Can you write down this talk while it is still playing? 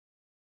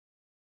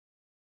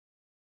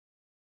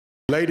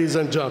Ladies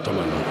and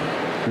gentlemen,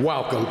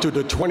 welcome to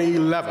the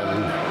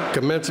 2011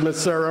 commencement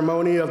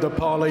ceremony of the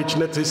Paul H.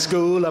 Nitze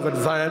School of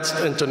Advanced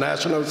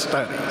International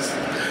Studies,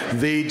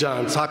 the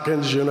Johns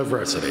Hopkins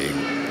University.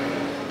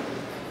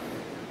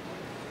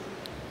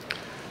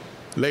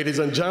 Ladies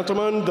and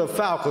gentlemen, the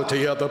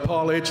faculty of the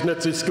Paul H.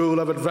 Nitze School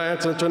of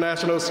Advanced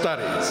International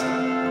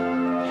Studies.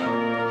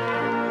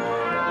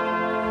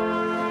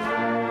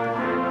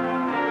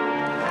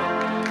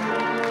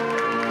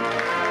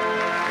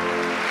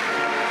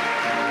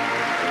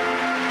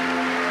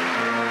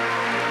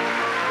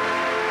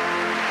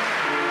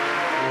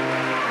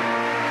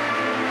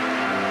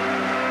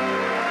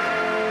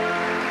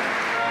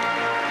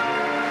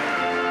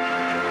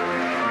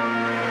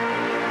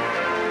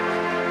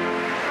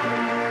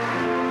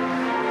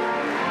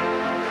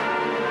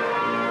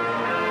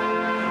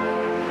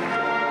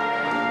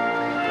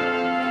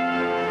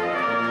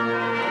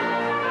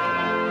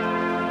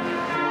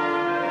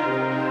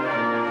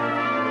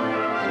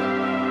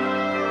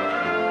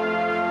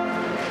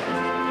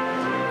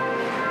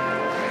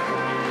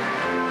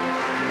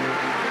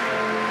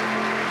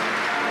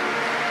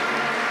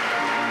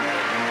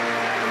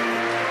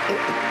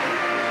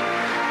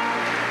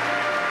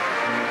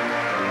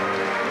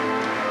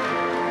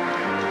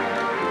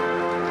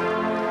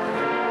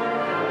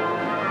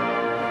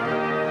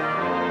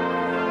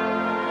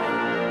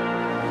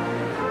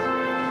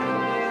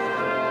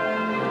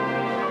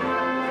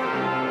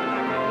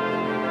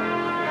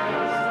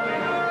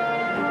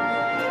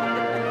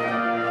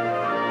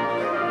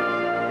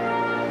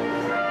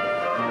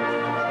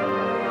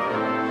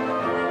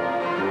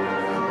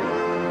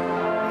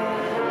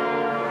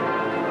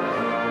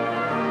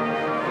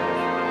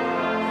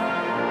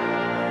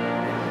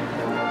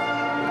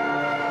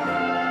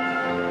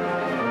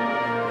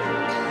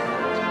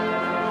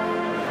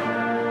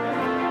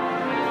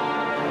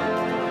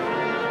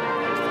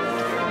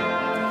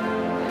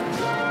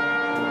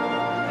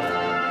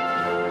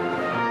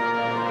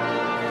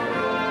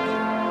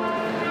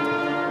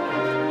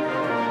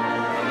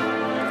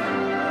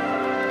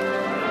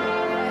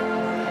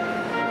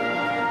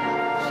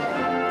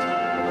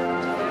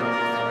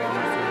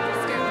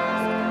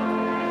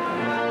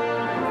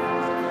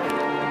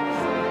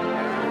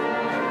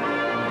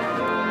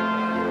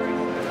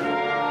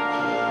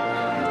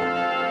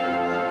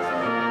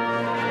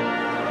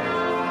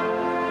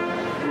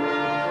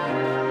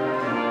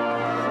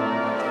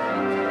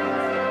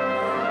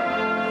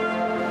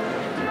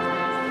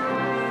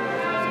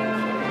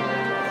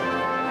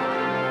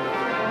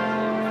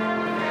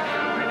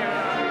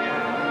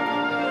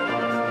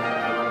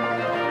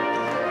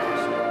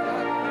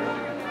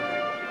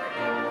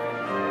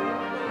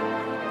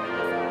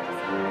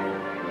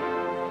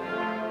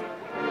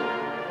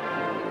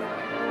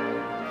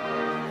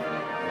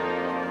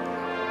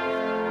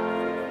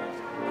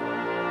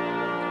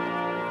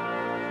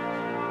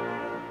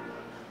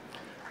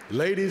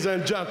 Ladies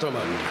and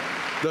gentlemen,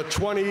 the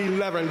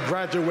 2011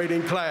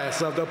 graduating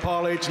class of the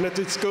Paul H.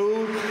 Nitze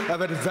School of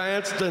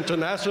Advanced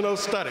International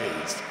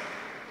Studies.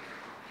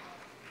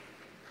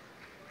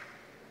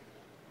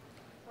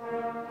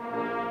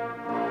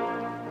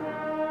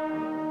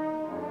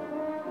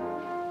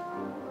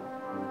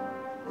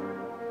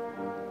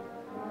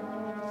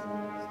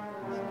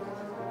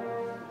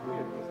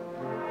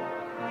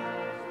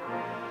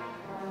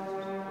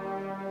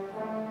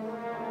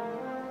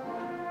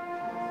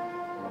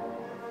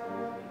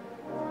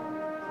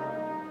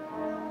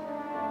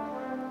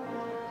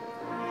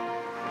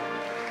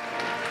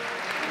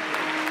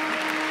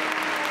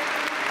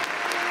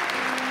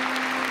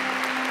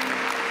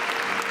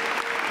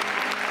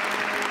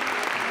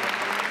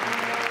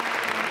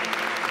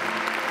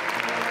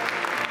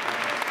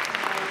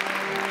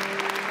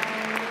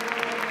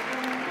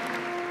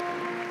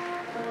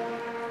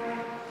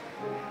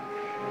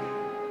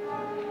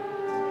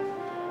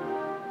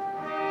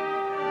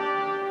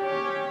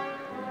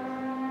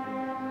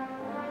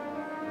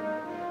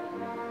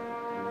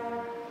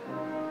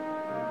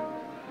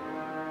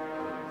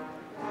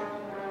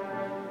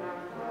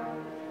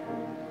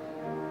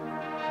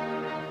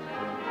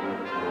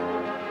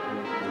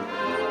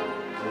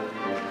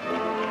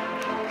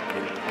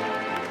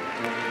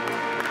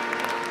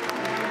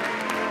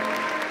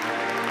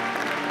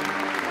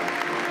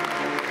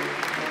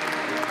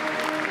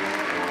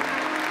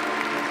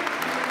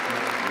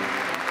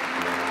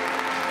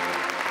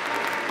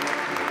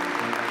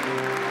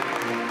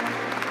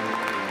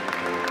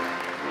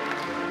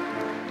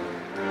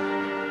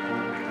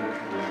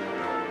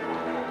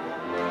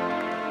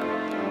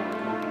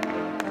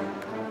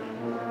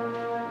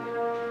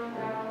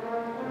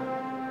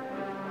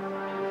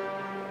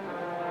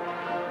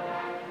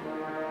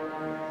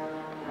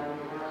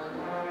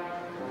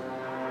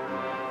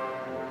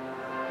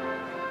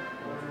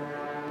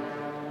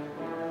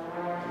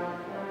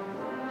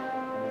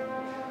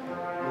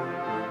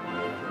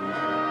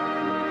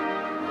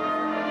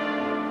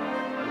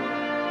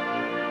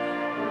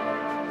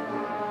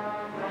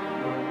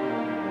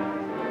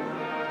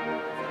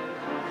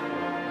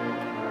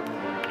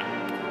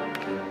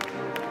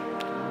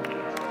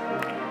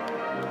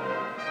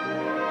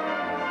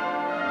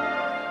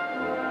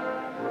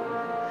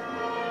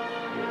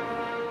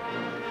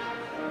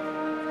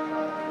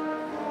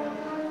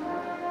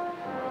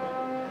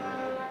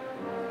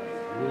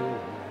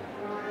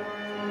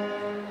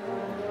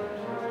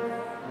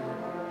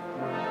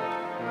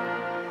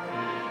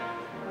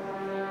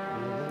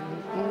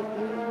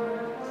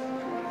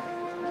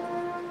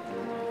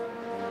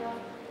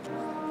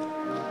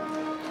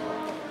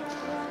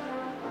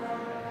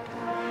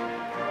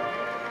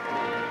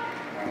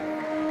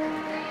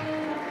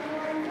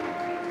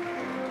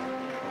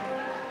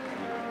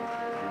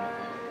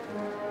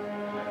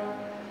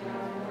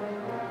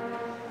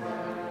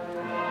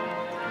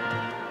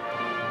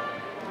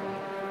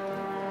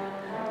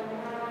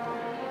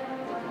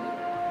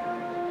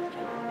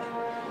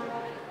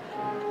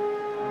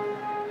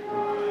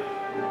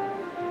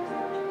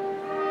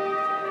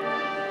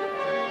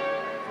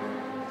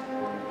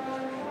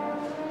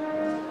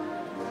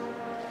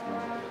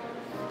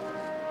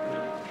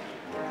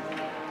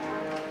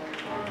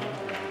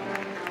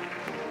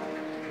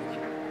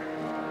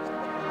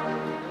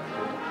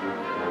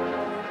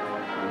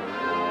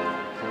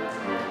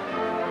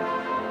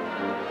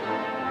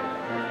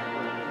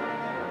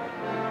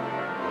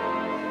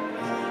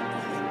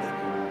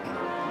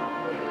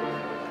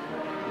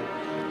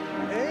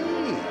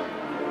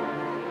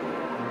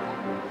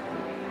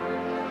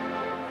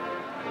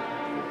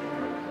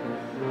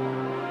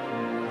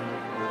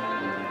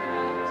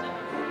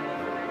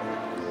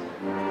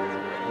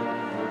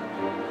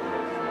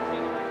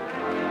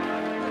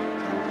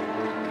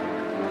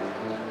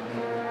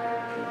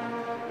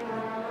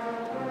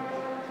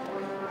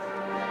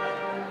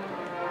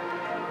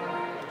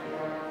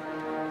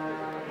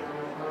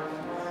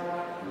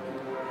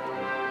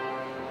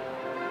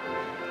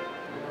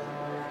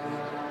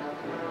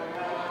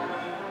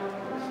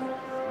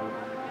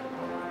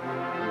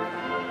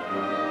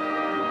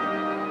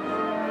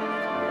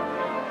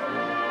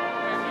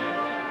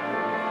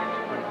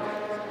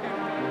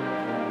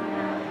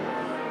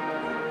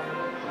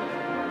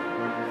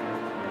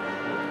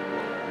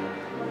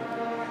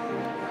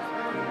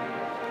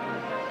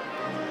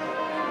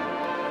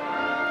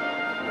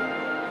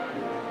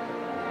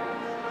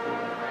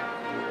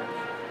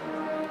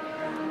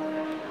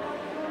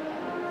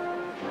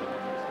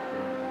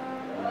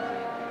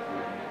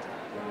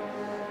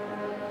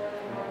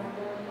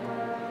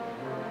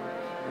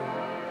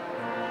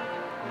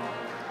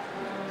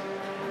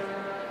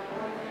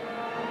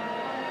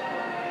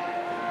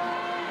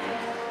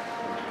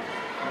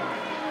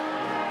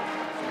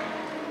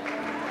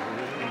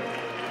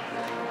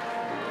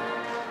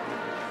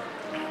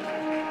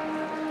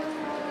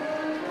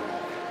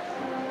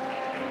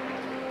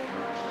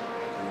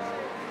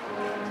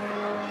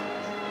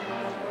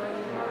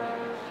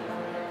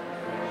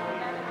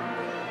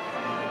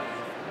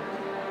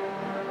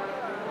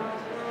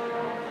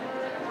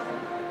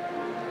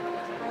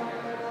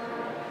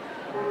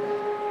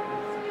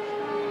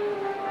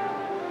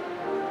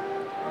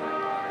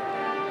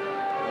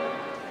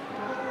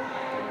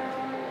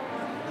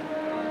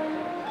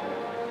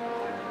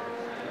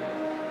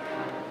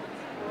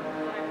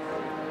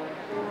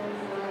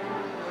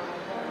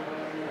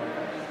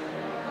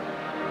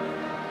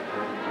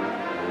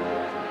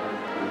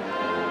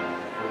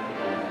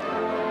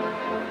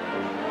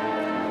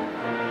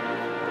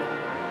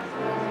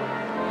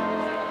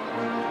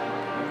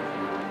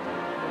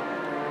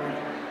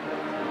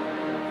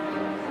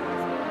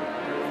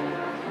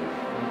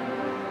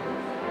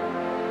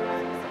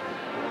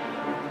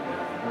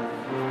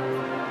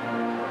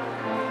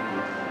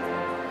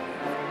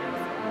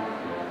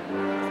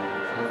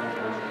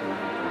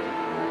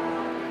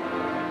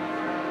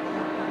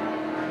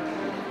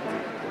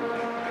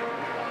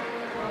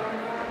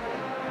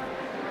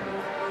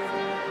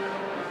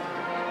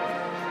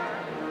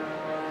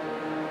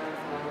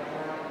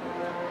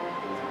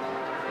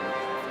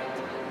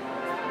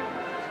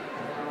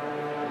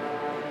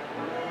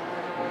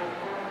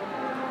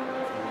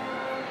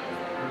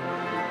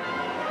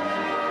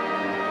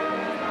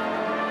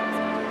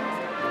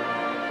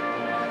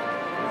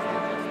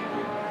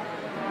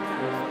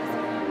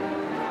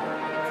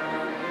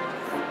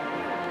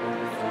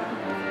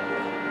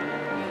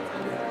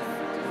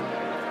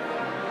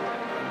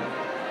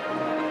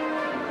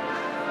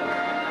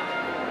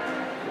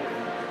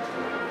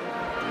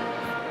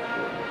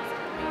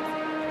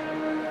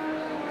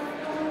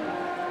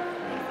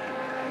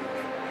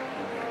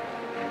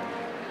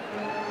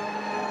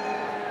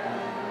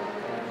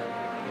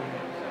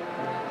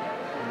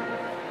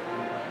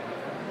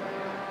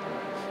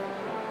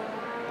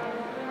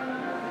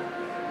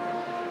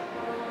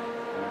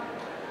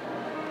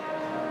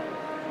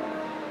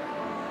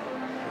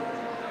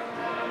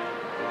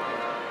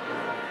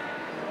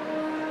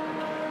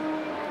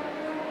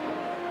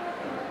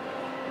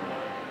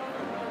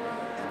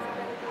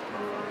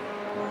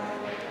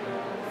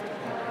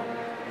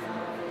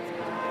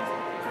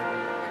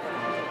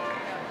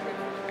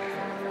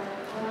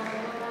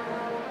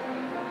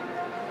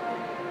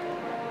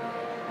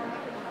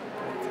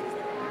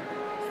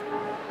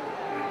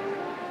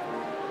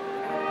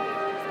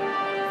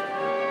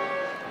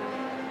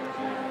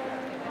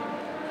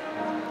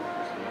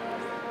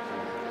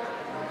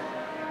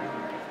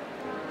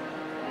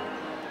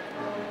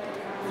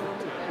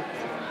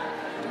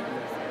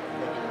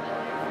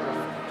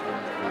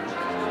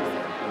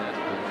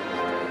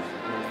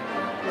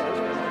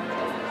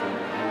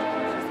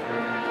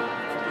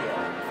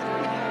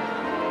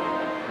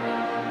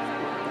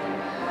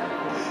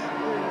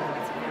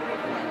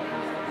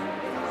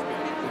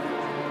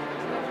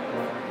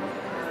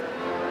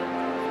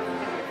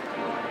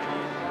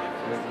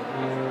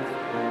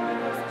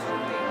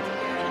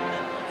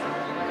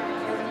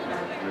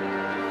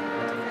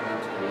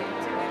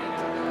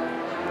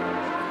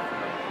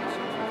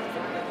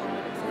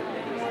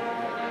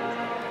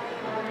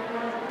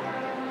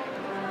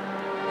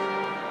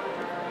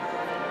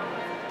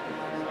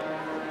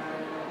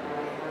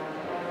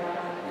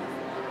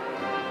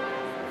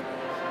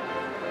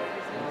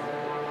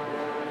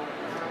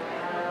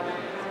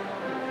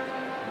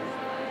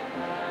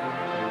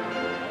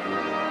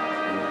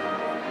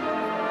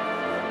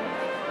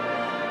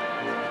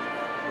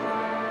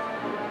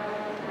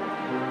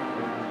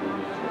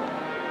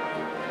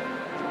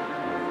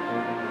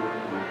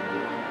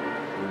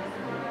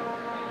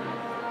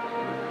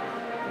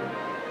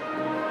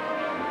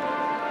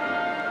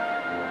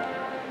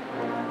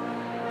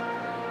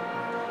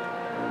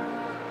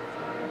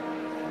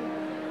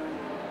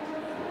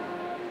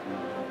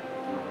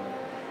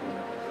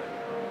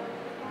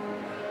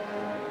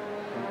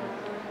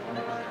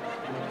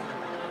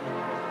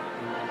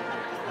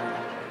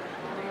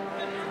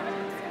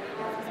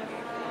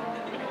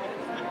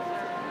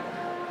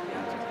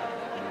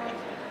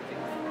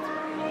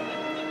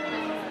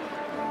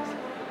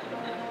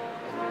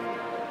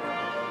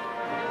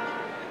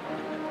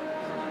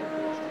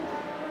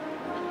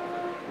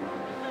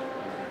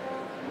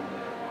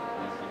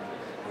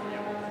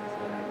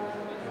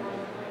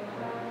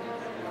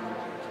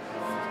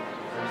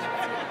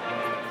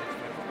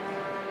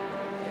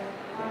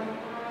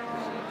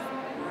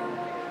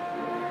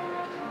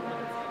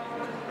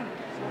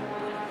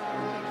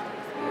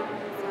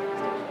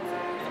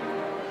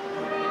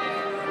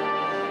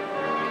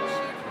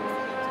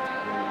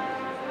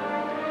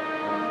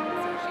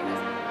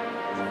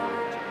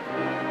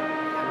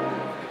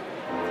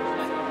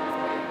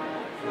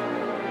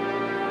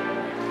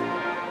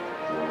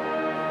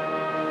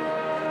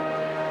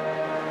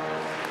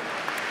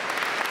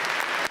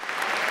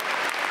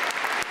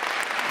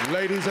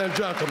 Ladies and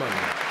gentlemen,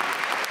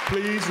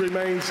 please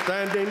remain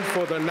standing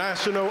for the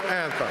national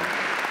anthem.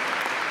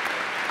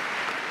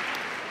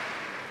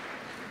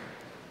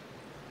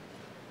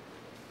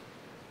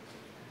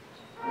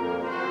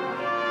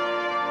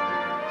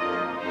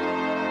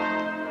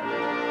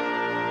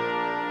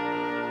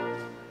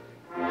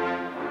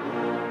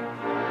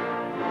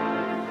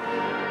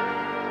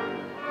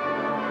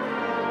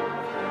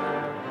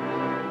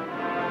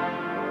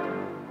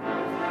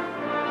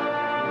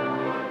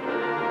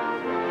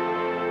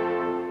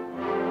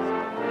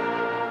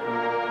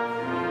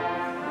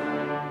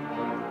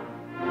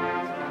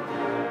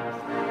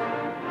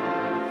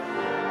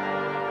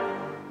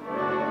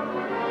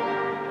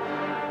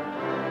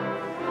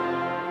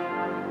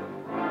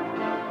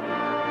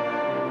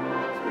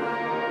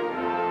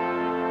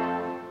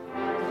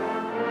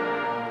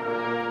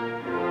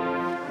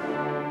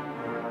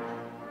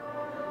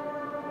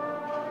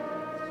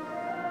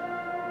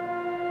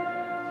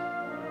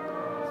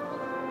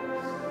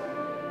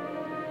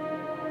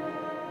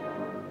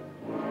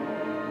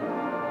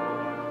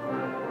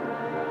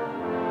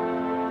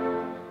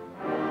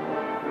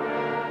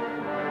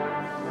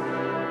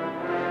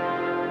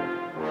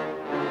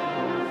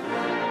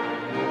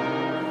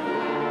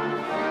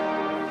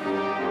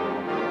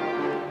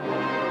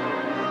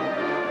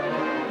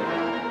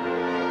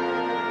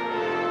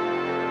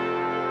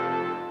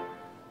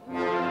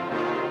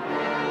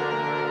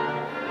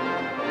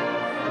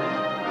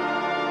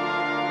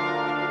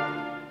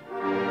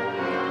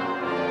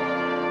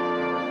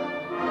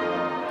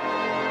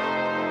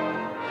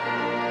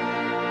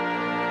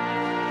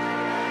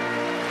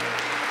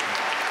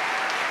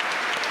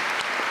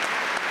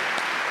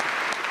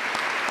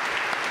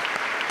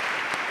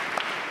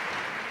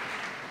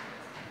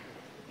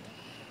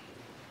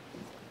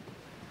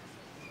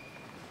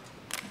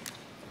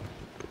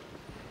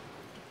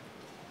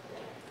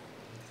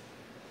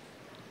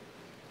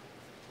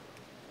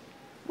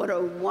 What a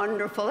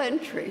wonderful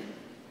entry.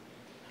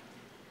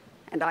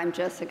 And I'm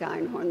Jessica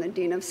Einhorn, the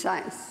Dean of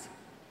SAIS.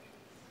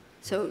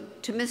 So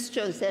to Ms.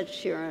 Josette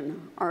Sheeran,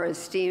 our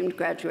esteemed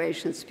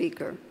graduation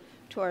speaker,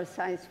 to our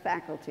SAIS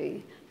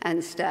faculty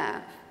and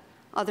staff,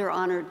 other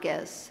honored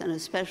guests, and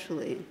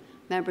especially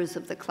members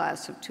of the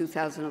class of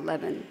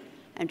 2011,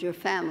 and your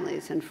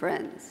families and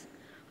friends,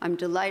 I'm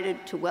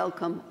delighted to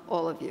welcome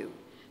all of you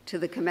to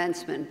the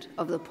commencement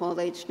of the Paul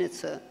H.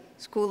 Nitze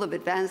School of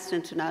Advanced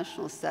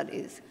International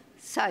Studies,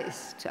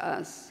 SAIS to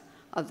us,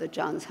 of the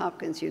Johns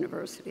Hopkins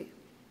University.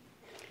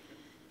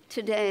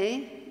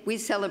 Today, we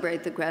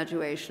celebrate the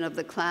graduation of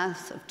the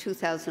class of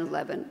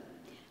 2011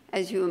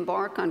 as you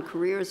embark on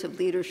careers of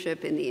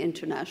leadership in the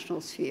international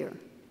sphere.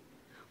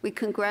 We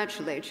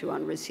congratulate you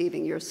on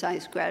receiving your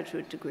SAIS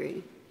graduate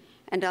degree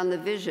and on the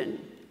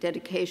vision,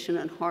 dedication,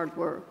 and hard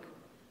work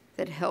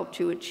that helped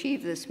you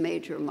achieve this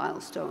major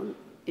milestone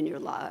in your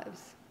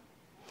lives.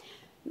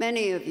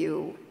 Many of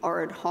you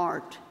are at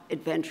heart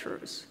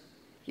adventurers.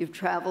 You've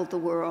traveled the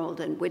world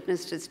and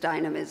witnessed its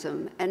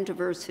dynamism and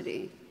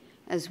diversity,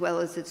 as well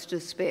as its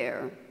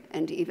despair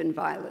and even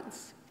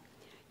violence.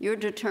 Your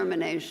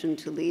determination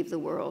to leave the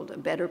world a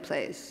better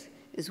place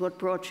is what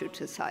brought you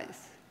to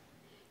SAIS.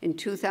 In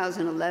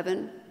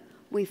 2011,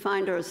 we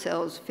find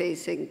ourselves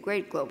facing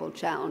great global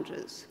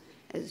challenges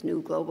as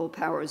new global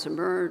powers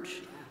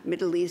emerge,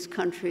 Middle East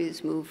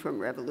countries move from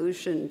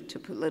revolution to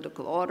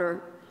political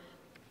order,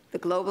 the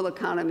global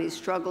economy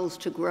struggles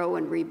to grow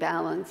and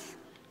rebalance,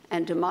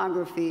 and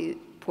demography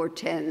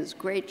portends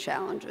great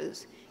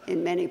challenges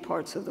in many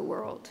parts of the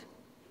world.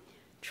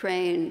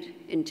 Trained,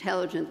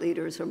 intelligent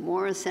leaders are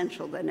more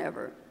essential than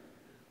ever.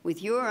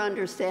 With your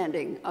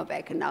understanding of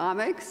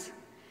economics,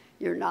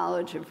 your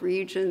knowledge of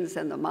regions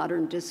and the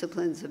modern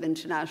disciplines of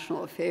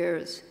international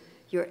affairs,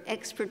 your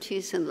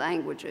expertise in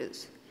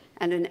languages,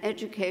 and an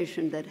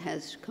education that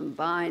has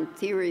combined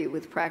theory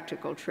with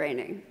practical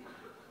training,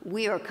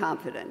 we are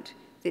confident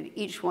that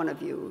each one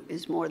of you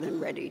is more than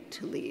ready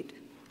to lead.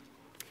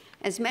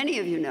 As many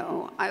of you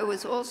know, I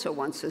was also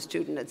once a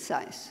student at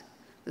SAIS.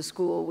 The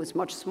school was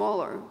much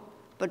smaller,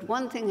 but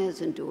one thing has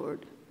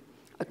endured: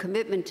 a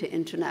commitment to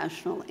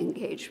international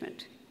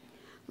engagement.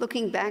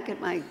 Looking back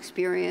at my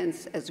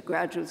experience as a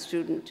graduate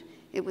student,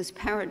 it was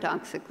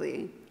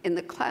paradoxically in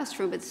the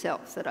classroom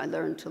itself that I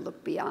learned to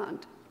look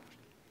beyond.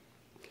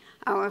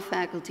 Our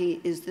faculty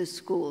is this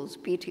school's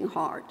beating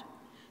heart.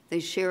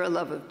 They share a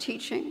love of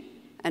teaching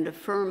and a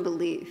firm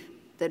belief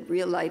that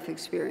real-life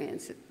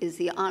experience is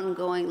the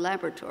ongoing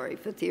laboratory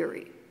for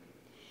theory.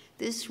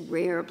 This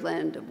rare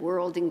blend of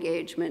world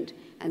engagement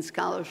and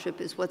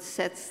scholarship is what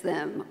sets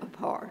them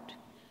apart.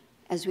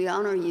 As we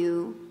honor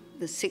you,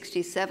 the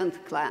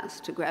 67th class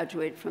to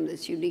graduate from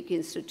this unique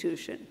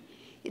institution,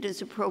 it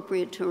is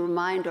appropriate to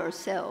remind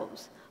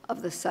ourselves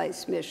of the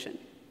SAIS mission,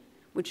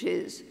 which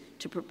is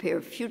to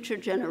prepare future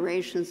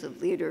generations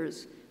of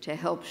leaders to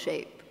help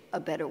shape a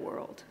better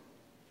world.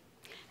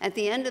 At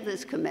the end of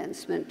this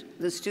commencement,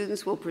 the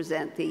students will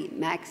present the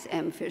Max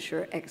M.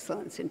 Fisher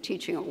Excellence in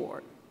Teaching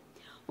Award.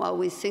 While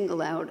we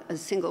single out a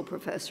single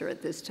professor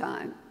at this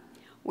time,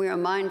 we are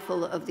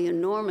mindful of the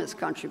enormous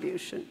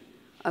contribution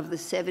of the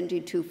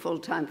 72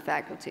 full-time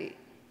faculty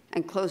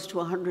and close to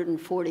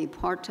 140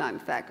 part-time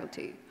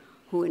faculty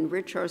who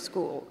enrich our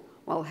school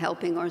while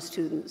helping our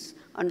students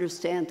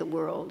understand the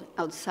world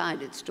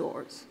outside its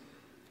doors.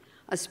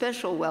 A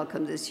special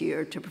welcome this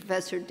year to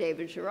Professor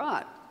David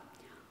Girard,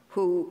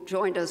 who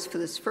joined us for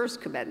this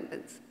first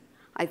commencement.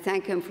 I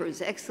thank him for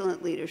his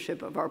excellent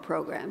leadership of our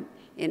program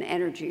in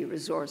energy,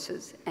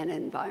 resources, and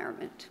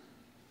environment.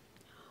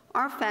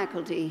 Our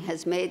faculty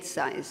has made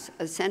SAIS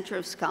a center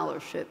of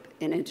scholarship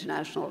in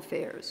international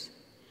affairs.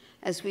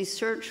 As we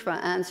search for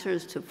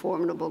answers to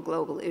formidable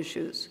global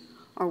issues,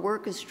 our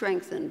work is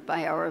strengthened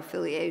by our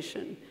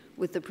affiliation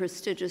with the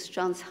prestigious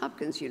Johns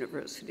Hopkins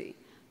University,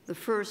 the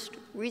first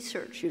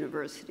research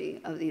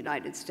university of the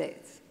United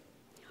States.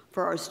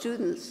 For our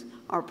students,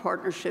 our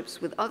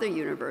partnerships with other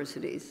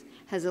universities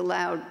has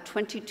allowed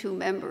 22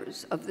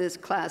 members of this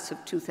class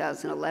of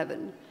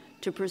 2011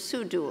 to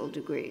pursue dual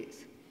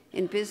degrees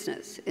in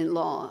business, in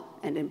law,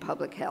 and in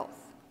public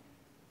health.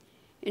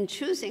 In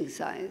choosing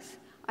SAIS,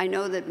 I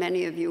know that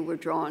many of you were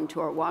drawn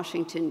to our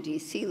Washington,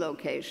 D.C.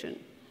 location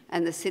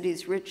and the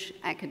city's rich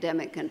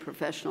academic and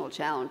professional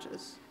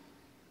challenges.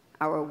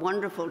 Our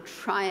wonderful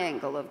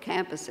triangle of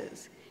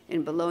campuses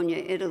in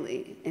Bologna,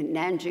 Italy, in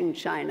Nanjing,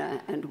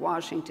 China, and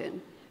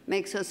Washington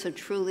makes us a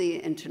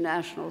truly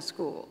international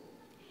school.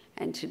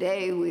 And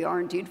today, we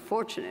are indeed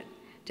fortunate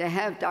to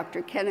have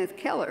Dr. Kenneth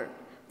Keller,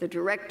 the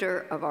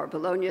director of our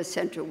Bologna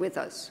Center, with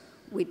us.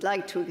 We'd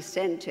like to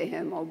extend to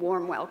him a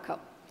warm welcome.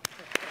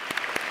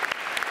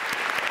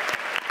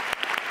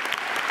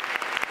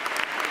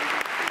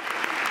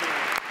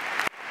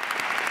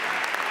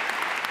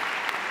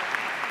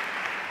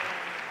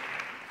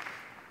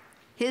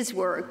 His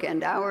work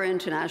and our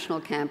international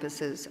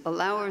campuses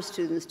allow our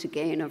students to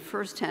gain a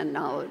first-hand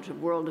knowledge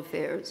of world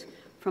affairs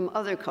from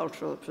other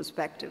cultural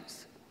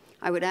perspectives.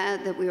 I would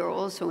add that we are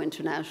also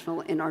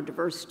international in our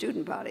diverse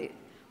student body,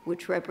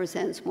 which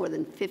represents more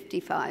than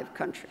 55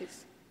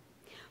 countries.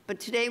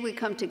 But today we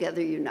come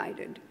together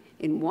united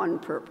in one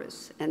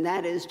purpose, and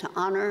that is to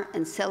honor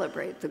and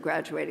celebrate the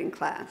graduating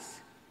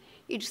class.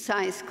 Each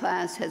SAIS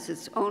class has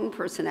its own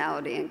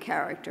personality and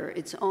character,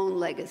 its own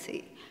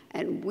legacy,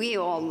 and we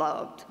all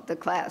loved the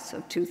class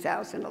of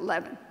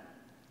 2011.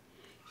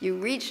 You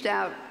reached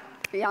out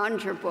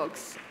beyond your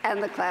books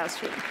and the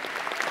classroom.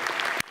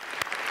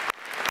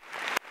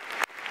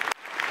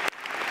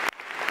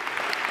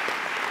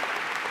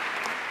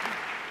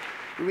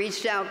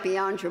 Reached out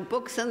beyond your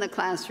books and the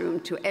classroom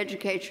to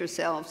educate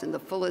yourselves in the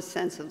fullest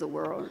sense of the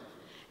word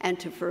and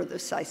to further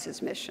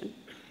SAIS's mission.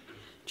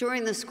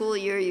 During the school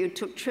year, you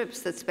took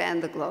trips that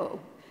spanned the globe.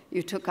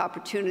 You took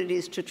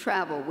opportunities to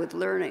travel with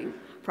learning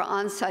for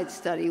on-site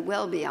study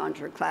well beyond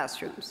your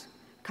classrooms.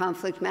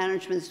 Conflict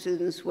management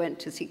students went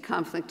to see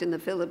conflict in the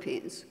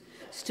Philippines.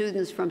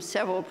 Students from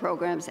several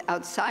programs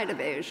outside of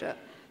Asia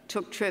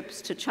took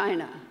trips to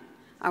China.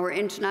 Our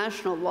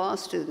international law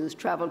students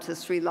traveled to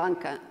Sri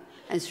Lanka,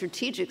 and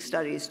strategic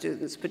studies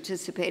students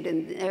participate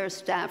in their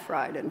staff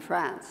ride in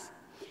France.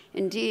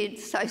 Indeed,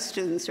 SAIS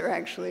students are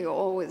actually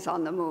always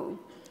on the move,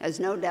 as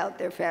no doubt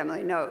their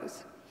family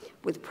knows,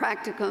 with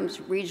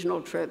practicums,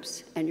 regional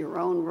trips, and your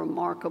own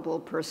remarkable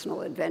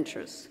personal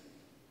adventures.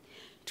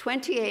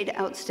 28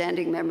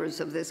 outstanding members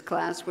of this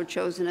class were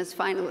chosen as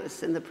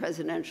finalists in the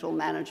Presidential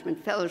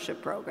Management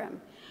Fellowship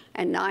Program,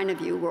 and 9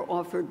 of you were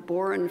offered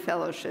Boren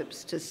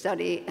Fellowships to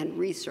study and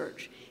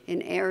research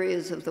in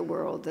areas of the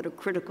world that are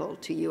critical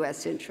to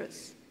U.S.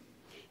 interests.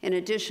 In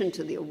addition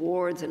to the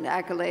awards and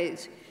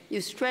accolades, you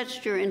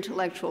stretched your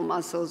intellectual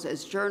muscles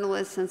as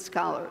journalists and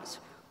scholars,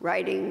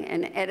 writing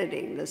and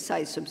editing the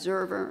SAIS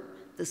Observer,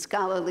 the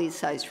scholarly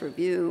SAIS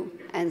Review,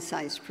 and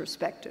SAIS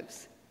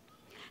Perspectives.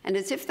 And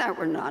as if that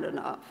were not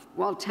enough,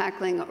 while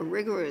tackling a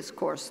rigorous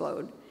course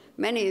load,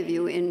 many of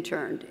you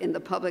interned in the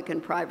public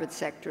and private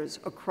sectors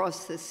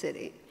across the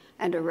city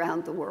and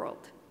around the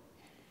world.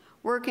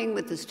 Working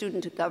with the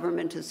Student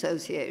Government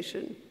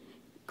Association,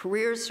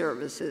 Career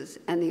Services,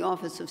 and the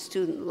Office of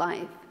Student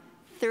Life,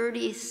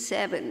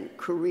 37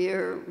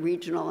 career,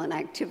 regional, and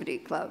activity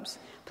clubs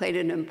played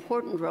an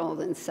important role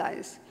in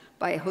SAIS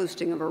by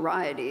hosting a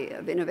variety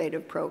of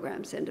innovative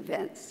programs and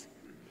events.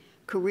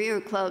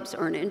 Career clubs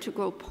are an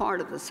integral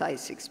part of the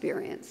SAIS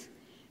experience.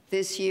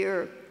 This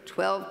year,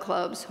 12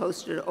 clubs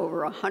hosted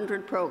over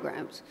 100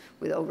 programs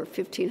with over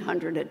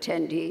 1,500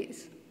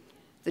 attendees.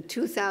 The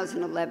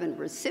 2011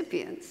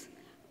 recipients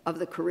of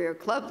the Career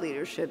Club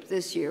leadership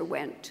this year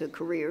went to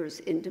Careers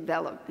in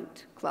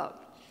Development Club,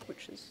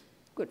 which is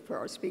good for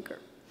our speaker.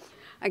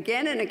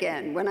 Again and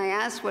again, when I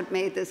asked what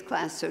made this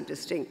class so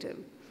distinctive,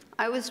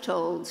 I was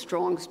told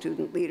strong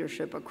student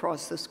leadership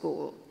across the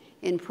school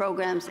in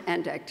programs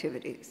and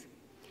activities.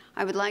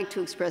 I would like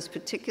to express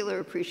particular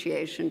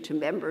appreciation to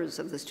members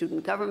of the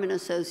Student Government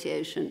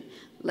Association,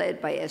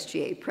 led by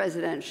SGA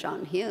President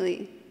Sean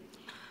Healy,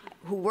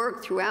 who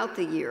worked throughout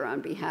the year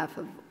on behalf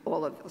of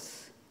all of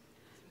us.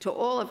 To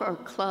all of our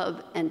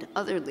club and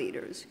other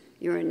leaders,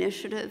 your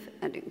initiative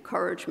and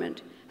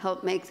encouragement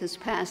helped make this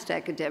past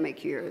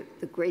academic year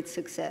the great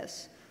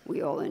success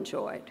we all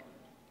enjoyed.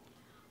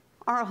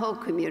 Our whole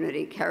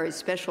community carries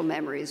special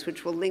memories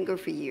which will linger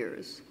for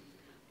years.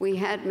 We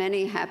had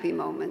many happy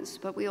moments,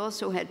 but we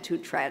also had two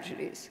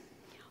tragedies,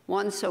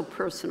 one so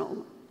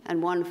personal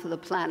and one for the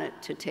planet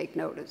to take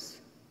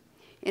notice.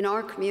 In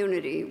our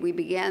community, we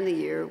began the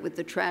year with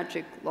the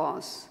tragic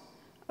loss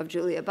of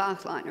Julia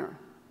Bachliner,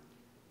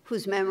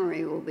 whose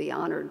memory will be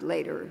honored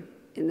later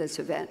in this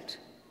event.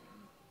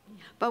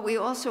 But we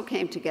also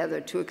came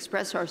together to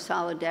express our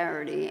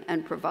solidarity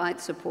and provide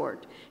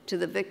support to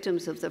the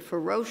victims of the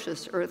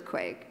ferocious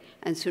earthquake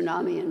and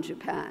tsunami in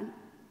Japan.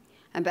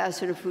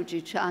 Ambassador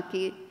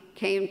Fujitake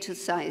came to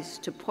SAIS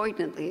to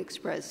poignantly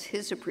express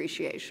his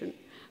appreciation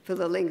for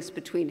the links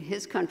between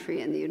his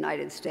country and the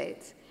United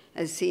States,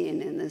 as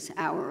seen in this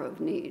hour of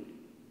need.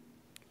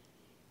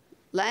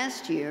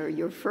 Last year,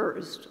 your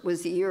first,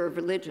 was the year of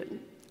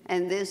religion,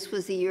 and this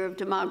was the year of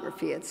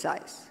demography at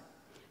SAIS.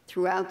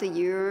 Throughout the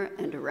year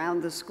and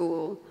around the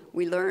school,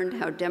 we learned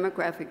how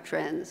demographic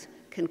trends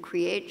can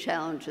create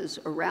challenges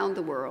around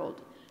the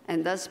world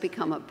and thus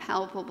become a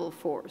palpable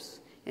force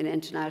in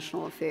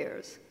international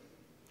affairs.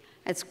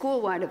 At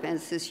school-wide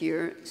events this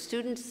year,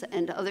 students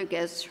and other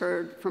guests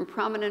heard from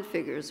prominent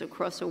figures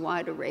across a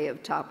wide array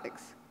of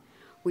topics.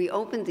 We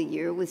opened the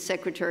year with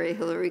Secretary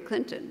Hillary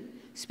Clinton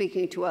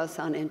speaking to us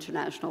on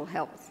international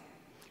health.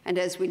 And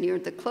as we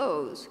neared the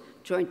close,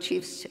 Joint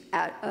Chiefs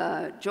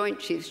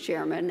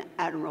Chairman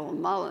Admiral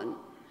Mullen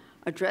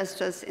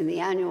addressed us in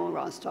the annual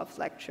Rostov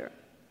lecture.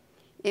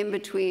 In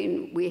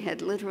between, we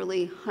had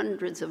literally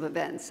hundreds of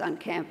events on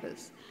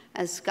campus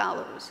as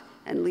scholars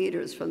and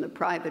leaders from the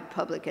private,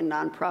 public, and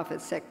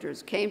nonprofit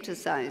sectors came to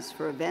SAIS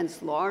for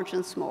events large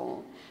and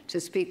small to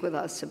speak with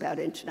us about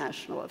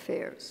international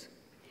affairs.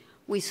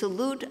 We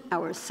salute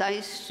our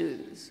SAIS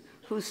students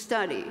who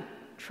study,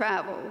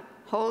 travel,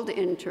 hold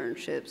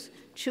internships,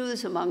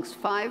 choose amongst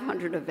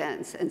 500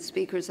 events and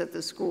speakers at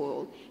the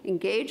school,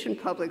 engage in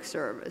public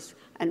service,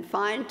 and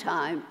find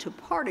time to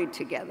party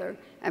together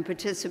and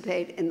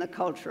participate in the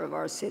culture of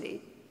our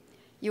city.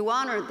 You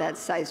honored that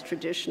SAIS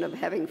tradition of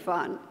having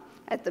fun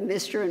at the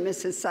Mr. and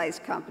Mrs. SAIS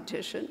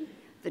competition,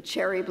 the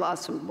Cherry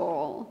Blossom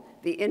Ball,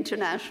 the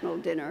International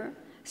Dinner,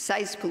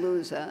 SAIS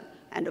Palooza,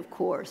 and of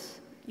course,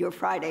 your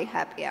Friday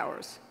happy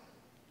hours.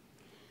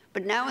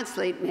 But now it's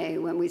late May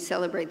when we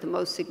celebrate the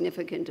most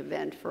significant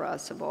event for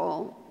us of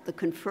all, the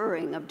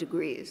conferring of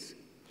degrees.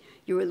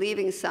 You are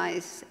leaving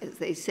SAIS, as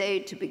they say,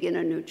 to begin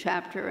a new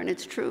chapter, and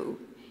it's true,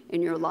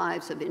 in your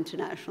lives of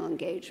international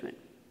engagement.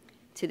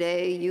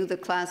 Today, you, the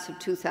class of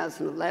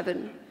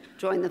 2011,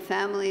 join the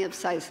family of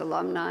SAIS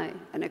alumni,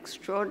 an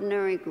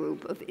extraordinary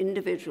group of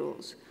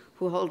individuals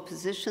who hold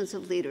positions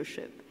of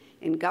leadership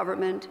in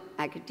government,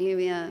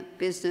 academia,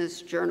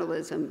 business,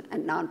 journalism,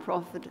 and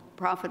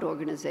nonprofit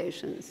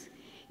organizations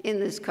in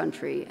this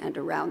country and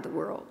around the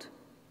world.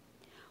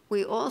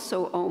 We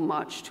also owe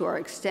much to our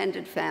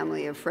extended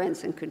family of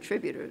friends and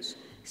contributors,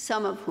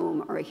 some of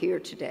whom are here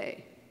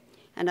today.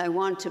 And I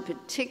want to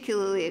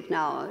particularly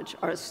acknowledge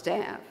our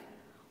staff,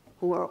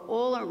 who are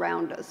all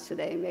around us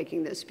today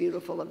making this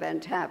beautiful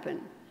event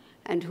happen,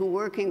 and who,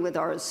 working with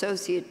our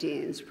associate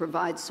deans,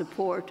 provide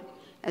support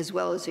as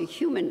well as a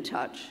human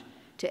touch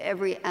to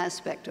every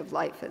aspect of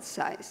life at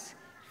SAIS.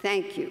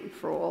 Thank you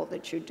for all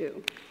that you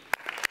do.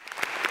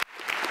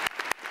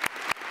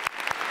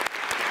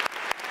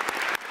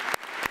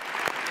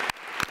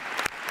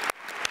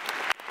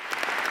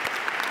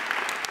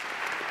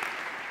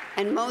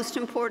 And most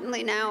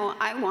importantly now,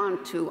 I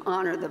want to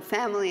honor the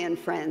family and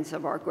friends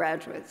of our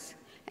graduates.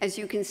 As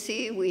you can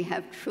see, we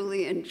have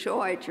truly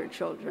enjoyed your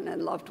children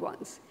and loved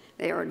ones.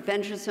 They are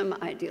adventuresome,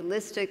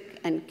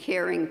 idealistic, and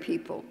caring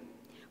people.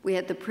 We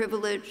had the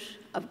privilege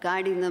of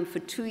guiding them for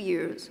 2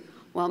 years,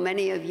 while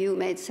many of you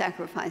made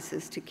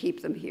sacrifices to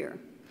keep them here.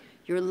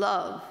 Your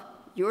love,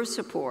 your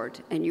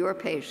support, and your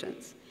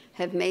patience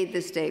have made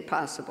this day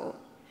possible.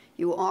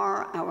 You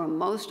are our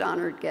most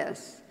honored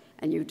guests,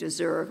 and you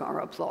deserve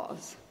our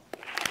applause.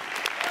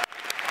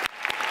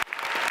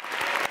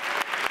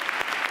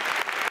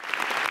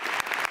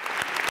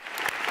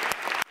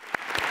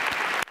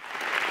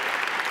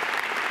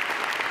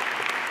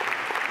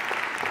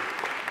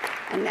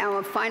 And now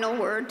a final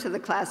word to the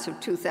class of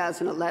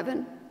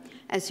 2011.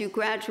 As you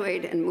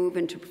graduate and move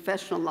into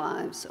professional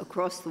lives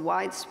across the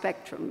wide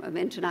spectrum of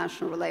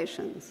international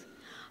relations,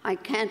 I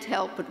can't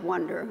help but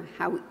wonder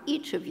how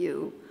each of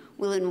you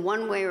will in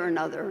one way or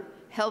another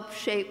help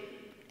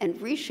shape and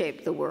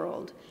reshape the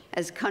world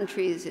as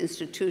countries,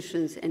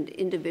 institutions, and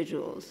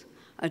individuals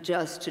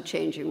adjust to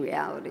changing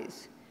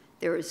realities.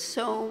 There is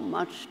so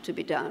much to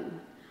be done.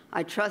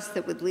 I trust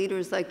that with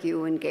leaders like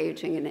you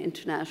engaging in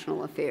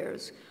international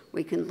affairs,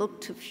 we can look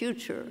to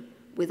future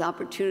with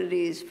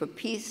opportunities for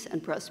peace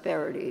and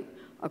prosperity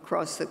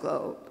across the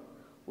globe.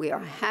 We are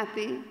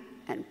happy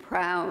and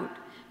proud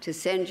to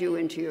send you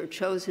into your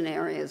chosen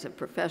areas of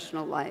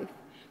professional life.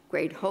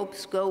 Great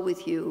hopes go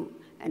with you,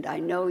 and I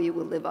know you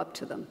will live up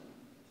to them.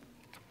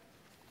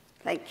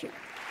 Thank you.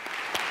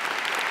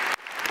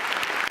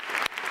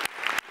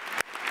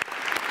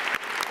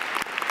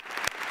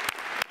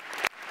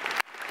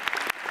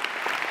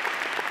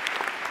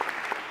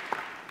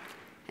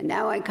 And now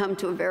Now I come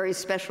to a very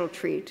special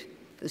treat.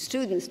 The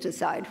students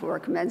decide who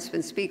our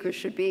commencement speaker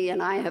should be, and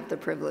I have the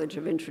privilege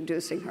of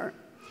introducing her.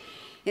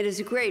 It is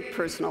a great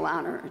personal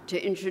honor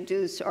to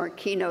introduce our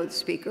keynote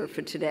speaker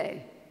for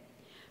today.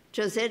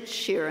 Josette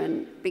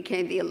Sheeran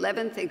became the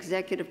 11th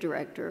Executive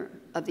Director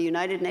of the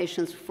United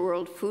Nations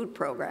World Food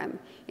Program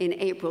in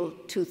April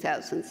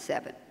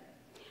 2007.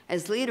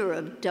 As leader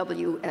of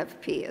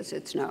WFP, as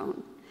it's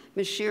known,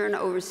 Ms. Sheeran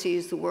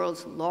oversees the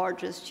world's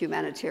largest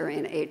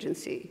humanitarian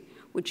agency,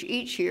 which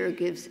each year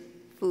gives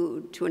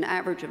food to an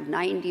average of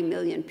 90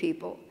 million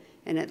people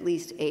in at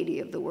least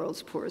 80 of the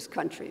world's poorest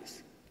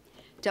countries.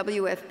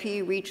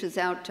 WFP reaches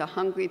out to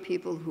hungry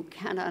people who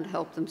cannot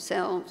help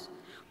themselves,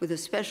 with a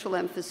special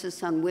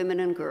emphasis on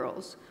women and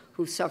girls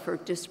who suffer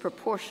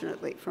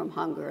disproportionately from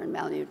hunger and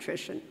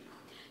malnutrition.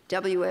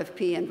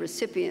 WFP and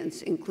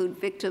recipients include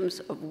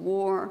victims of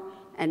war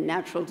and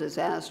natural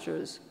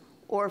disasters,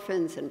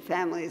 orphans and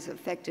families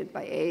affected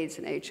by AIDS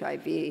and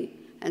HIV,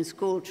 and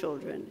school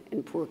children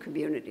in poor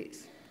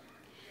communities.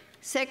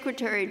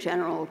 Secretary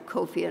General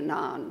Kofi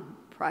Annan,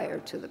 prior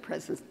to the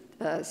present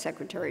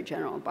Secretary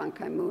General Ban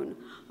Ki-moon,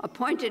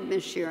 appointed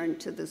Ms. Sheeran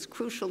to this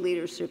crucial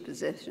leadership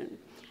position,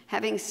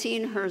 having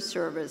seen her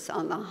service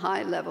on the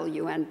high-level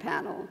UN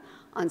panel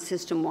on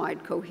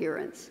system-wide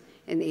coherence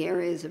in the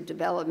areas of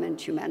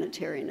development,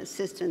 humanitarian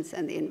assistance,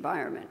 and the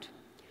environment.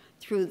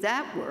 Through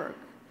that work,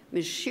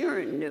 Ms.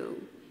 Sheeran knew,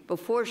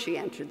 before she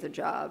entered the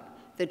job,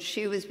 that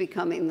she was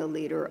becoming the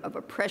leader of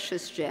a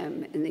precious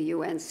gem in the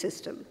UN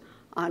system,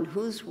 on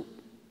whose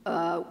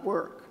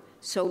work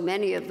so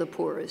many of the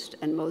poorest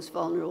and most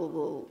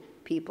vulnerable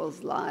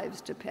people's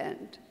lives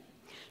depend.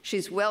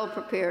 She's well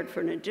prepared for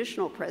an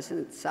additional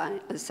president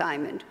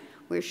assignment,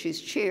 where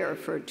she's chair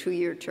for a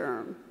 2-year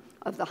term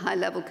of the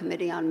High-Level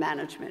Committee on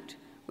Management,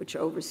 which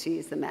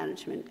oversees the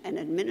management and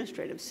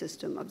administrative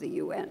system of the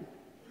UN.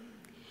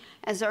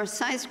 As our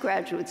SAIS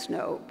graduates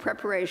know,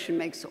 preparation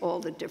makes all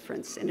the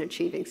difference in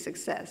achieving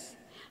success,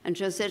 and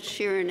Josette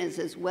Sheeran is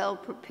as well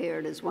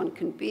prepared as one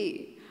can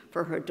be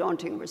for her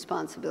daunting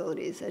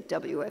responsibilities at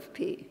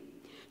WFP.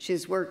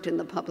 She's worked in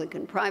the public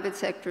and private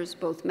sectors,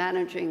 both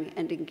managing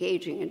and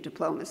engaging in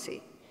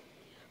diplomacy.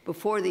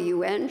 Before the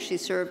UN, she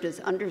served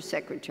as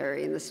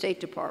Undersecretary in the State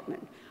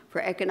Department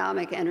for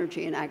Economic,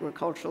 Energy, and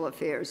Agricultural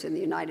Affairs in the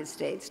United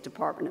States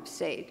Department of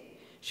State.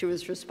 She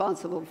was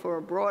responsible for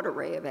a broad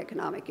array of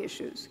economic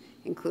issues,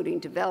 including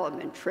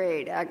development,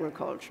 trade,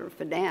 agriculture,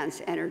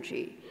 finance,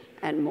 energy,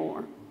 and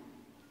more.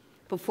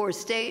 Before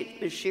state,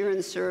 Ms.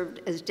 Sheeran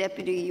served as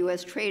Deputy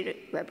U.S. Trade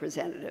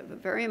Representative, a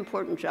very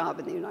important job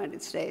in the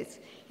United States,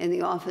 in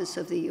the Office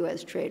of the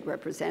U.S. Trade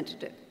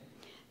Representative.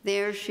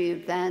 There, she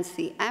advanced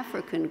the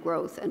African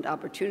Growth and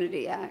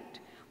Opportunity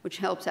Act, which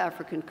helps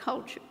African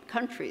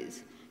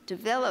countries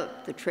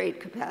develop the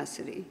trade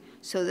capacity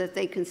so that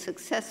they can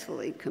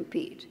successfully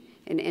compete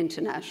in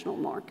international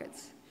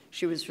markets.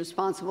 She was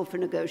responsible for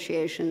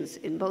negotiations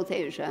in both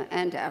Asia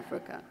and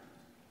Africa.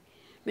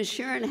 Ms.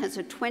 Sheeran has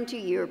a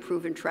 20-year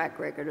proven track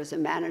record as a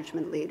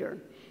management leader,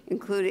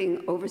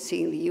 including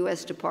overseeing the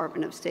U.S.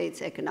 Department of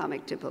State's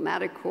Economic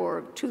Diplomatic Corps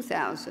of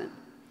 2000.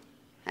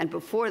 And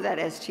before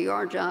that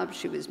STR job,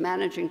 she was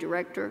managing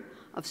director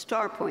of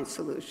StarPoint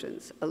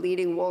Solutions, a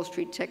leading Wall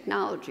Street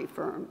technology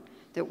firm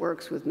that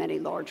works with many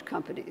large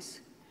companies.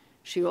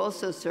 She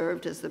also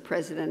served as the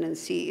president and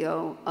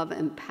CEO of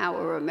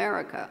Empower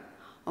America,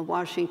 a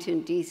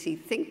Washington, D.C.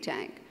 think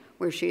tank,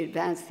 where she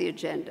advanced the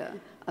agenda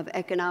of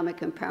economic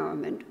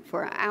empowerment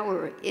for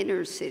our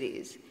inner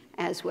cities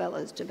as well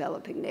as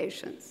developing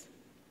nations.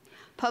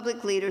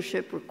 Public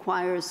leadership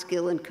requires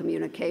skill in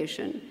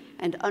communication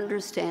and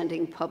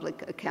understanding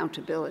public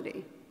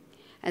accountability.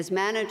 As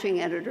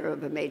managing editor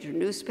of a major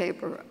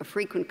newspaper, a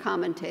frequent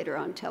commentator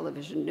on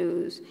television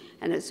news,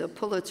 and as a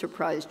Pulitzer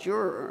Prize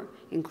juror,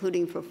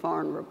 including for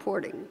foreign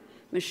reporting,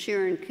 Ms.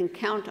 Sheeran can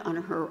count on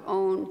her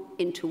own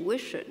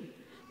intuition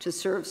to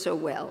serve so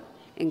well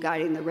in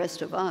guiding the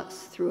rest of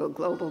us through a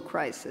global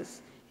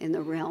crisis in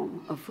the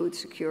realm of food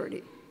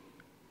security.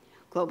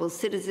 Global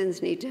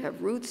citizens need to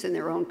have roots in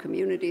their own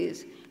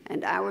communities,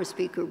 and our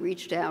speaker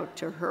reached out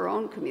to her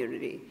own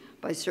community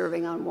by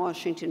serving on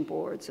Washington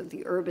boards of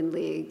the Urban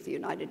League, the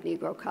United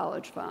Negro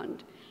College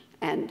Fund,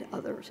 and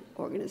other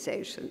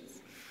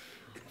organizations.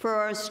 For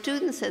our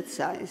students at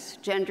SAIS,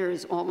 gender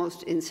is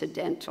almost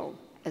incidental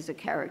as a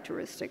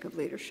characteristic of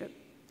leadership.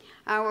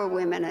 Our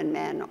women and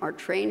men are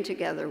trained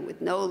together with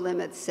no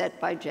limits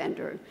set by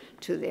gender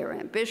to their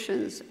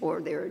ambitions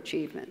or their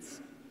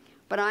achievements.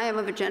 But I am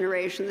of a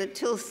generation that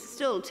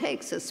still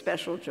takes a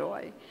special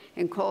joy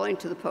in calling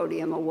to the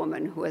podium a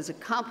woman who has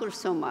accomplished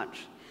so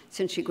much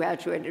since she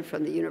graduated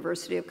from the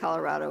University of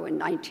Colorado in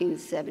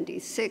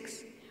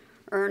 1976,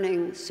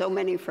 earning so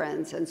many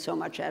friends and so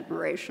much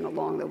admiration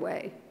along the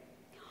way.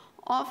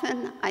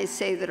 Often, I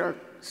say that our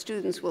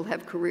students will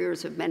have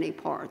careers of many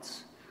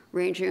parts,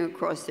 ranging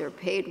across their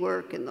paid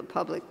work in the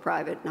public,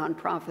 private,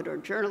 nonprofit, or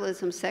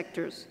journalism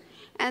sectors,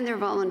 and their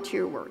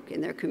volunteer work in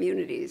their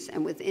communities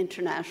and with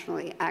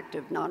internationally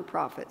active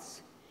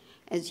nonprofits.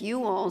 As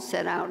you all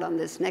set out on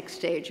this next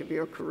stage of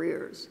your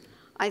careers,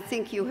 I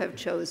think you have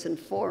chosen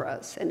for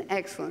us an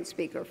excellent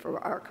speaker for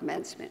our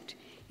commencement.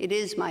 It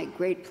is my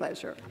great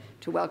pleasure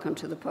to welcome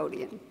to the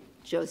podium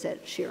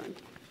Josette Sheeran.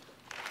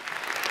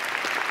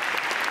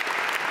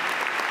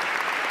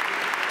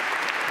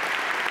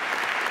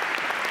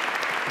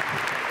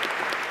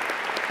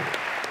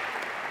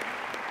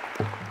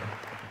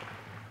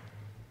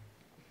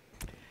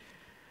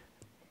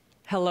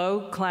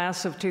 Hello,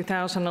 class of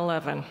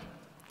 2011.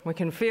 We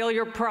can feel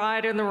your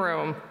pride in the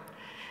room.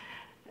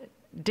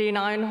 Dean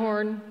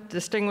Einhorn,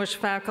 distinguished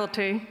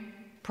faculty,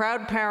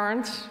 proud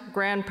parents,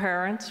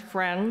 grandparents,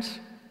 friends,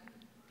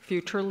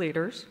 future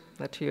leaders,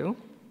 that's you.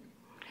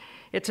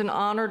 It's an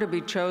honor to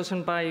be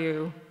chosen by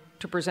you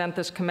to present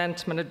this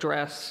commencement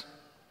address.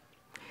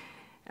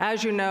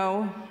 As you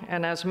know,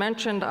 and as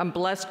mentioned, I'm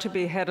blessed to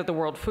be head of the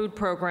World Food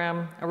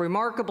Program, a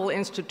remarkable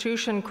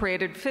institution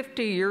created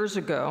 50 years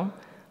ago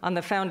on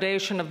the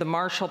foundation of the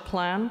Marshall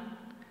Plan,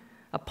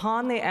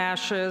 upon the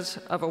ashes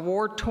of a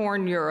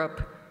war-torn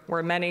Europe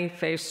where many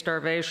faced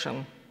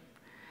starvation.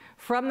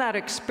 From that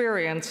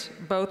experience,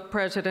 both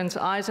Presidents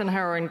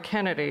Eisenhower and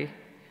Kennedy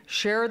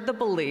shared the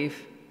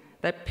belief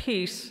that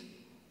peace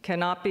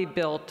cannot be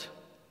built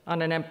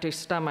on an empty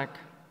stomach.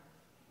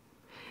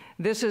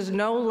 This is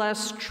no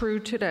less true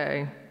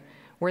today,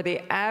 where the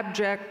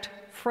abject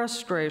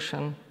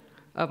frustration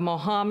of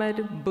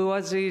Mohammed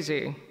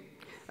Bouazizi,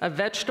 a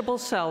vegetable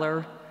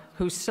seller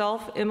whose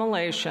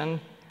self-immolation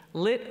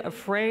lit a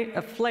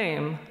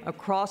flame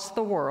across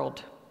the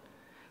world,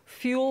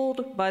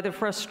 fueled by the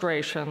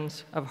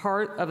frustrations of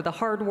the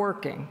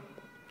hardworking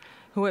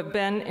who have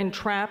been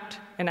entrapped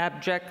in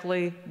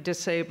abjectly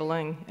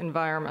disabling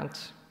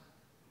environments.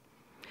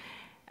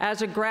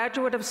 As a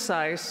graduate of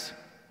SAIS,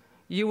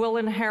 you will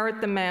inherit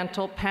the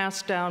mantle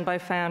passed down by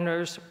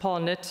founders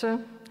Paul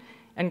Nitze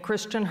and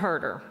Christian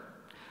Herter,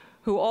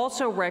 who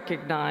also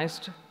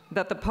recognized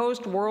that the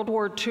post-World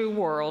War II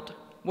world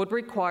would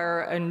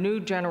require a new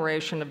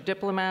generation of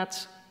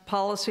diplomats,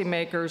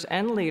 policymakers,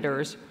 and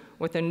leaders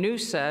with a new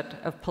set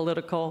of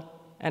political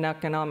and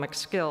economic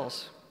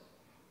skills.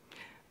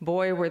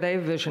 Boy, were they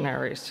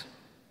visionaries.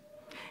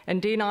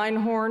 And Dean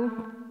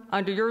Einhorn,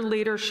 under your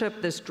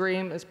leadership, this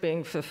dream is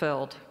being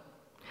fulfilled.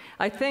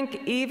 I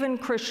think even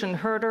Christian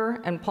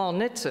Herter and Paul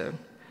Nitze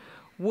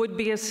would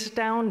be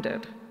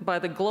astounded by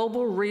the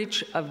global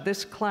reach of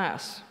this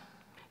class.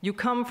 You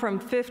come from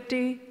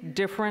 50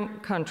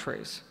 different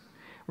countries,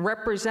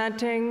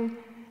 representing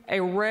an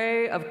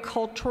array of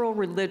cultural,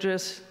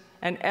 religious,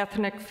 and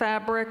ethnic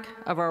fabric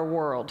of our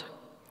world.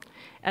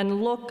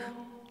 And look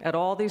at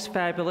all these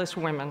fabulous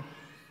women.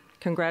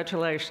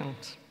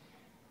 Congratulations.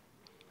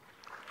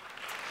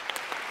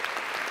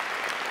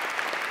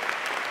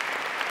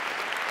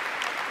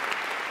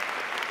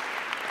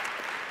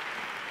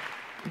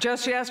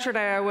 Just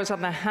yesterday, I was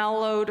on the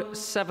hallowed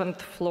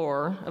 7th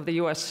floor of the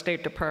US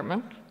State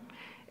Department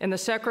in the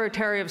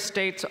Secretary of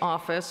State's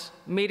office,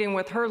 meeting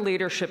with her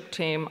leadership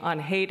team on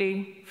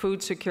Haiti,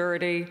 food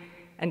security,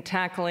 and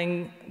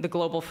tackling the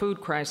global food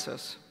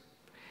crisis.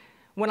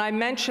 When I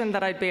mentioned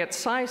that I'd be at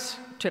SAIS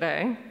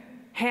today,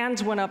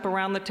 hands went up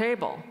around the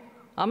table.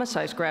 I'm a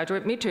SAIS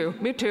graduate, me too,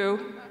 me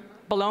too.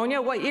 Bologna,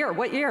 what year,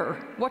 what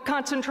year? What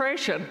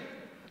concentration?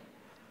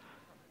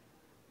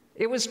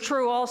 It was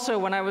true also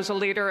when I was a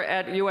leader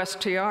at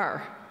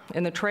USTR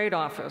in the trade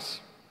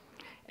office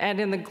and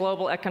in the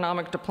global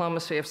economic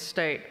diplomacy of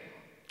state.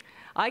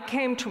 I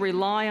came to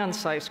rely on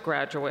SAIS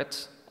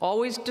graduates,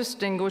 always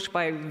distinguished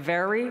by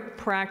very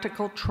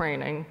practical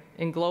training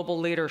in global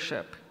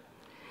leadership.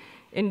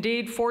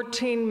 Indeed,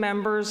 14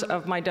 members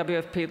of my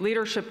WFP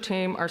leadership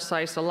team are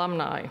SAIS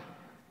alumni.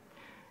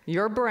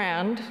 Your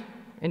brand,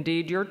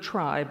 indeed your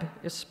tribe,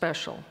 is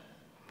special.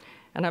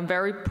 And I'm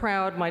very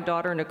proud my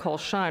daughter, Nicole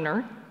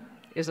Shiner,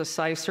 is a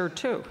SAISer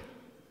too.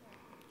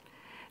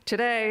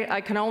 Today, I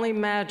can only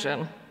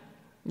imagine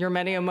your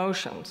many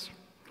emotions,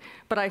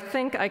 but I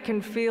think I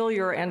can feel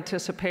your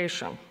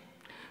anticipation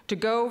to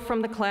go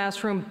from the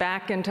classroom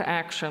back into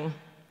action,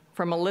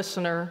 from a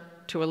listener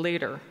to a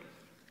leader.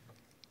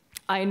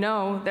 I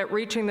know that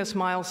reaching this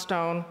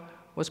milestone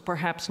was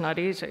perhaps not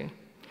easy.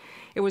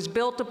 It was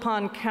built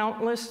upon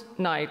countless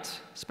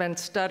nights spent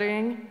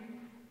studying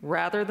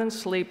rather than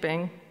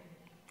sleeping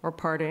or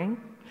partying,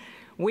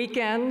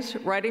 weekends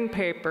writing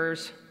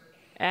papers,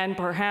 and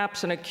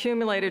perhaps an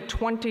accumulated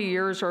 20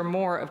 years or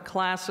more of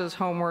classes,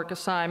 homework,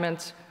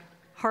 assignments,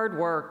 hard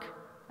work,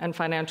 and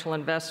financial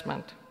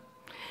investment.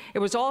 It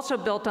was also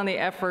built on the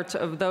efforts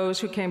of those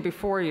who came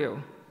before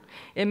you.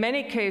 In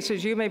many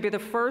cases, you may be the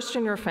first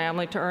in your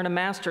family to earn a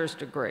master's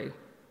degree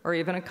or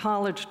even a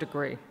college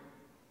degree.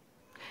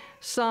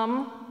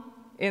 Some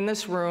in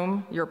this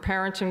room, your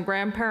parents and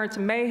grandparents,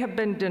 may have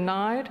been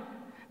denied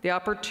the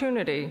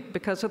opportunity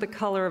because of the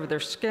color of their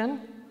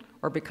skin,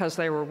 or because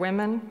they were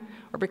women,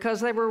 or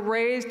because they were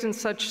raised in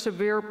such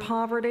severe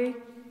poverty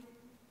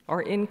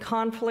or in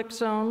conflict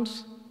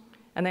zones,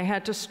 and they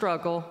had to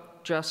struggle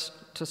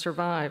just to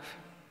survive.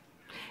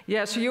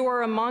 Yes, you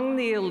are among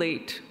the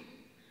elite,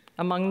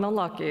 among the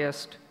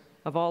luckiest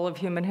of all of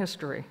human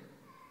history.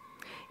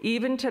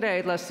 Even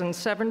today, less than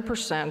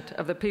 7%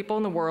 of the people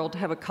in the world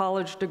have a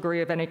college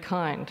degree of any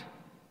kind.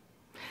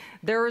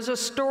 There is a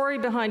story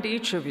behind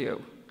each of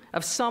you,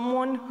 of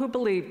someone who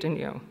believed in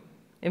you,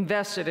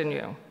 invested in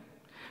you.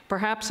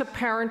 Perhaps a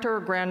parent or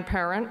a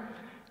grandparent.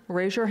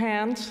 Raise your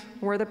hands.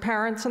 Where are the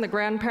parents and the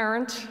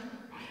grandparents?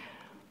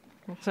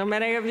 So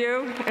many of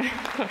you.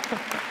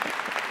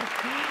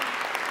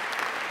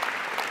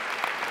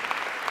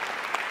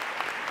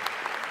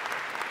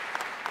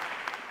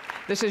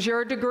 This is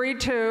your degree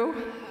too.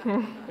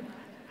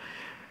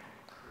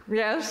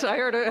 Yes, I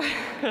heard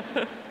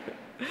it.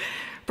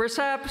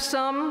 Perhaps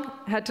some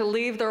had to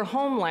leave their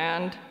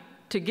homeland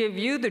to give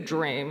you the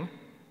dream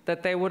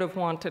that they would have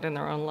wanted in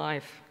their own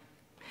life.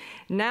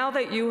 Now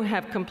that you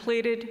have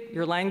completed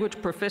your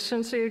language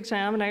proficiency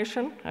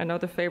examination, I know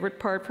the favorite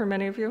part for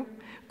many of you,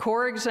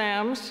 core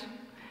exams,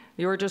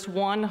 you are just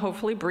one,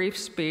 hopefully brief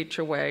speech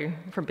away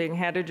from being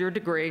handed your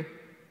degree.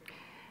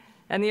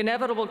 And the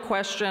inevitable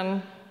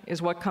question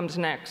is what comes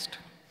next.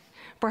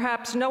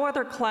 Perhaps no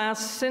other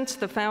class since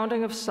the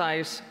founding of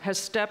SAIS has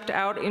stepped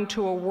out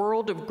into a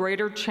world of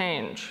greater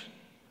change,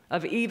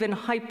 of even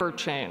hyper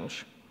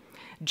change.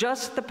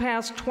 Just the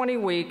past 20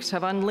 weeks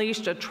have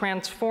unleashed a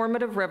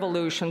transformative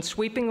revolution,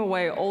 sweeping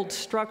away old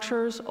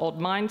structures, old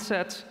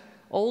mindsets,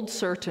 old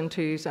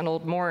certainties, and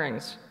old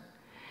moorings.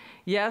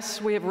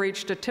 Yes, we have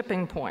reached a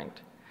tipping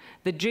point.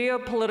 The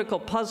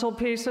geopolitical puzzle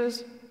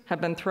pieces have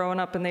been thrown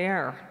up in the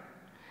air.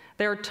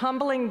 They are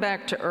tumbling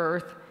back to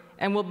earth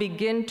and will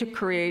begin to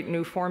create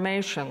new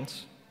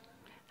formations.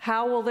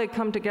 How will they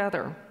come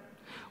together?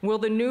 Will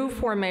the new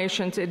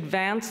formations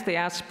advance the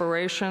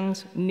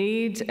aspirations,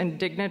 needs, and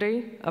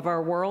dignity of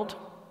our world?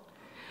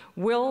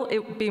 Will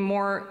it be a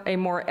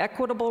more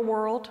equitable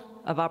world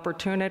of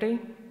opportunity?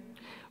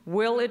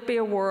 Will it be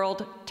a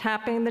world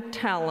tapping the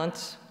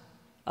talents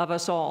of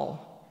us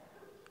all?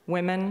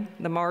 Women,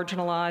 the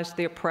marginalized,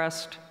 the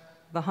oppressed,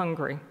 the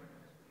hungry.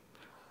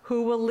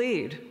 Who will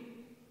lead?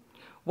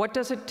 What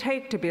does it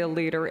take to be a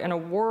leader in a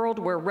world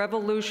where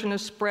revolution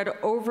is spread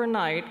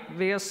overnight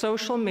via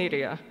social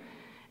media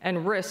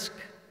and risk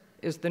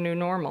is the new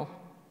normal?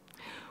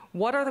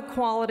 What are the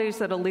qualities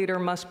that a leader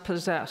must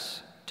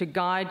possess to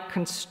guide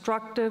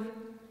constructive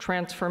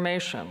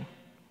transformation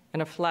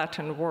in a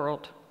flattened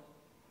world?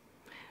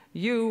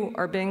 You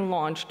are being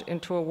launched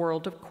into a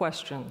world of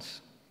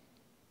questions.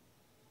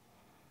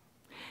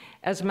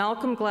 As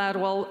Malcolm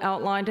Gladwell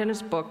outlined in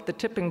his book, The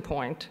Tipping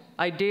Point,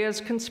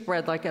 ideas can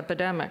spread like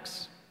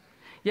epidemics.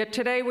 Yet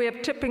today we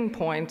have tipping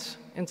points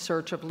in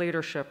search of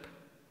leadership.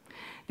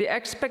 The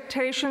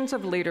expectations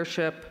of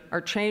leadership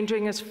are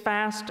changing as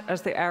fast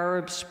as the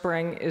Arab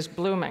Spring is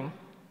blooming.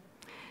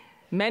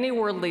 Many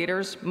world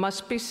leaders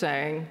must be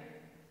saying,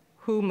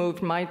 "Who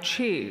moved my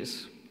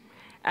cheese?"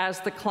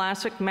 as the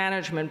classic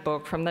management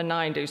book from the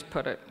 90s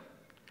put it.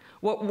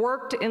 What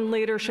worked in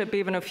leadership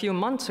even a few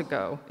months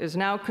ago is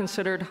now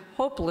considered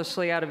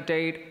hopelessly out of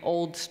date,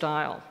 old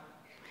style.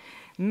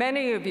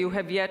 Many who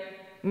have yet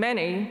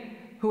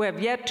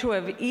to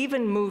have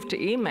even moved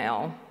to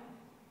email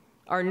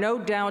are no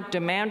doubt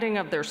demanding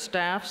of their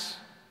staffs,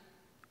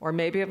 or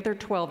maybe of their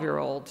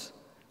 12-year-olds,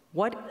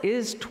 what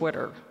is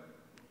Twitter?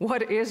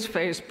 What is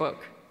Facebook?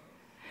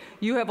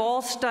 You have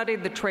all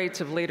studied the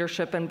traits of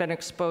leadership and been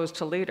exposed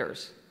to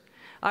leaders.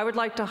 I would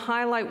like to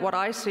highlight what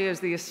I see as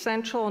the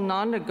essential,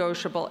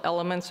 non-negotiable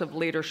elements of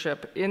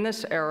leadership in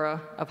this era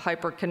of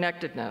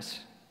hyper-connectedness.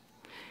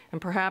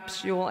 And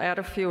perhaps you will add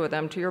a few of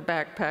them to your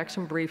backpacks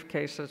and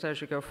briefcases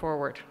as you go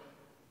forward.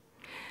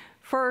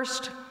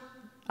 First,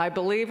 I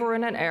believe we're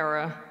in an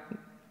era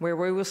where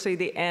we will see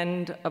the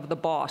end of the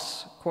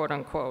boss, quote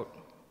unquote.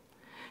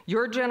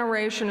 Your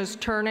generation is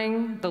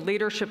turning the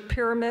leadership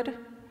pyramid,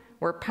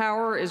 where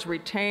power is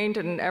retained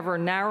in an ever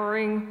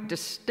narrowing,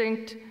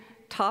 distinct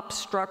top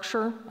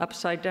structure,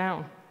 upside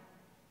down.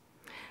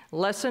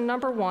 Lesson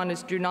number one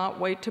is do not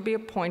wait to be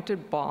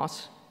appointed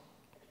boss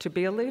to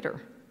be a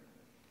leader.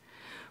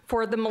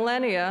 For the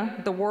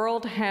millennia, the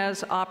world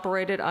has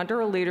operated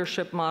under a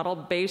leadership model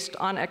based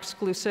on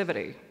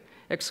exclusivity,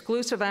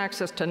 exclusive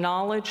access to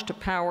knowledge, to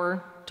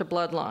power, to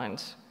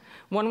bloodlines.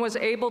 One was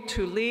able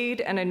to lead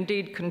and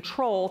indeed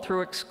control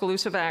through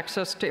exclusive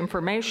access to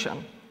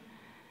information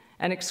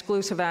and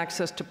exclusive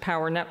access to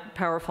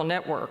powerful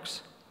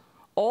networks.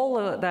 All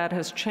of that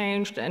has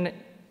changed in an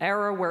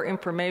era where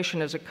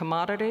information is a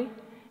commodity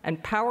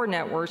and power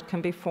networks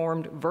can be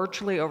formed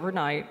virtually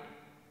overnight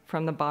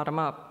from the bottom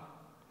up.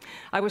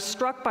 I was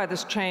struck by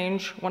this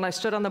change when I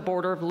stood on the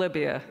border of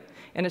Libya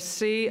in a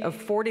sea of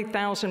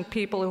 40,000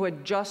 people who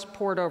had just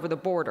poured over the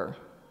border.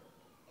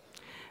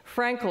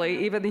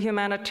 Frankly, even the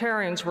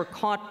humanitarians were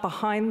caught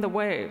behind the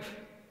wave.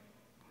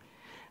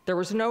 There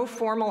was no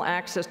formal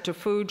access to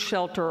food,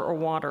 shelter, or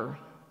water.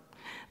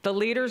 The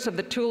leaders of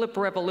the Tulip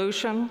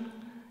Revolution,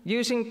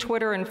 using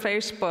Twitter and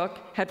Facebook,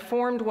 had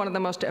formed one of the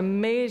most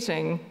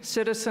amazing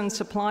citizen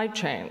supply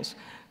chains.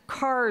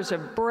 Cars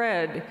of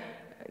bread,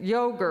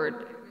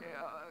 yogurt,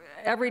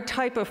 every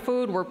type of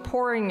food were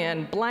pouring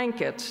in,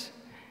 blankets.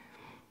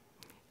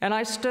 And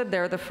I stood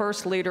there, the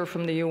first leader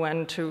from the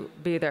UN to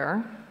be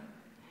there.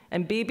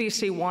 and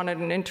BBC wanted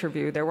an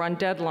interview. They were on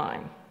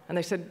deadline. And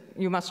they said,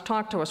 "You must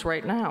talk to us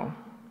right now."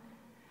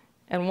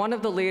 And one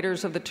of the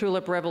leaders of the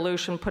Tulip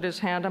Revolution put his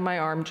hand on my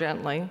arm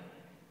gently,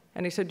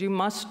 and he said, "You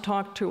must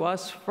talk to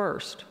us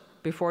first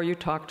before you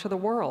talk to the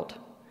world."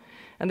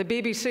 And the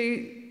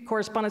BBC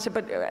correspondent said,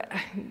 "But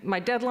my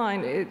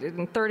deadline,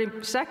 in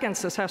 30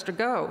 seconds, this has to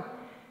go."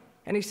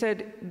 And he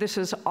said, "This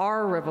is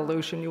our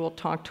revolution. You will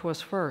talk to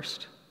us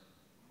first."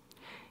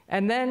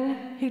 And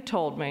then he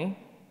told me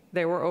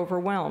they were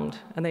overwhelmed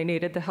and they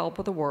needed the help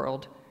of the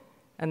world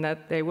and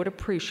that they would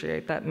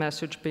appreciate that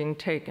message being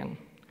taken.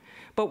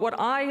 But what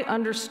I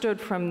understood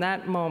from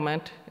that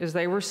moment is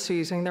they were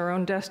seizing their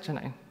own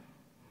destiny.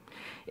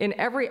 In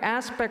every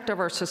aspect of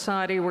our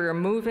society, we are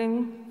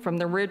moving from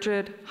the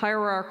rigid,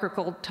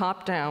 hierarchical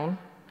top-down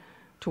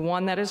to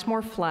one that is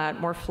more flat,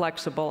 more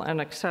flexible,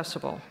 and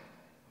accessible.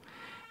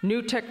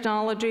 New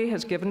technology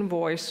has given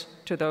voice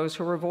to those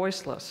who were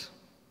voiceless.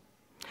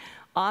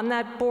 On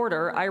that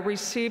border, I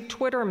received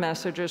Twitter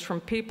messages from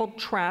people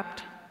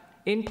trapped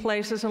in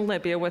places in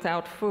Libya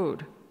without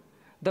food.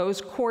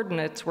 Those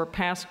coordinates were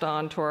passed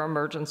on to our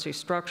emergency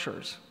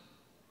structures.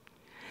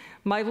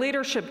 My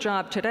leadership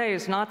job today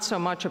is not so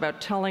much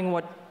about telling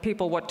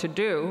people what to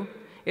do.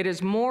 It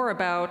is more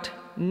about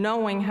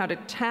knowing how to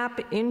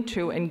tap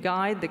into and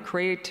guide the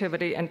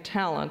creativity and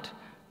talent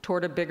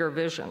toward a bigger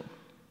vision.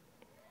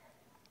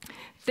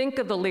 Think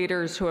of the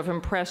leaders who have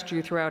impressed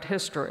you throughout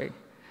history,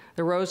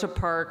 the Rosa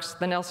Parks,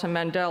 the Nelson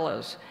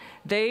Mandelas.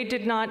 They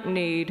did not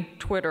need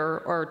Twitter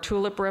or a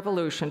Tulip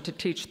Revolution to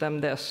teach them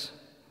this.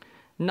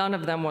 None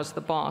of them was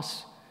the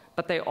boss,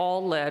 but they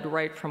all led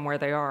right from where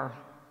they are.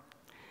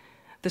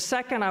 The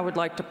second I would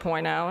like to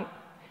point out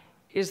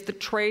is the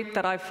trait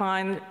that I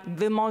find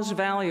the most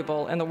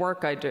valuable in the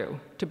work I do,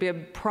 to be a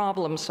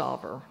problem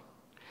solver.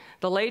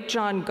 The late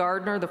John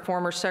Gardner, the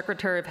former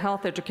Secretary of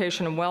Health,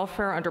 Education, and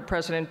Welfare under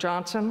President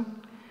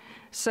Johnson,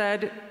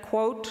 said,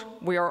 quote,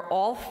 "We are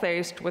all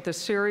faced with a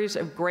series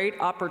of great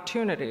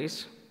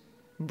opportunities,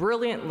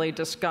 brilliantly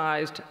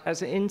disguised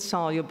as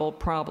insoluble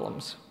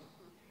problems."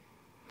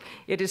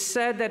 It is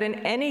said that in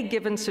any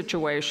given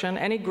situation,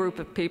 any group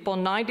of people,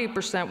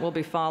 90% will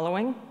be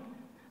following,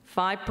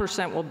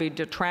 5% will be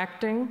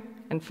detracting,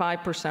 and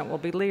 5% will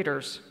be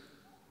leaders.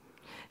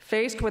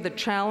 Faced with a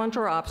challenge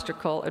or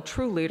obstacle, a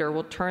true leader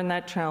will turn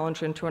that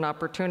challenge into an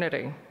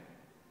opportunity.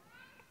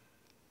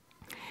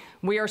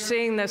 We are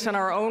seeing this in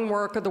our own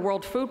work of the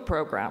World Food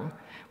Program,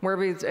 where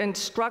we've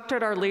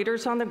instructed our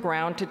leaders on the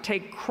ground to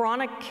take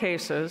chronic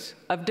cases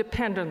of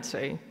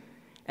dependency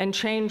and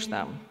change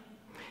them.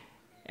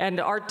 And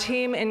our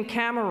team in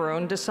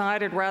Cameroon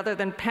decided rather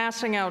than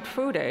passing out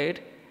food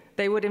aid,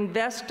 they would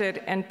invest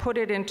it and put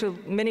it into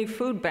mini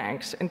food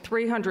banks in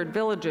 300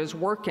 villages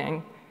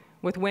working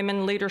with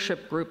women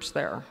leadership groups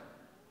there.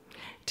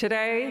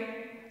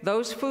 Today,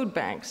 those food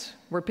banks,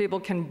 where people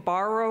can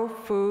borrow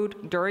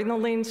food during the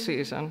lean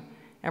season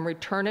and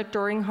return it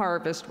during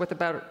harvest with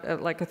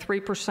about like a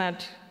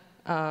 3%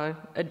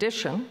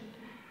 addition,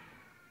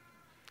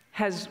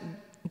 has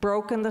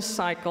broken the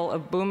cycle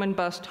of boom and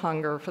bust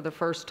hunger for the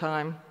first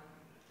time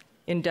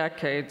in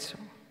decades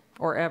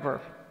or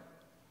ever.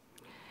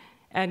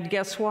 And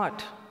guess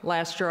what?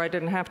 Last year I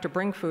didn't have to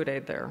bring food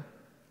aid there,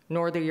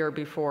 nor the year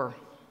before.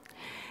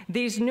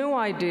 These new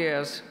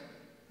ideas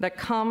that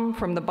come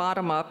from the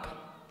bottom up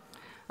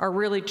are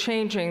really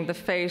changing the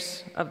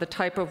face of the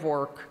type of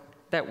work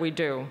that we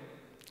do.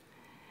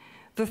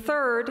 The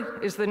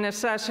third is the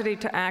necessity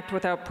to act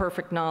without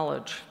perfect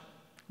knowledge.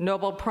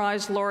 Nobel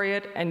Prize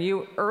laureate and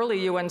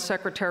early UN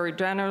Secretary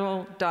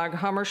General Dag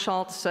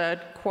Hammarskjöld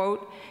said,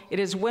 quote, "It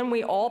is when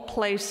we all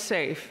play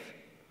safe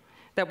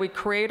that we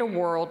create a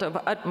world of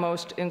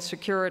utmost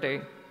insecurity.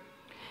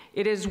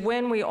 It is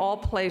when we all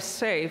play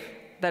safe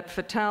that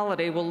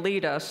fatality will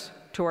lead us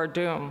to our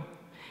doom.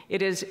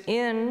 It is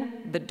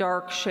in the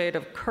dark shade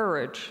of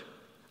courage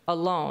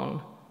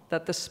alone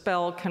that the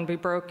spell can be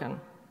broken."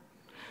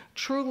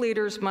 True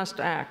leaders must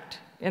act.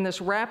 In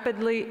this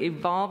rapidly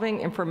evolving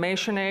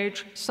information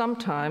age,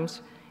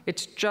 sometimes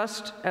it's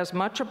just as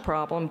much a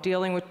problem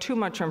dealing with too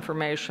much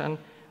information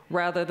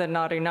rather than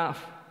not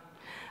enough.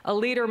 A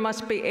leader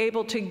must be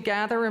able to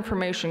gather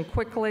information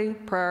quickly,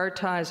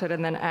 prioritize it,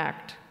 and then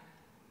act.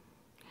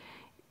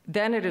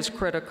 Then it is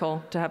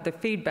critical to have the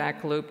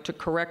feedback loop to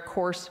correct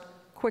course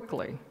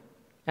quickly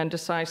and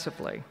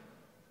decisively.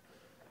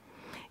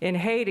 In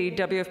Haiti,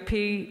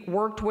 WFP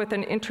worked with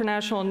an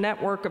international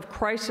network of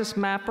crisis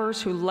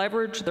mappers who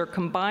leveraged their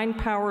combined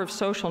power of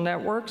social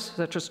networks,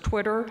 such as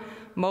Twitter,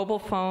 mobile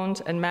phones,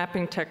 and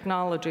mapping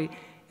technology,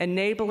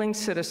 enabling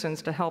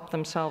citizens to help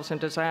themselves in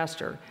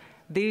disaster.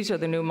 These are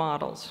the new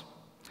models.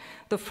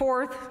 The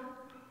fourth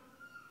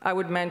I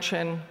would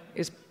mention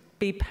is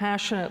be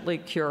passionately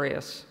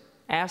curious.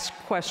 Ask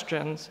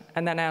questions,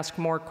 and then ask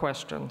more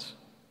questions.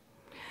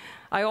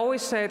 I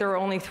always say there are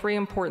only 3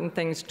 important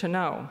things to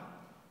know.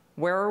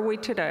 Where are we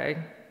today?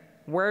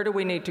 Where do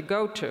we need to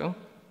go to?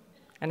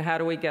 And how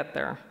do we get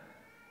there?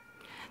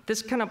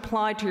 This can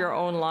apply to your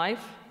own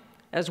life,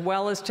 as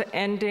well as to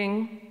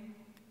ending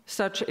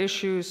such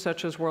issues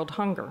such as world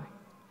hunger.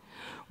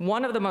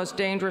 One of the most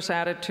dangerous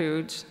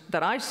attitudes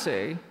that I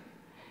see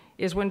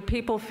is when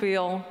people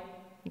feel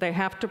they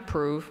have to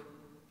prove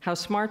how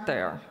smart they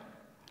are.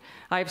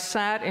 I've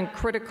sat in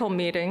critical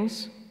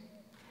meetings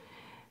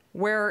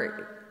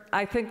where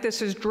I think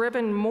this is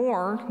driven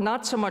more,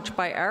 not so much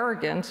by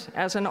arrogance,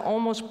 as an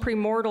almost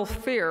premortal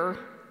fear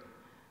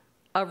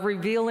of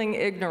revealing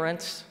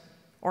ignorance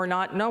or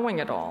not knowing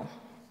it all.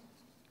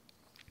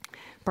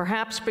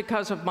 Perhaps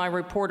because of my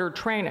reporter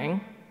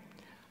training,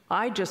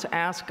 I just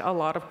ask a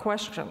lot of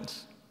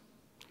questions.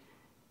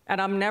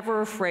 And I'm never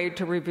afraid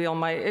to reveal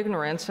my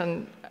ignorance,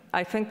 and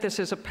I think this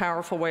is a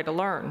powerful way to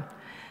learn.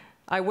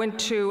 I went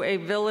to a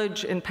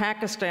village in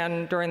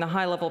Pakistan during the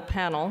high-level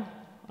panel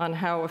on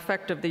how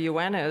effective the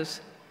UN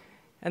is,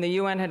 and the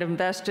UN had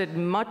invested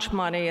much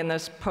money in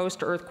this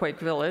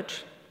post-earthquake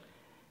village,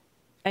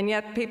 and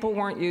yet people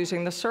weren't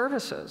using the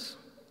services.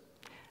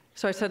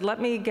 So I said, let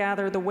me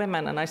gather the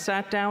women, and I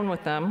sat down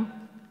with them,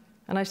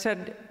 and I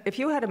said, if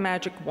you had a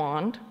magic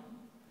wand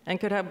and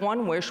could have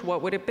one wish,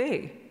 what would it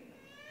be?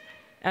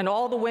 And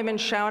all the women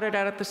shouted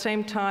out at the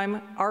same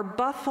time, our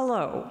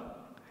buffalo.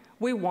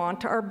 We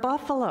want our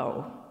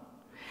buffalo.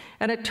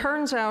 And it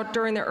turns out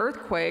during the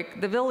earthquake,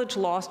 the village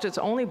lost its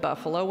only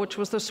buffalo, which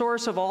was the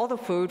source of all the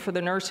food for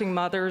the nursing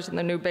mothers and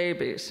the new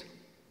babies.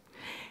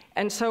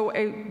 And so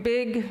a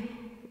big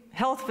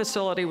health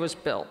facility was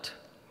built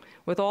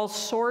with all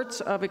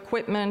sorts of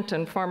equipment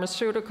and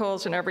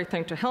pharmaceuticals and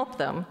everything to help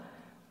them,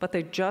 but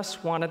they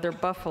just wanted their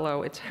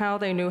buffalo. It's how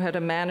they knew how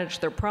to manage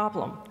their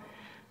problem.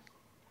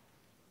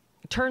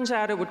 It turns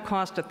out it would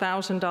cost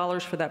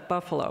 $1,000 for that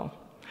buffalo.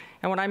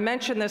 And when I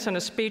mentioned this in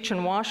a speech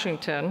in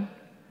Washington,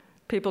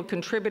 people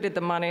contributed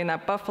the money and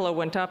that buffalo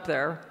went up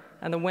there,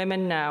 and the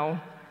women now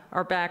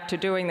are back to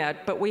doing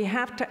that. But we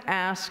have to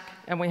ask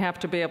and we have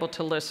to be able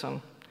to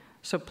listen.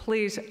 So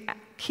please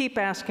keep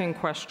asking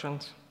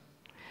questions.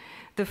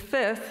 The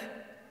fifth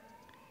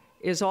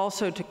is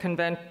also to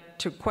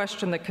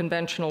question the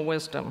conventional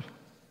wisdom.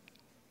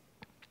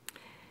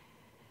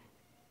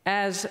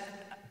 As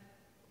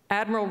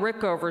Admiral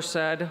Rickover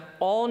said,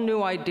 all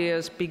new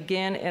ideas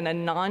begin in a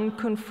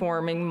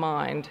non-conforming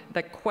mind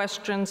that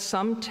questions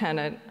some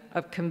tenet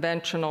of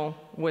conventional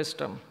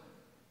wisdom.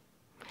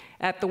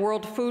 At the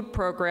World Food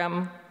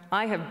Program,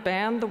 I have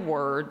banned the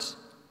words,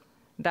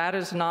 "That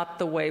is not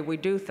the way we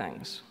do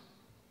things."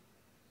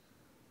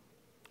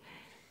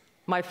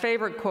 My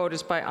favorite quote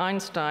is by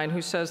Einstein,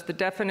 who says the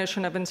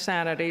definition of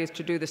insanity is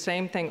to do the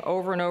same thing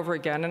over and over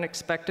again and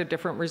expect a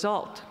different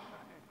result.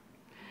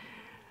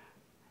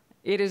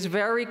 It is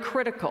very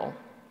critical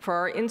for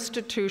our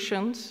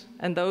institutions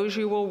and those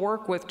you will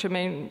work with to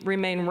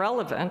remain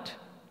relevant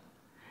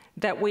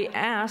that we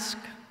ask,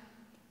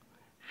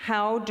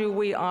 how do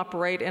we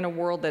operate in a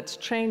world that's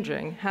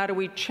changing? How do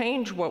we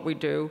change what we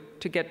do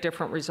to get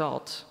different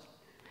results?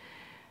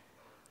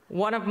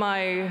 One of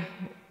my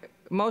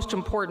most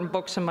important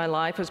books in my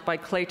life is by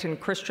Clayton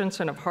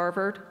Christensen of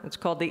Harvard. It's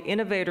called The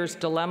Innovator's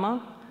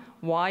Dilemma: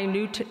 When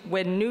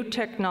New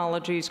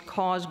Technologies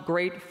Cause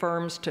Great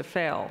Firms to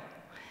Fail.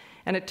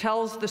 And it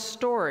tells the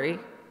story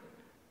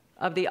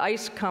of the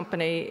ice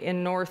company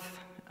in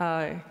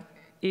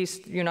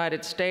northeast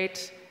United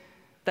States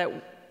that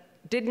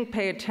didn't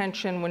pay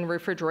attention when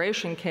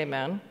refrigeration came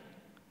in,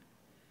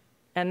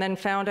 and then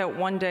found out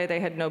one day they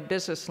had no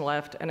business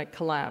left and it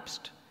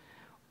collapsed.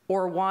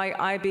 Or why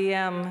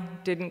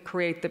IBM didn't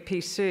create the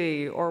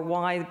PC, or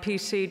why the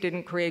PC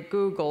didn't create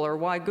Google, or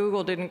why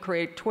Google didn't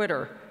create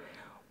Twitter.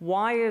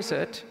 Why is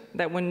it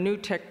that when new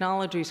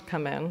technologies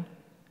come in,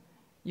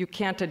 you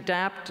can't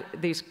adapt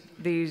these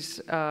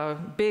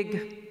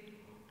big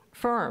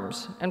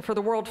firms? And for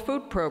the World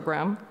Food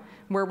Program,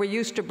 where we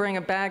used to bring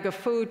a bag of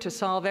food to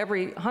solve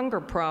every hunger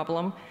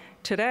problem,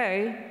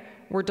 today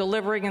we're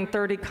delivering in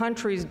 30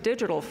 countries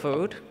digital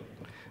food.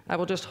 I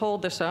will just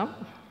hold this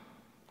up.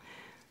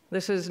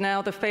 This is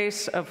now the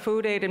face of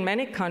food aid in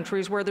many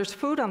countries where there's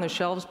food on the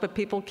shelves, but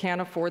people can't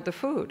afford the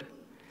food.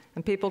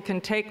 And people can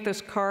take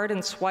this card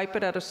and swipe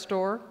it at a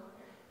store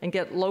and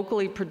get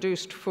locally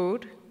produced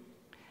food.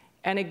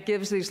 And it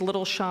gives these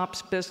little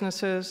shops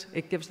businesses,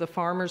 it gives the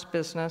farmers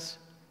business.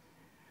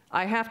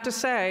 I have to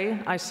say,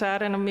 I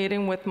sat in a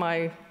meeting with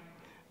my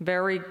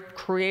very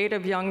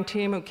creative young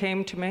team who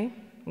came to me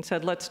and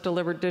said, let's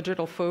deliver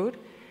digital food.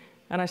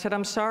 And I said,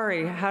 I'm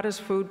sorry, how does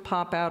food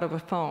pop out of a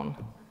phone?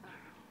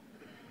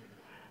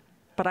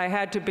 But I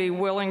had to be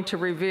willing to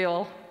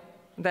reveal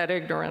that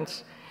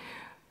ignorance.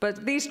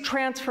 But these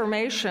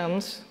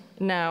transformations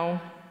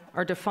now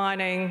are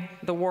defining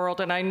the world,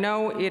 and I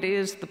know it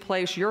is the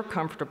place you're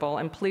comfortable,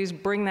 and please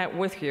bring that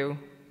with you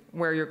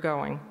where you're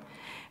going.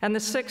 And the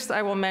sixth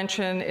I will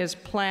mention is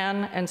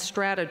plan and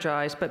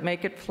strategize, but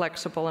make it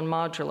flexible and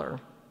modular.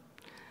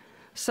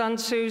 Sun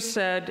Tzu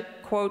said,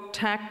 quote,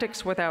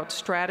 "Tactics without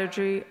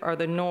strategy are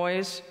the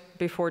noise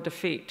before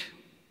defeat."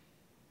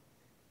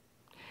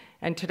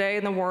 And today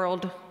in the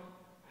world,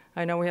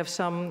 I know we have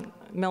some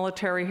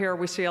military here,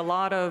 we see a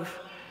lot of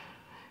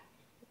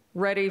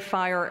ready,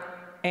 fire,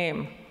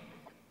 aim.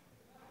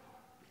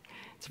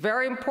 It's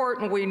very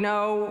important we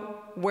know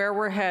where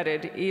we're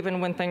headed, even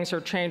when things are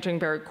changing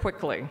very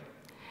quickly.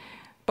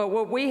 But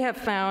what we have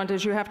found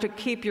is you have to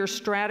keep your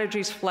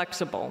strategies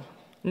flexible.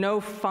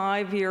 No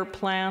 5-year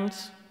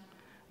plans,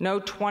 no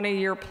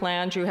 20-year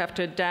plans. You have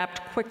to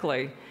adapt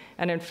quickly.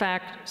 And in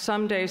fact,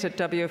 some days at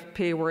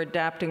WFP, we're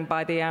adapting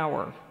by the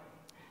hour,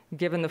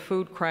 given the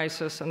food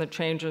crisis and the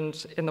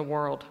changes in the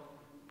world.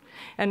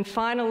 And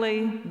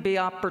finally, be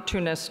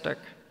opportunistic.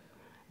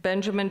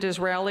 Benjamin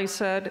Disraeli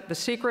said, "The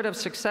secret of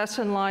success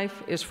in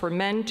life is for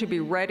men to be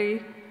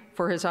ready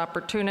for his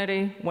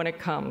opportunity when it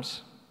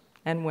comes,"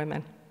 and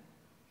women.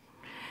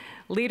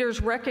 Leaders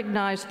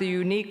recognize the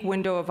unique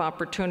window of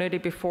opportunity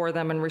before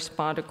them and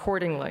respond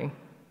accordingly.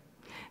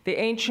 The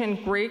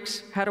ancient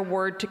Greeks had a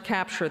word to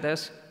capture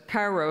this,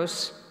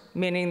 kairos,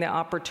 meaning the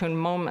opportune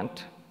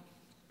moment.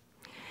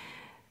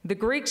 The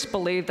Greeks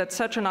believed that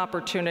such an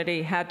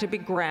opportunity had to be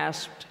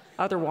grasped,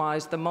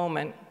 otherwise the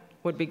moment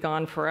would be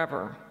gone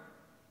forever.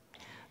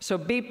 So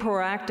be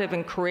proactive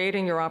in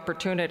creating your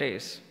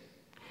opportunities.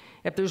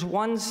 If there's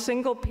one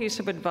single piece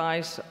of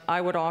advice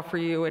I would offer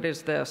you, it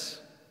is this: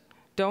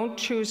 don't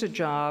choose a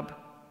job,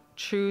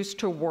 choose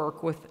to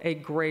work with a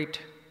great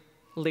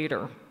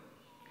leader.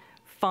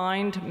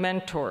 Find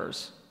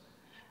mentors.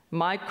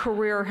 My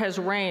career has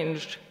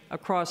ranged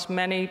across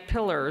many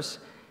pillars,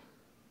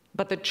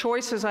 but the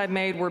choices I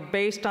made were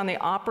based on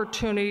the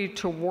opportunity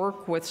to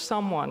work with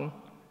someone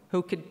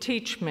who could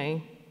teach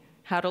me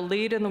how to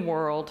lead in the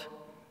world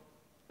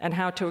and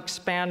how to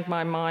expand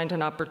my mind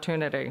and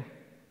opportunity.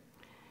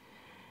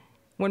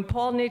 When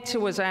Paul Nietzsche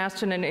was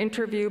asked in an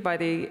interview by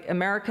the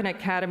American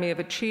Academy of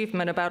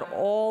Achievement about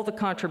all the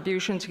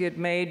contributions he had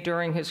made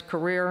during his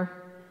career,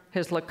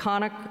 his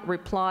laconic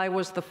reply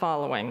was the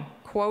following,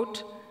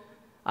 quote,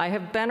 "I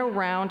have been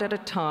around at a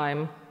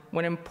time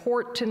when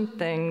important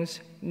things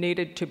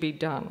needed to be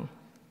done."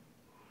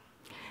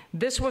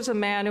 This was a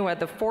man who had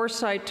the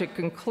foresight to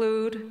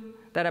conclude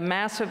that a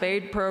massive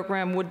aid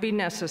program would be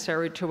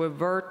necessary to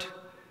avert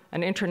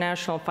an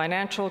international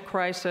financial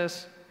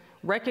crisis,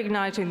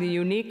 recognizing the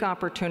unique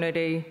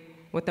opportunity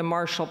with the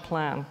Marshall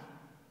Plan.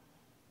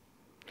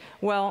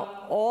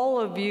 Well,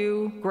 all of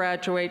you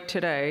graduate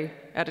today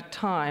at a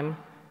time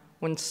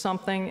when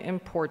something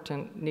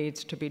important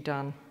needs to be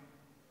done.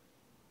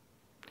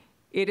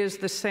 It is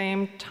the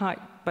same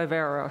type of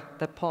era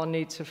that Paul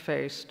Nietzsche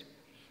faced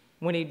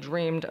when he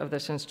dreamed of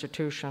this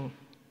institution.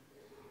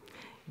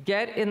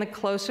 Get in the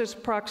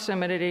closest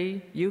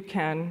proximity you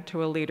can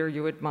to a leader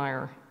you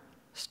admire.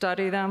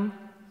 Study them,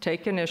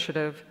 take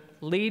initiative,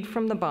 lead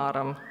from the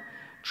bottom,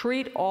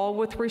 treat all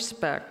with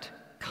respect,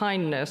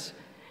 kindness,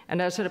 and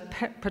as a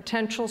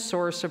potential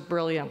source of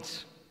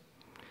brilliance.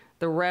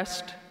 The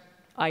rest,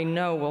 I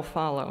know, will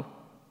follow.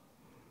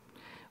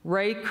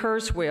 Ray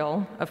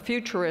Kurzweil, a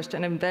futurist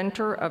and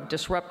inventor of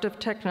disruptive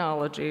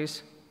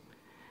technologies,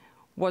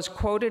 was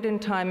quoted in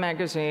Time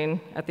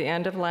magazine at the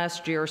end of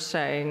last year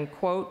saying,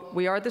 quote,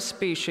 "We are the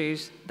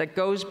species that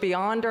goes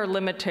beyond our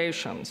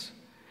limitations.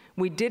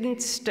 We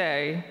didn't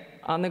stay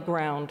on the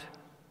ground.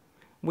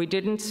 We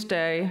didn't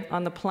stay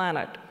on the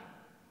planet.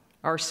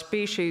 Our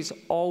species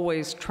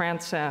always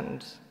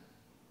transcends."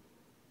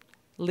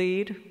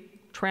 Lead,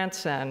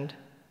 transcend,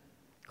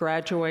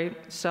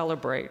 graduate,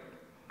 celebrate.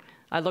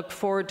 I look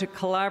forward to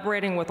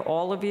collaborating with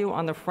all of you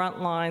on the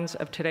front lines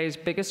of today's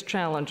biggest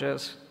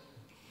challenges.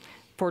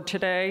 For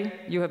today,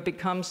 you have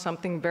become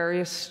something very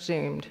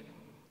esteemed.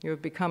 You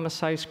have become a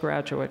SAIS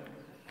graduate.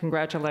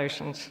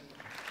 Congratulations.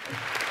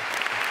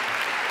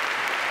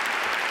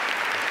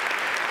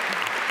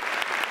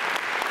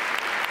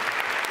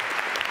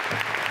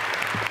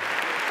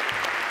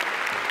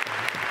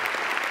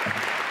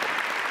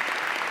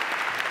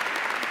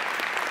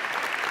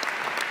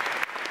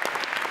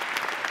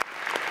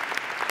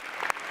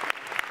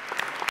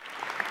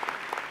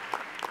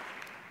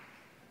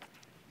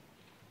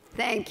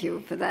 Thank you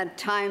for that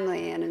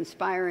timely and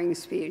inspiring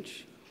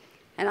speech.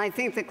 And I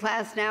think the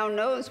class now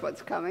knows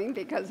what's coming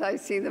because I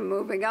see them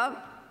moving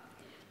up.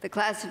 The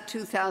class of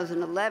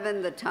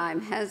 2011, the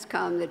time has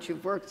come that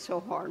you've worked so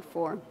hard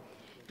for.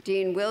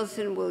 Dean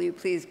Wilson, will you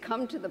please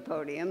come to the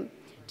podium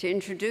to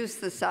introduce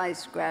the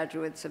SAIS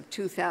graduates of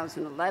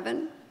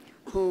 2011,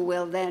 who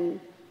will then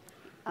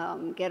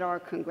get our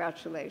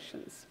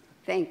congratulations.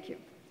 Thank you.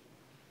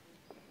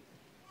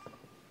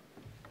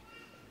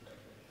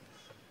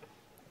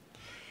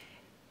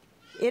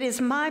 It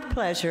is my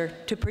pleasure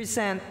to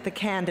present the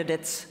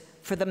candidates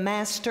for the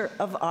Master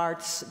of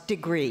Arts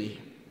degree.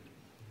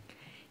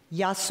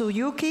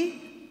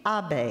 Yasuyuki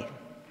Abe.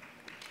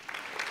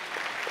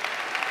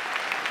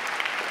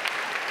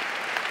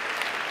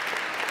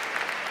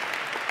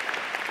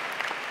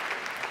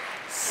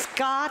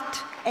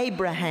 Scott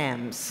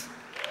Abrahams.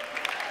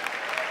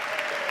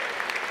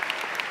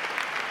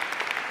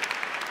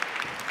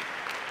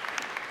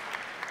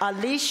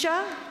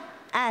 Alicia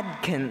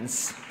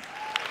Adkins.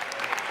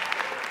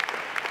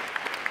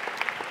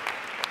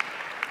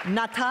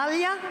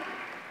 Natalia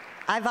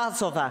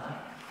Ivazova.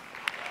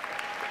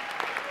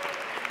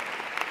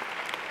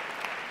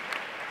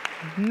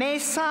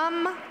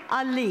 Mesam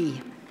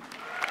Ali.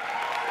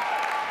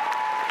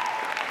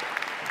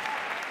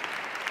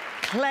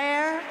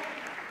 Claire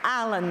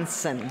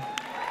Allenson.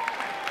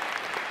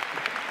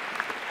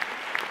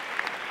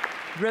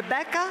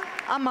 Rebecca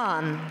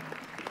Aman.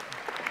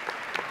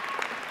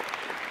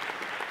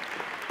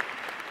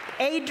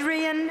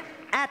 Adrian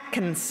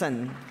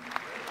Atkinson.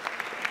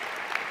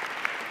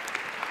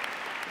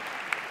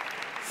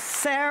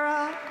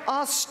 Sarah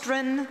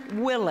Ostrin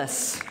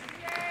Willis.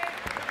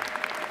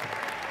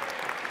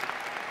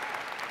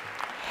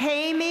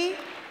 Hammy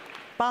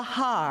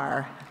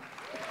Bahar.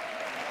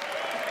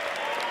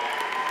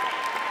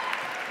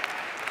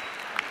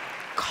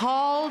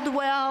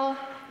 Caldwell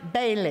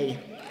Bailey.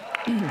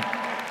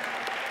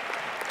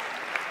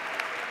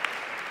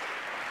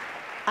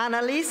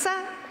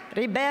 Annalisa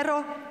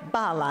Ribeiro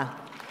Bala.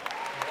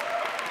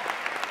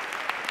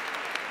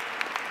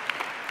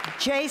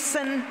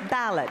 Jason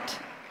Ballett.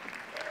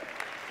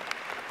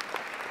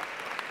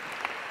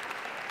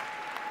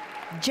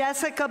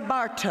 Jessica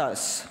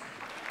Bartos.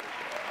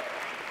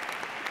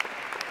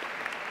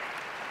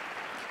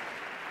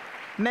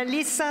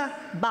 Melissa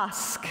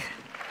Bask.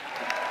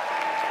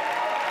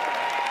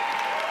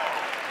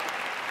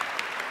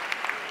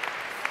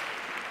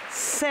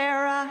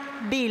 Sarah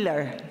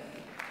Beeler.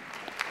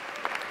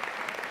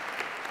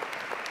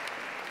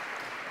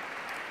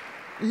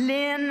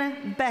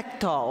 Lynn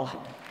Bechtel.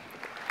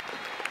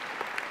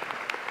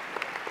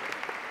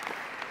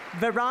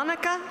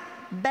 Veronica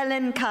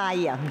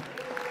Belenkaya.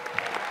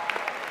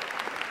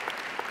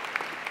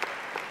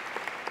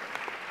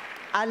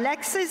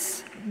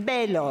 Alexis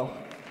Belo.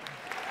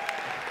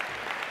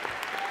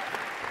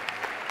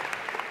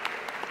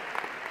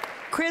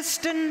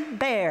 Kristen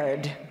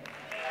Baird.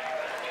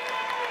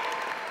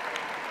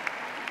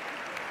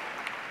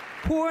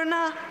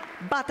 Purna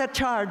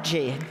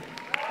Bhattacharjee.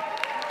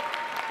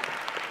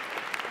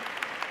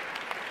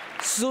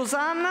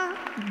 Susanna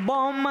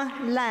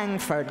Baum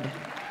Langford.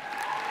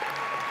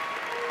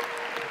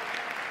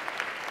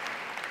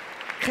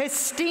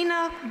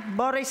 Christina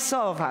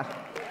Borisova.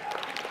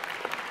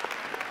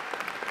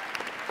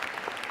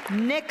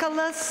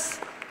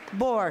 Nicholas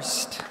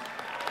Borst.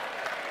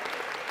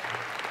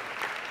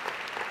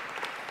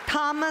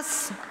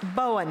 Thomas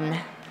Bowen.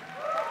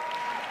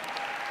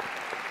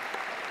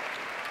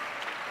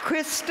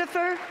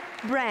 Christopher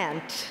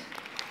Brandt.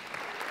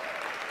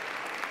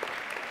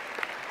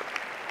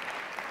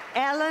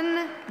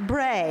 Ellen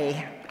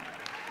Bray.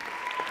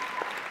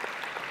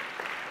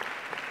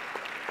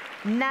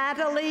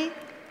 Natalie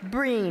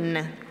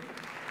Breen.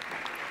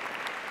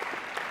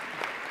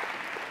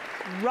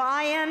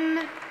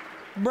 Ryan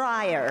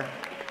Breyer.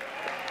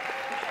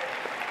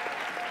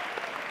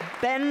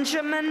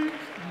 Benjamin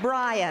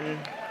Bryan.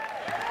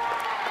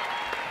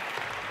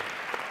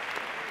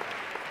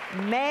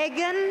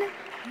 Megan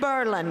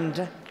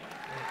Burland.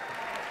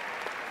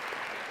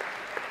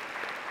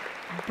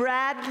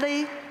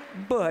 Bradley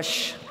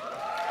Bush.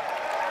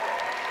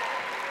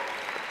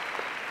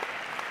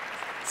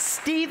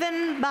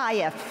 Stephen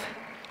Bayeff.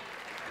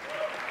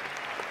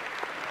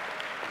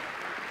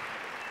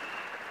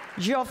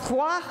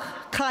 Geoffroy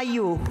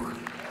Caillou.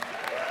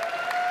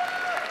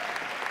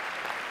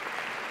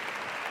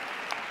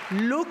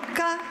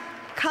 Luca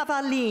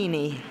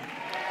Cavallini.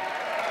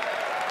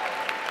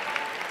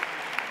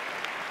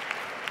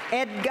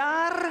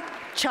 Edgar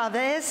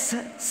Chavez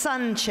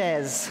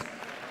Sanchez.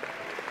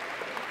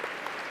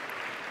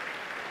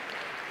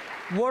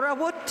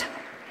 Warawut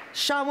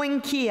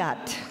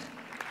Shawinkiat.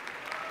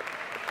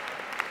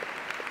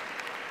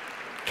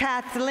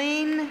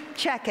 Kathleen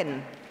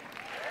Chekin.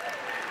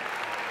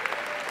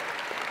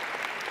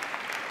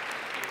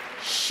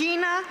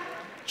 Sheena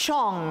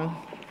Chong.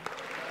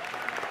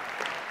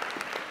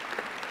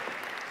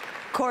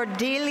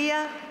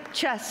 Cordelia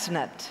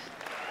Chestnut.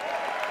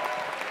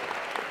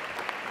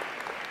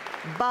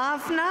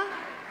 Bhavna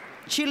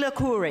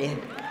Chilakuri.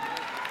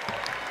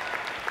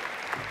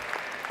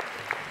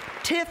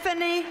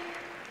 Tiffany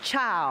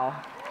Chow.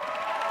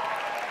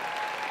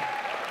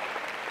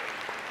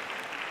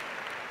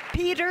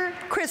 Peter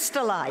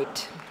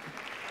Crystalite.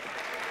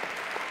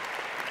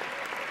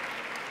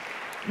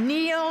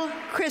 Neil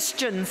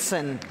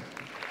Christensen.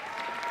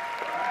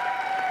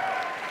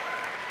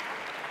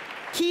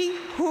 Ki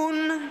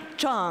Hoon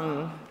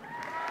Chung.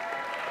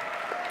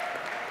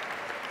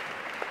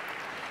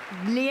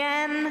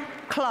 Leanne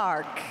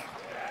Clark.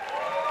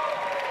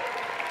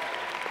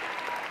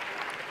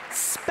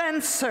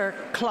 Spencer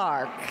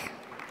Clark.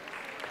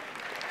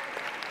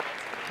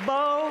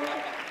 Bo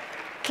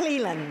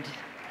Cleland.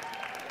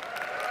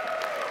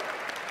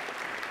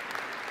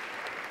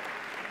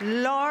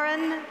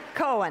 Lauren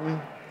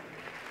Cohen.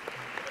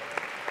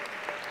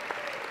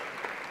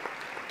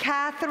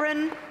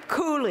 Catherine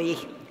Cooley.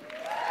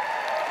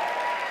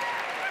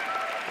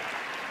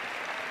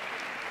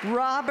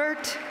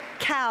 Robert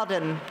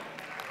Cowden.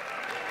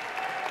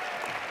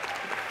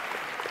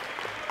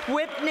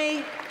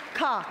 Whitney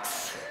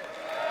Cox.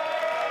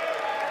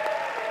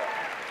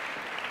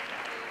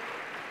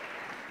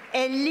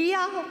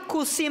 Elia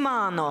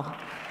Cusimano.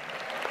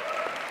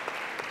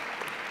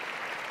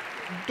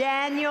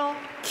 Daniel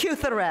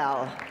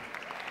Cutherell.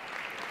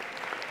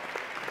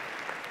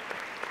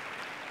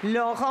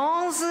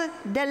 Laurence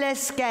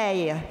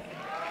Delescaille.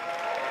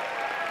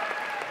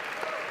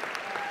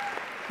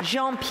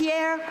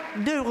 Jean-Pierre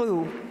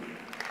Deroux.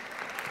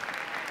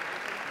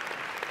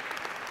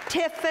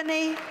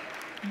 Tiffany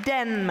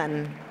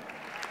Denman.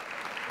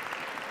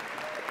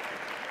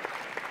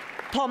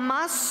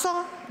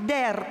 Tommaso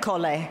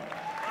D'Ercole.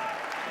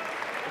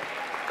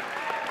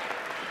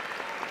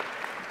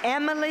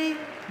 Emily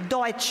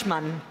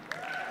Deutschmann.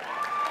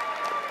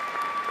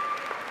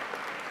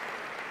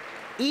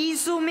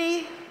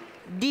 Izumi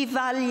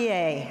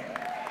Divalier.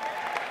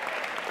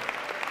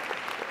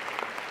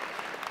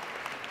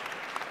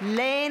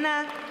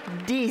 Lena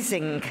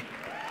Diesing.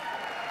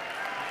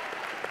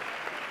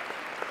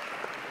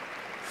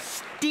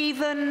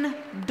 Stephen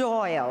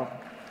Doyle.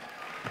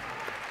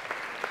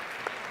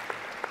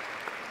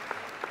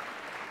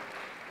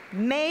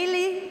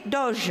 Maylie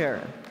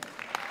Dozier.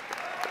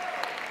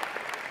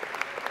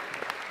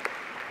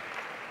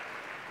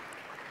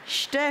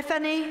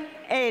 Stephanie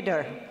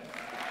Eder.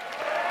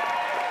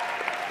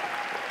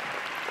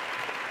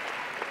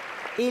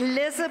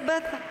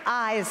 Elizabeth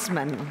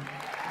Eisman.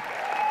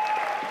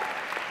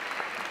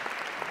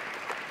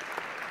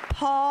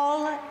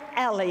 Paul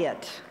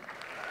Elliott.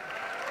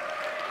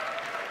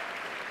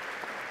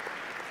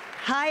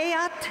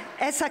 Hayat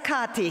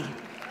Esakati.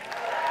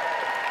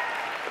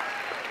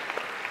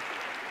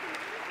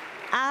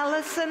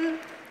 Allison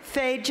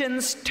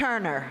Fagins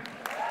Turner.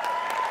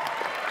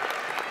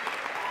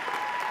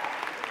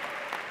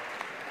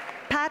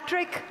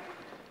 Patrick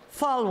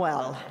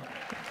Falwell.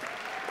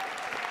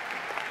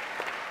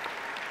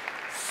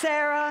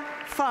 Sarah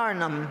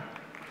Farnham.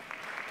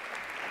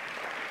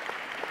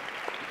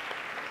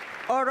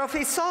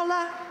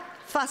 Orofisola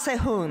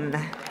Fasehun.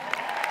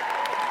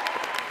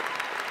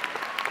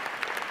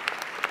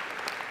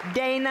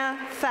 Dana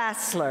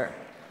Fassler.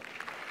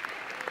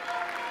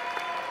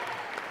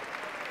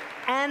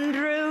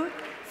 Andrew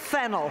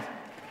Fennell.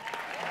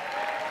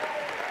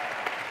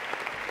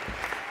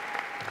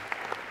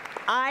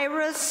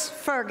 Iris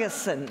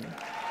Ferguson.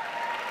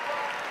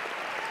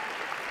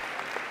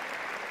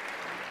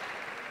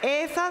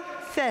 Eva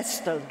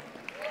Festel.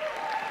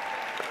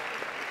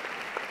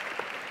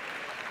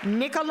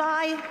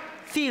 Nikolai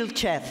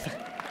Filchev.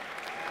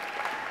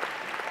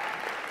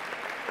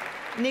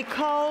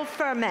 Nicole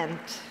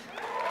Ferment.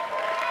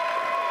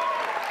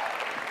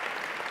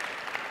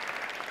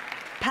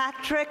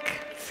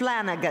 Patrick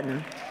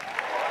Flanagan.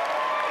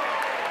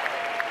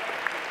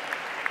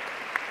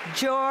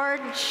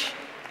 George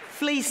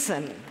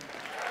Fleeson.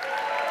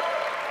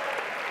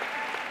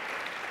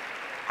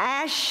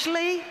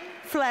 Ashley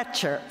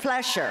Flesher.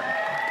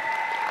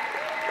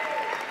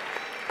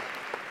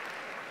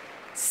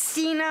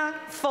 Sina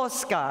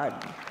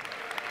Fosgard.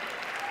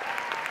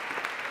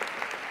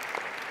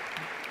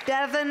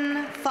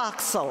 Devin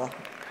Foxall.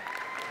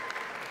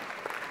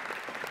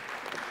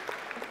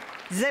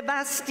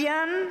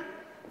 Sebastian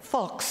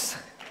Fox.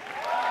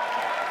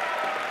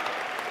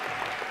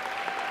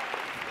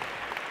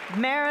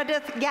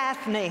 Meredith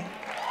Gaffney.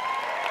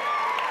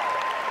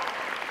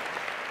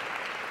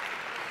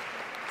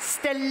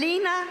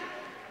 Stelina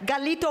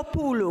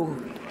Galitopoulou.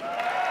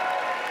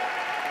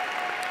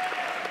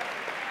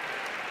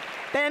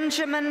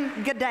 Benjamin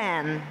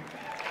Gadan.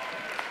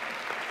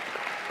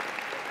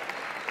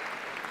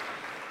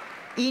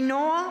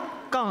 Inoa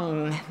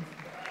Gong.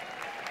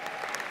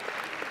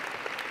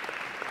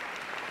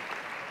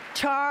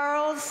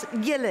 Charles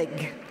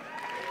Gillig.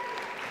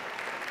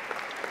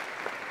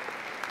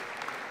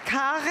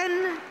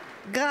 Karen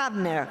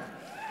Grabner.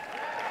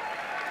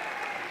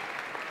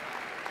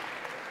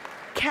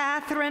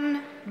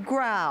 Catherine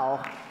Grau.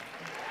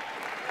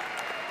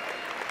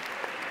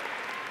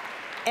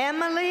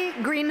 Emily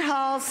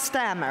Greenhalgh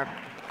Stammer.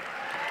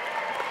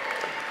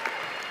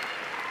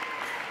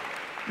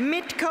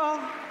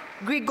 Mitko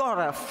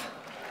Grigorov.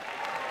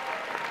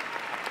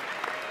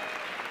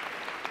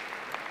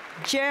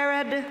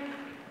 Jared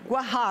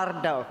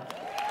Guajardo.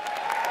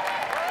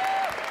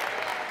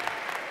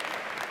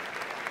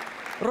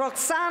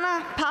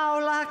 Roxana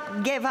Paula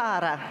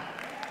Guevara.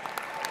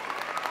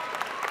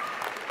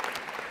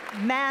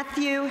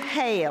 Matthew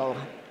Hale.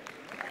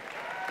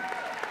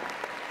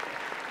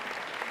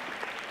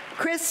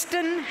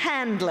 Kristen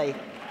Handley.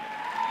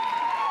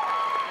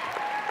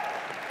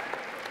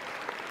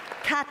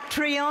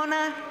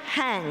 Catriona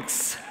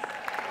Hanks.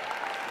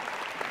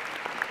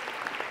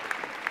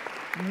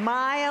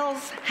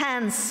 Miles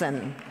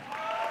Hansen.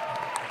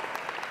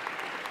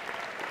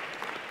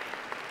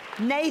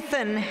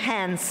 Nathan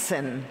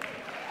Hansen.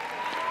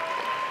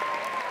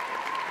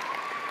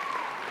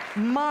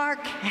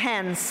 Mark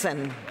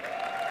Hansen.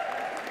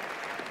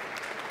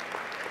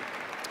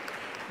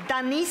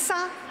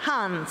 Danisa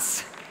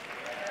Hans.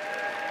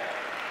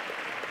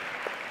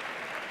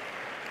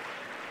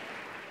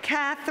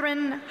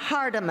 Catherine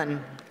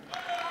Hardiman.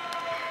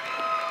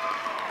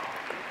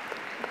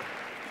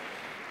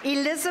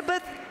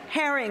 Elizabeth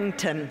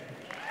Harrington.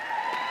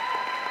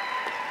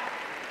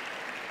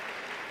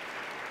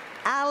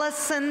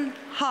 Allison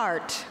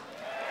Hart.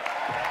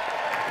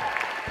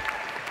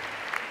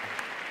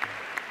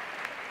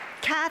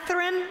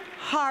 Catherine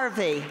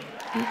Harvey.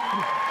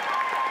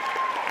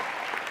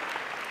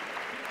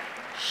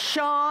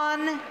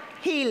 Sean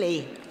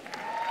Healy.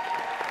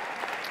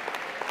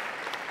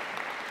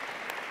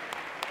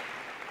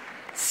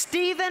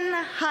 Stephen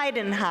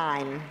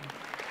Heidenheim.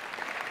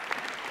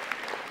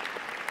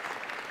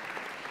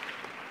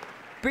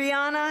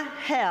 Brianna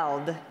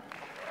Held.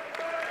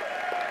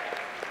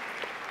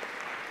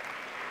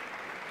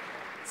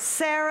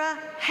 Sarah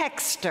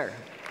Hexter.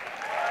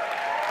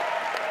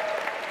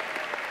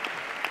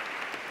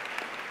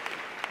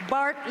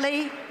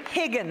 Bartley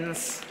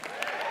Higgins.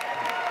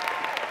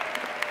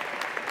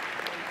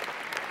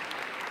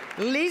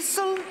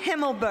 Liesel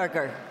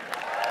Himmelberger.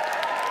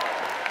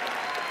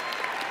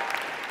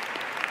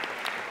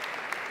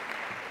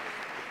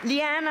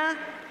 Liana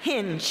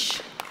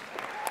Hinch.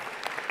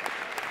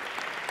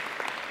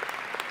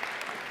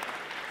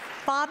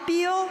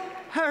 Fabio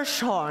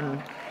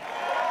Hirschhorn.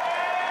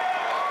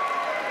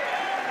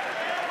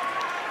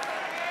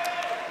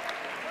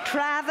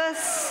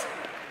 Travis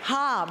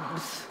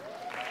Hobbs.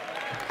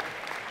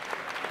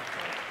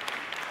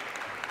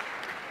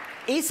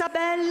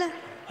 Isabel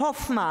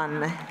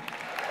Hoffman.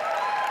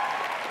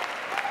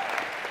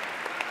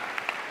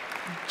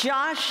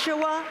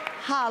 Joshua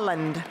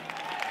Holland.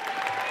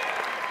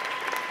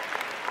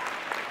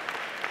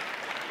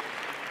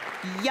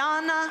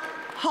 Jana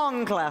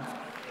Hongla.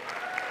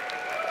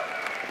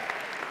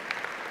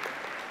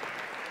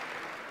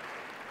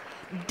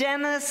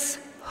 Dennis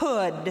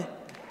Hood.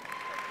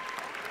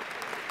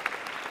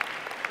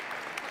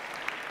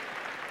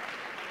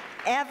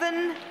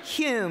 Evan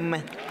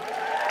Hume.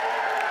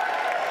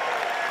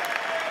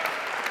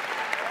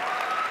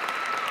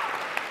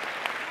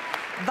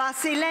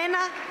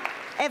 Vasilena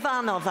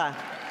Ivanova.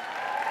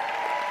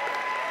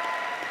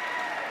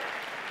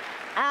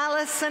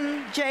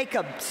 Allison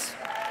Jacobs.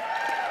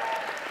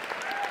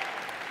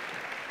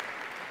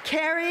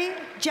 Carrie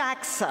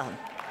Jackson.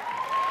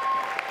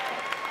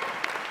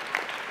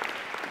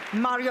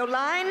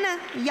 Marjolein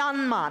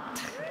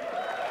Janmat.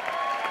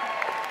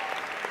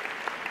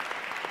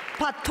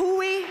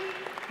 Patui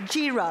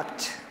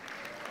Girat.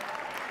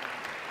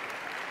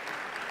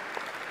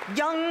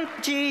 Young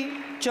Ji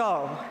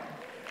Jo.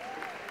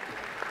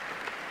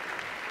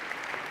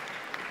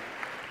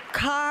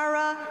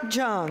 Cara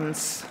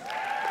Jones.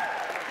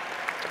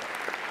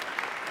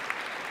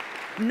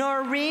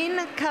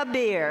 Noreen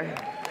Kabir.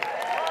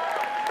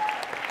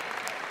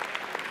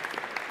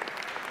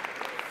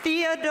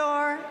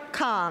 Theodore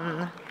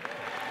Khan.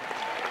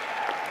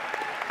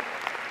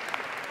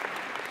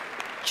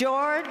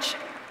 George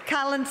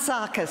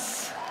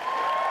Kalinsakis.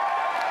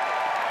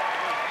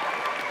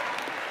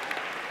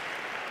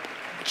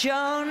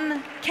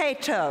 Joan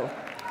Cato.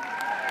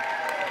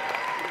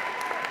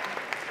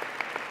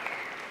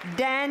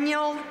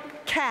 Daniel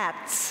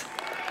Katz.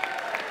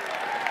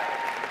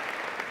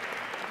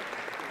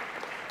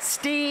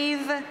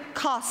 Steve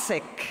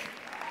Kosick.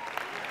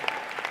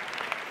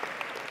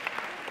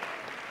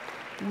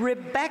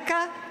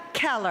 Rebecca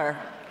Keller.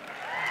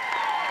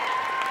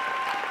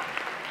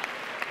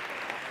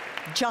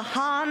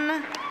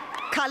 Jahan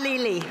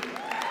Khalili.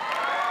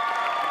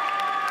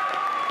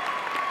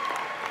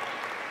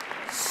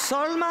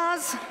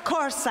 Solmaz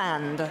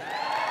Korsand.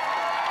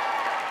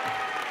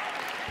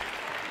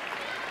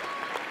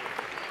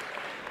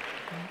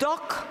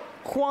 Doc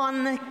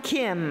Kwan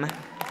Kim.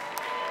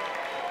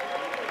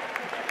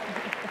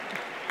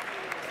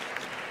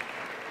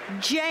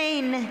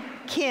 Jane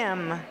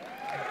Kim.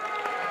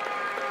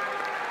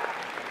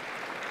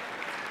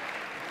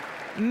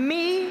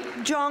 Mi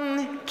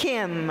Jong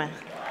Kim.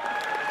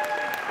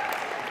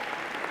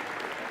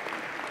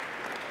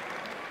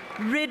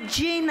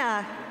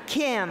 Regina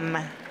Kim.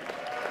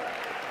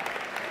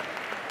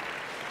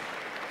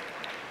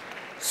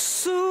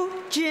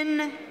 Soo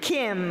Jin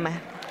Kim.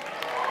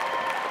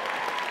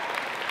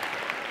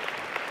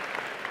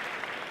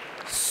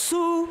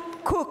 Soo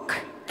Cook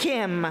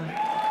Kim.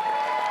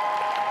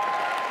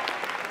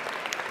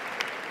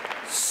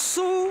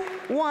 Soo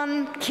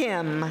Won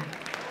Kim.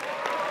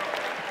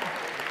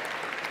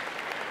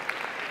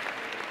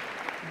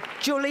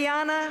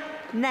 Juliana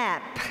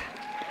Knapp.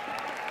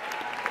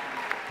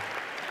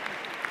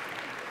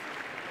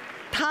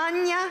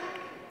 Tanya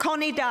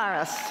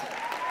Konidaris.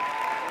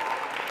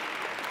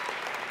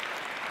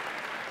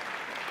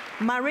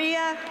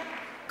 Maria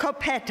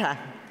Copeta.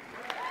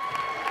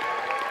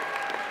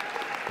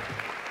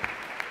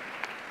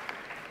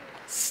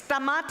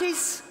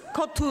 Stamatis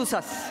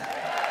Kotouzas.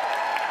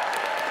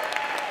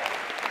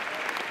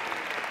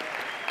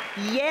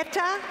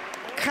 Yeta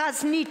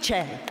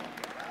Krasnice.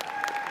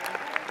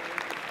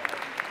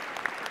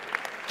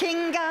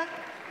 Kinga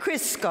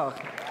Crisco.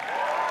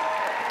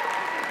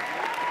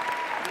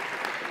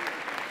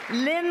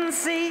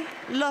 Lindsay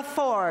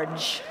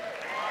LaForge.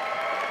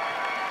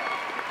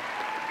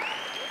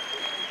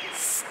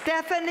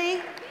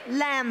 Stephanie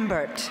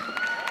Lambert.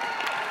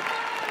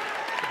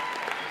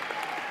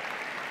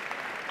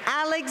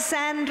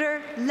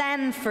 Alexander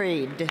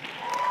Lanfried.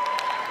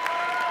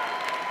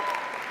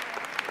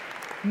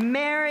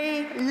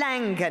 Mary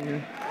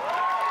Langan.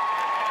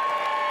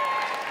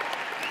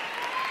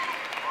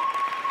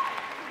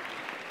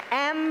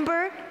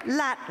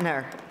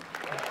 Latner.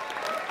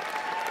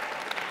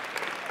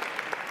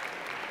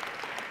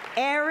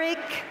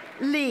 Eric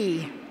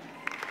Lee.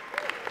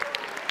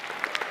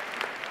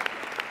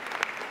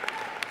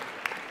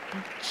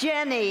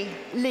 Jenny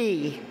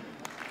Lee.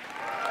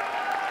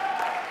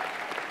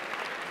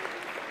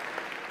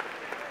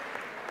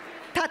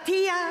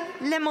 Tatia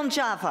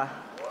Lemonjava.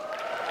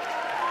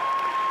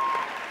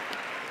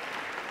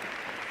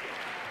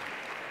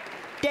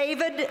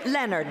 David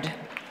Leonard.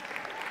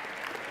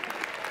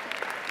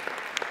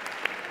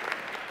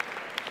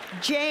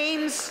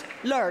 James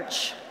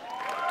Lurch.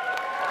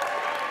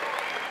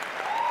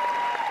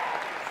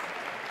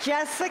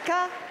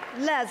 Jessica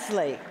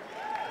Leslie.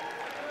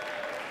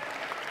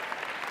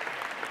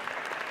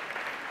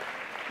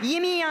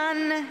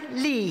 Yimian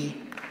Lee.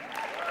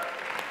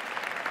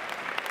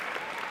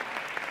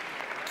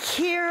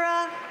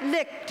 Kira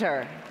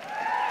Lichter.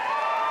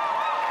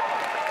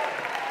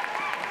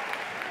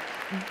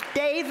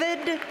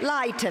 David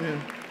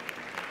Lighton.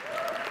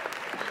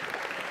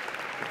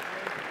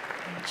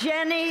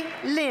 Jenny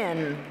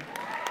Lynn.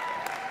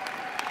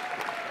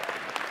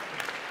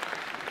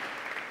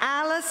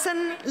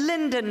 Allison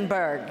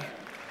Lindenberg.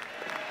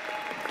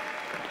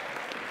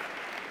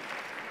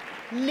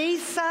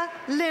 Lisa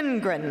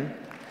Lindgren.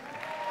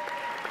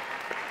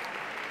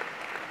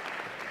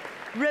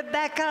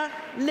 Rebecca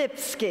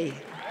Lipsky.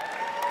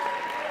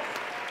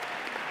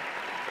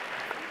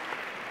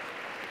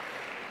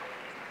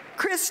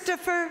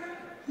 Christopher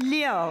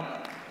Liu.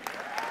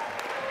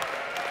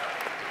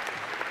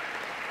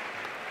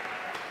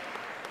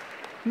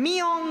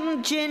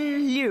 Myung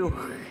Jin Liu.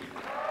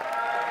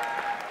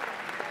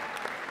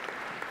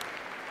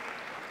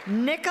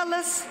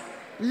 Nicholas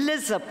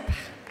Lizup.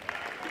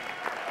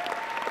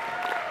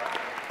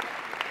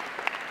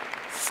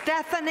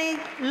 Stephanie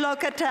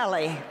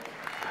Locatelli.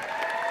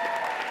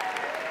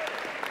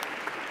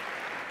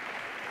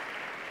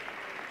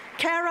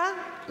 Cara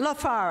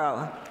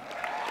Lafaro.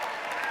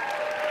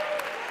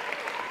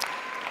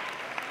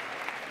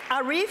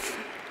 Arif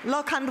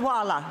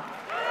Lokhandwala.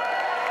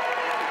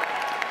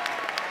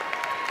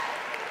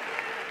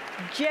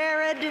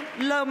 Jared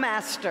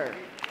Lowmaster.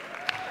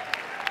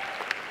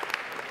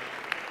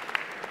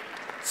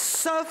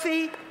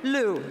 Sophie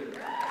Liu.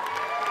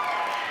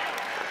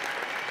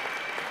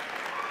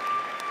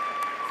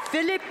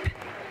 Philipp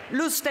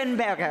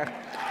Lustenberger.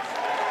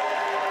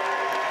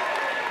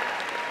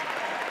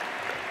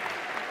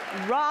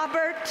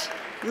 Robert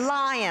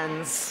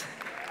Lyons.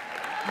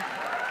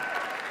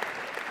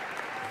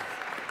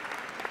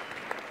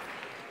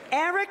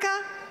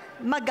 Erica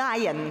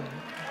Magayan.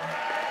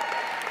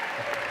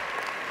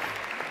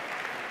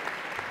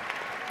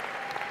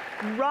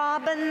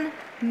 Robin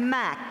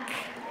Mack.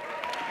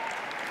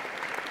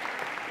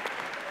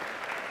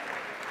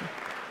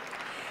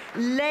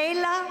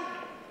 Leila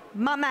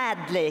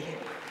Mamadli.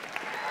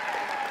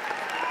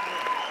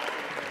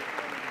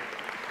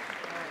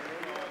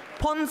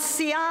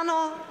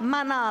 Ponciano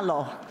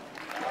Manalo.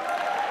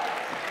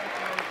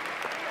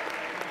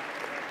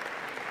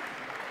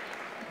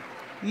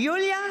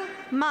 Yulia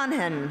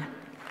Manhen.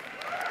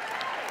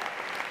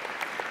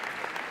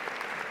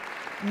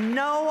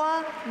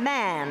 Noah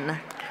Mann.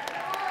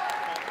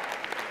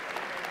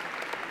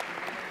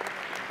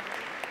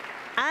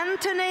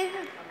 Anthony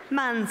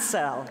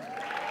Mansell.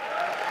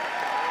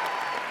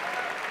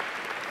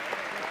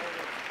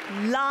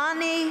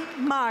 Lonnie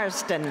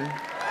Marsden.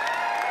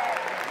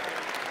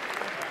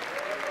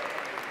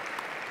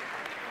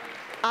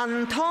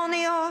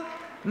 Antonio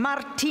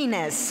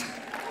Martinez.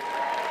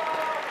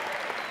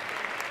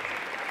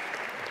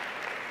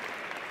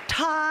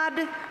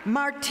 Todd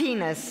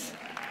Martinez.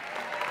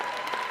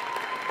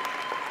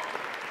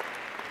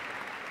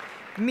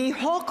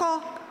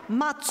 Mihoko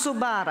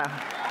Matsubara.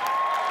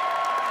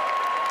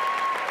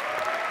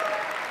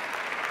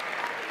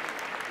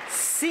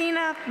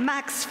 Sina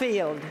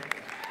Maxfield.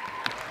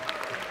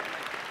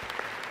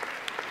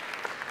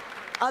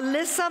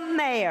 Alyssa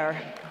Mayer.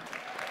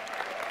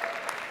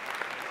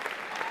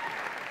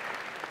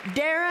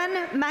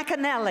 Darren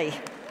McAnally.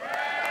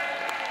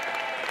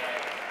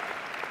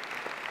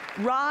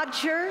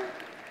 Roger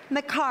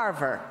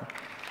McCarver.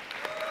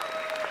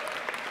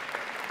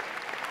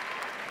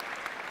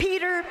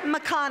 Peter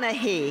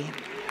McConaughey.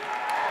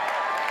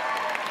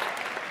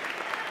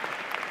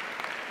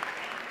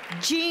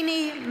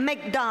 Jeannie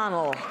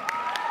McDonald.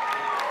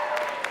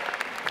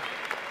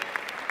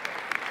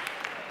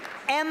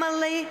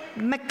 Emily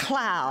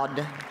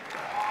McLeod.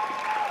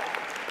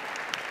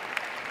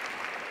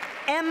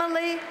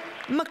 Emily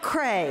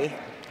McCrae.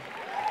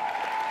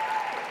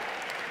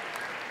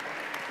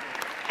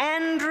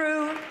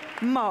 Andrew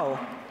Moe.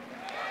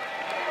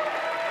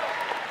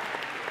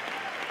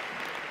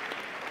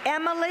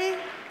 Emily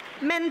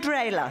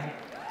Mendrela.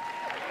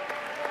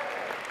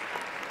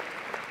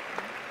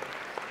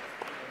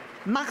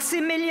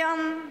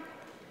 Maximilian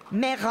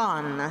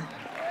Meron.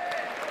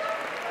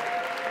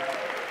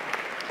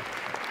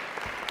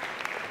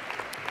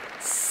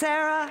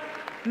 Sarah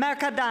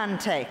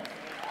Mercadante.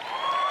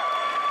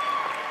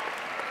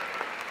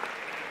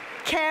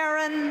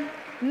 Karen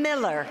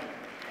Miller.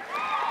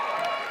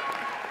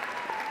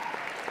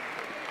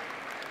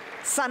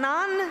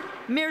 Sanan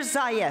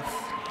Mirzayev.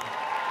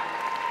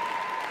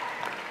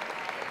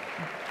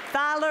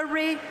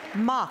 Valerie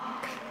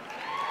Mock.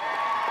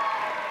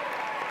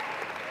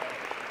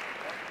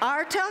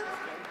 Arta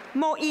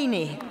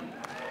Moini.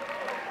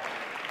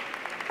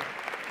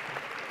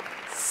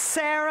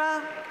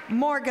 Sarah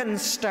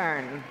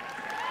Morgenstern.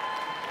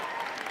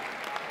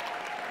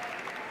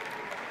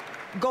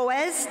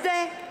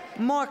 Goezde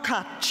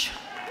Morkach.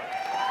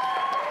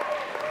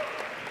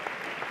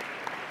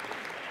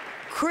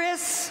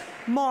 Chris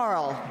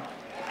Morrill.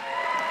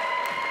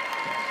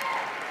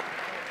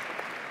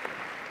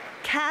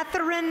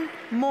 Catherine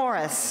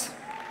Morris.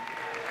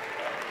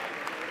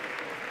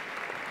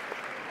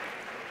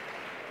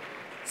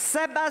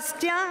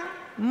 Sébastien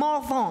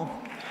Morvan.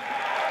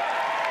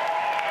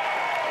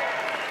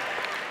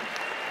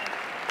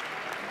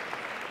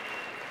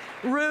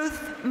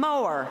 Ruth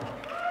Mower.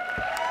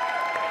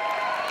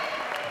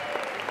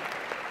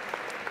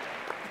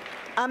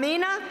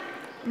 Amina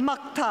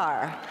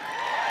Mukhtar.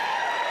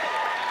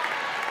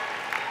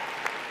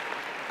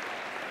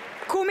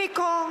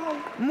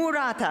 Kumiko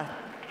Murata.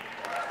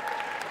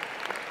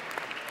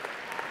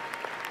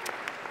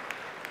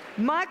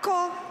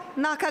 Michael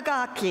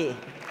Nakagaki.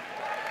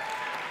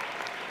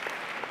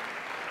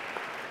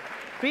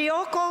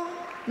 Ryoko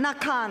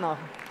Nakano.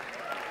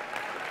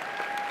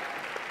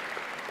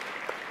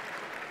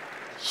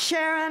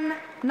 Sharon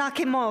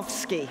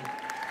Nakimovsky.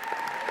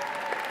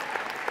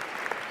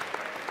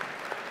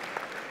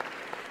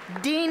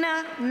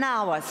 Dina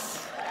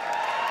Nawas.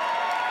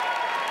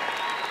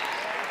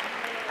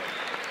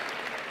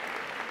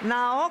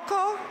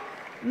 Naoko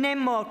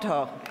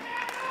Nemoto.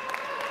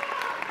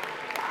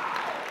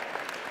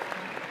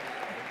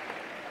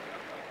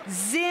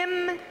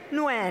 Zim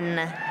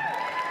Nguyen.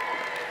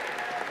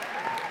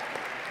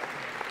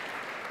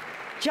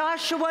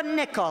 Joshua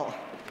Nickel.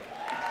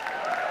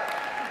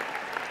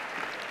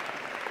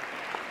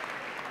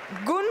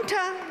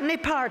 Gunta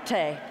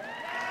Niparte.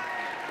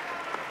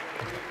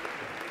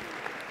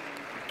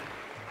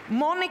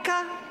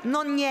 Monica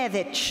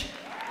Nonjevich.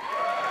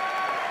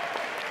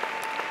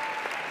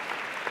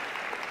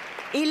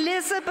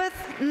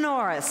 Elizabeth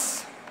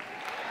Norris.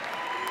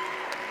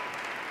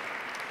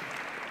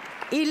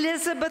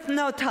 Elizabeth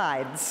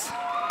Notides.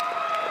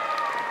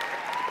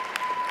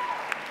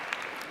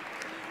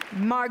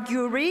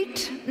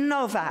 Marguerite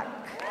Novak.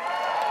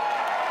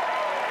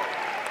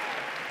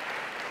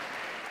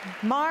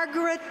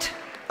 Margaret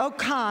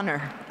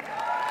O'Connor.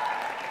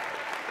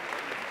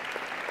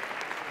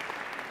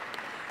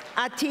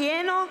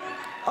 Atieno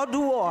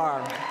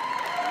Oduor.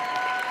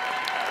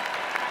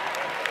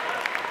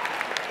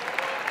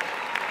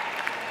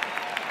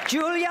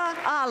 Julia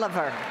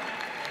Oliver.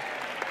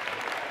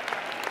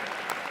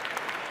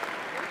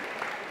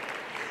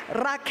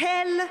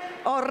 Raquel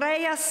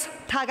Oreyes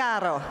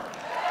Tagaro.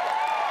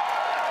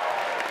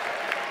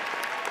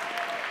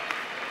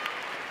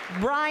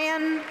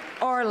 Brian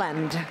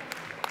Orland.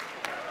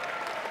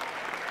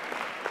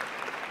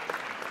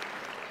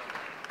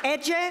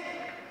 Eje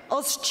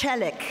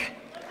Oschelik.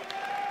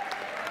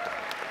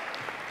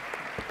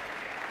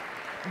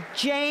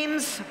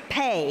 James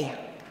Pay.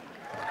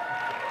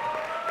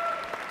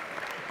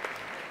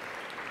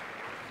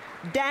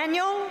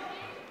 Daniel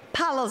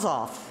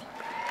Palazov.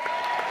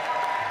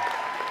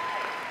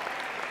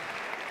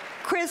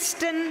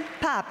 Kristen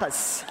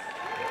Pappas.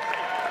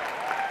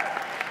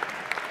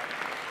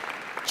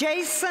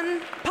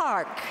 Jason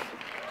Park.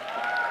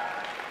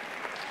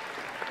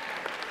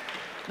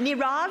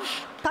 Niraj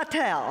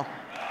Patel.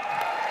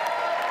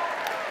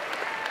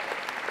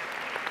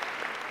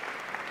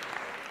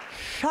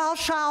 Shao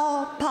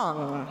Shao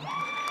Peng.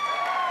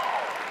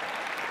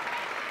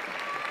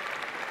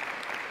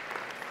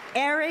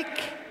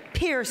 Eric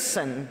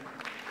Pearson.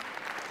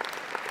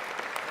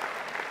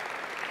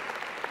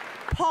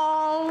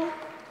 Paul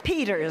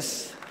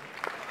Peters.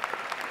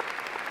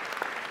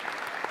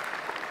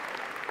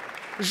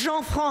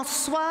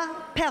 Jean-François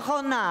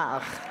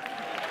Perronard.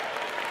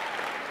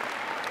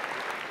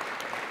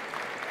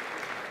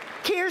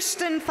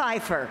 Kirsten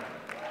Pfeiffer.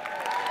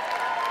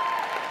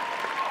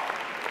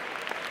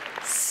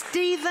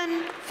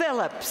 Stephen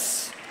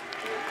Phillips.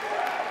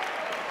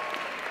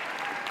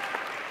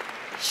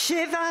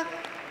 Shiva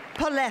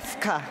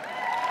Polevka.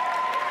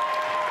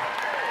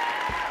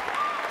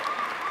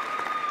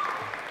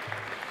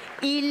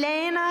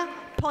 Elena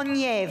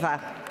Ponieva.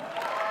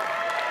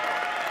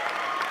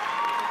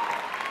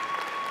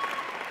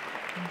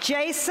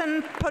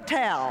 Jason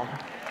Patel.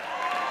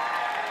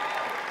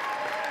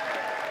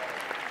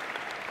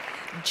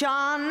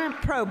 John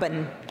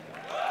Probin.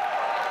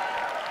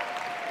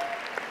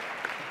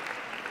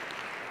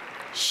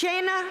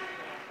 Shena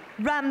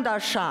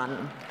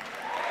Ramdarshan.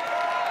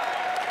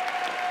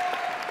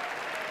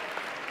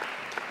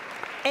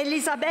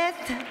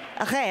 Elisabeth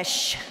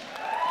Resch.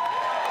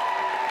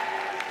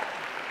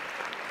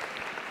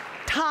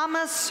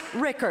 Thomas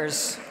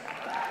Rickers.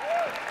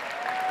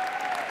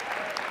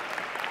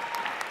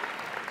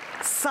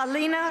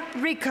 Salina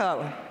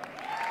Rico.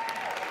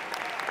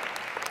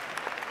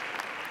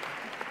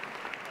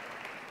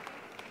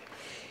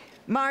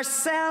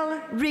 Marcel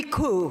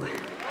Ricou.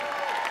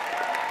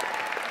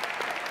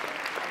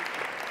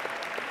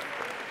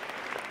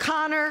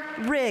 Connor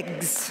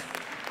Riggs.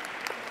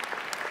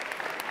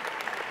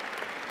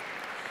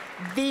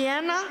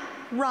 Vienna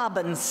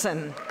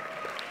Robinson.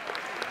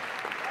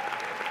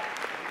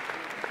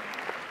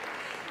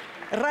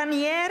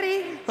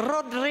 Ranieri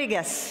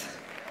Rodriguez.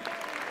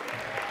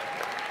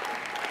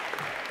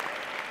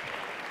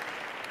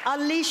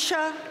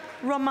 Alicia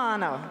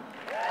Romano.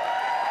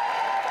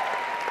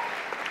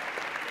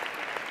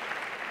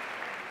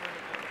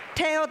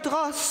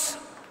 Theodros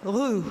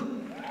Roux.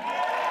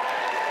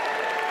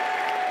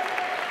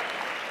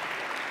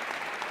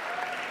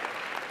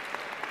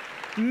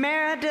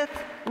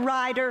 Meredith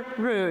Ryder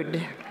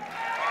Rude.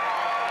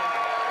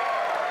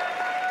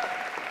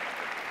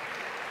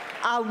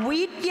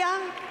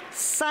 Awidya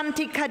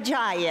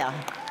Santikajaya.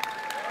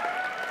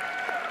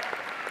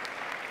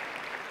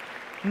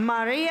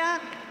 Maria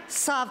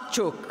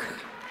Savchuk.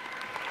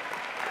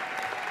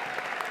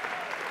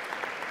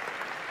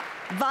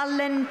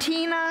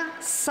 Valentina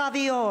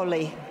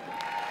Savioli.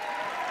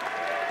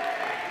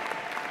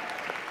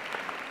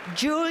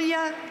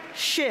 Julia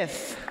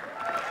Schiff.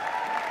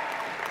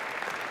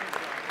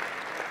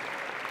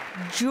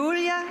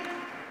 Julia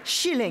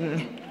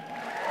Schilling.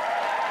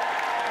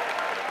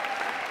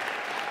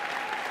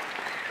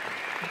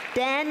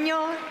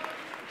 Daniel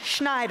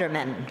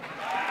Schneiderman.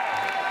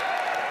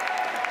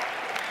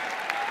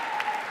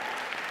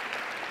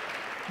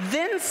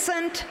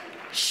 Vincent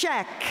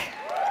Scheck.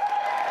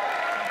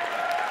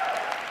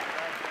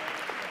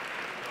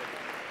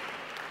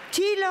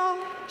 Thilo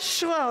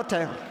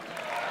Schroeter.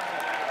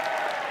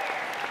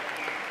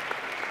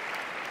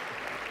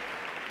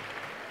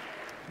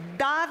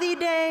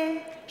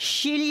 Davide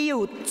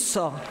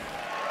Scigliuzzo.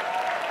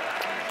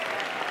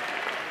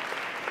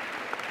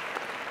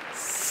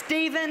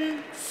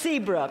 Stephen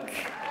Seabrook.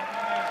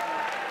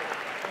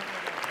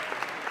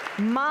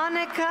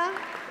 Monica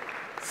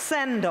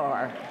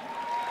Sendor.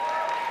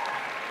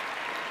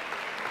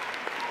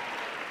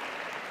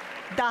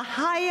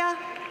 Dahaya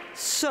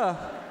Suh.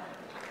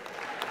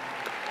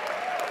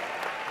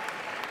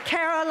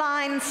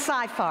 Caroline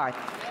Seifert.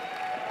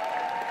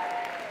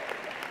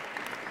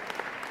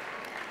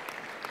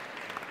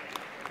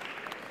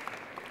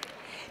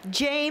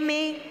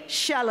 Jamie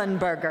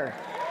Schellenberger.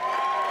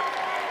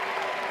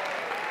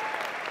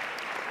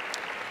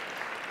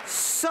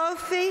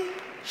 Sophie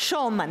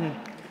Schulman.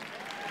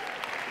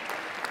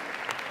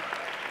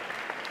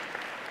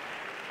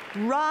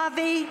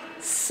 Ravi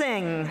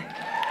Singh.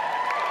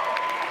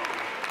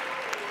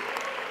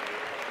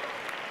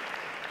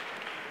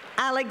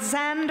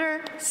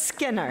 Alexander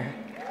Skinner.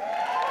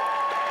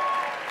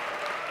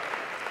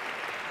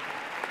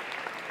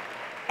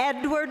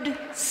 Edward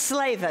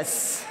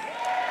Slavis.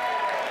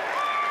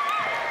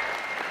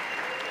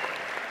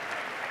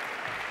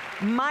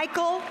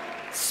 Michael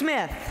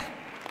Smith.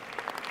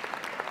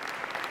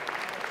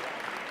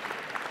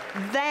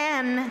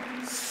 Van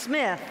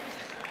Smith.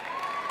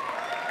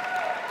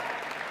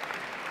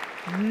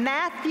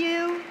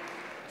 Matthew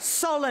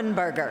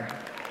Solenberger.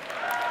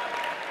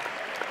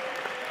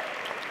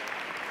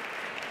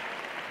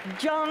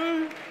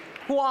 Jung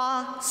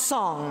Hua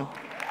Song.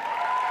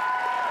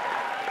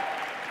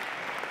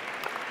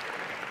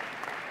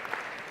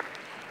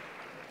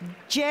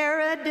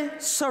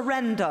 Jared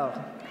Sorrento.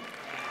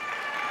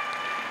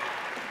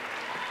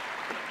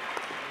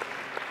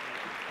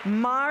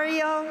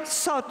 Mario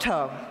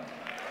Soto.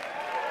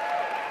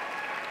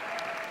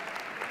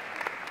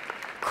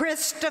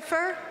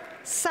 Christopher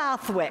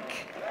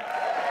Southwick.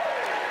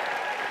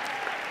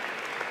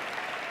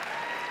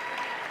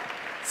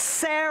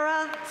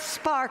 Sarah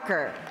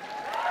Sparker.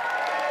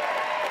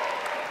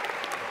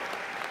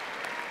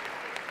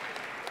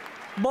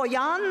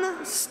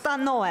 Boyan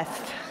Stanoev.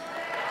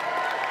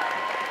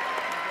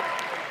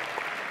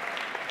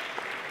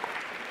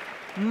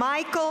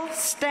 Michael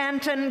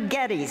Stanton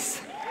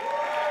Geddes.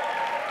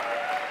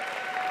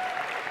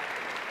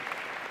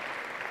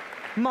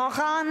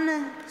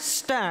 Mohan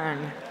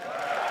Stern.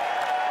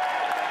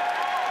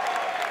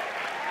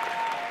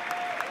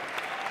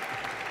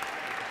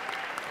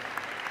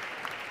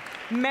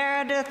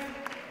 Meredith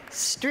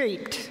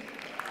Street.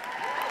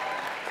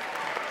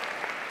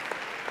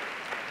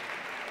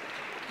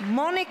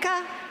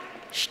 Monika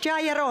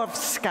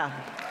Szczajarowska.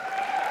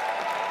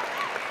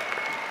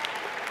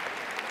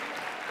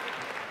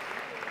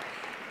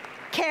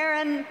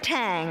 Karen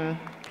Tang.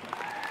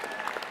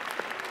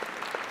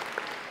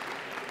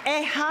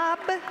 Ehab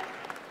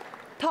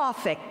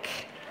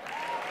Tawfik.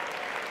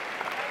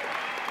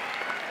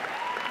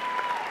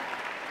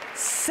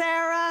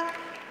 Sarah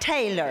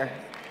Taylor.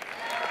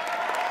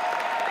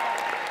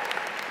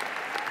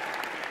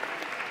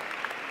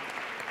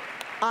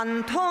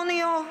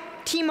 Antonio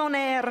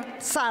Timoner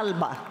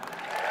Salba.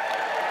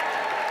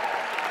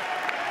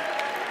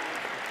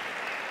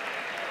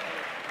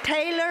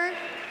 Taylor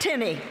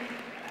Tinney.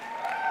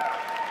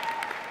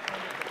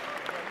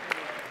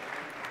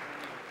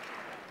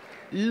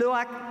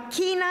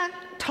 Luakina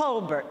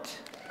Tolbert.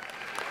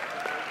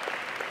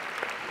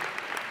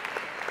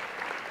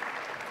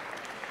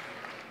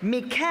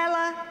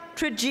 Michaela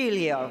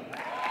Trujillo.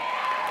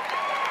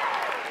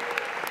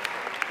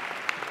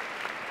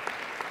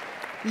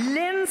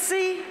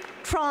 Lindsay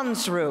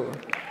Tronsrud.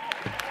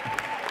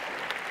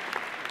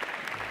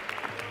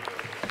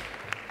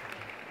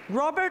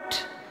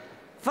 Robert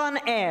van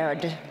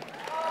Aerd.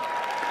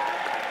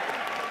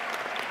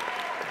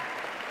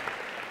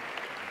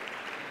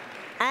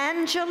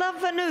 Angela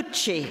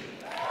Vanucci.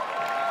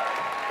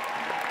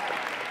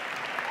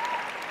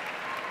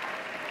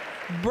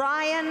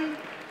 Brian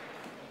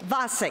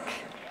Vasek.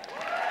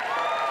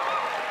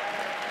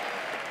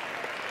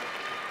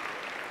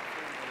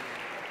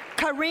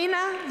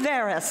 Karina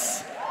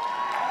Veras.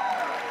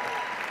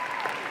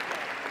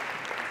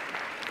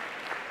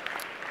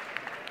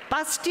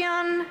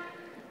 Bastian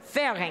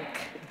Ferenc.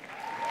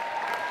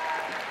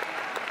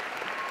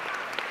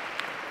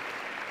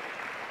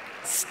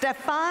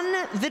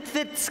 Stefan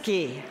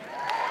Witwicki.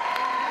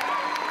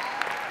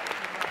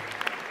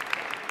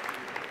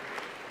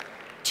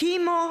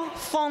 Timo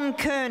von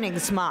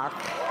Königsmark.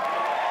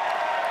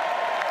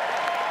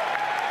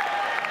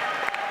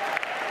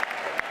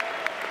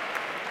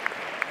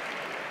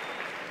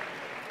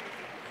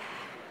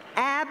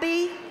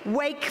 Abby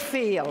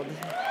Wakefield.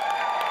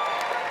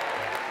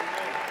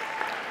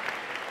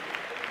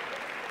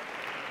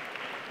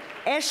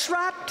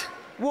 Eshrat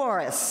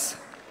Warris.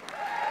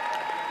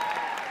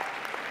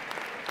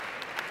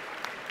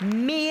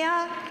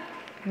 Mia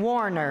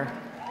Warner.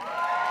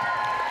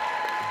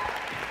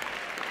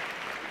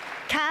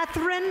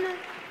 Catherine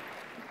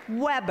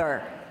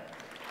Weber.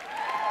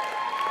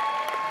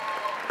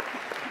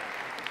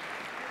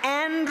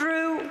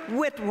 Andrew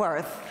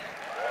Whitworth.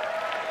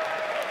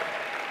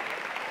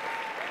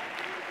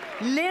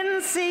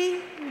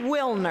 Lindsay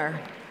Wilner.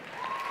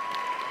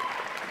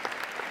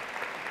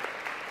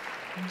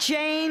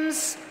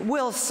 James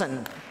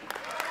Wilson.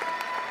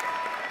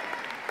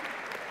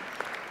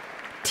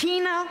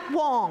 Tina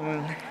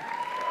Wong.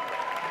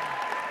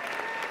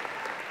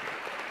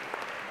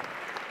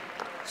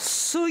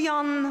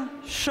 Suyeon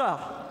Sheh.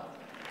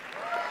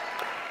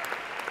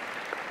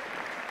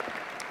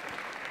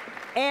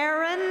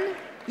 Aaron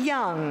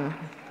Young.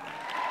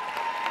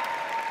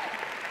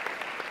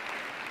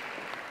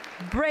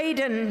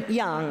 Braden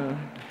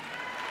Young.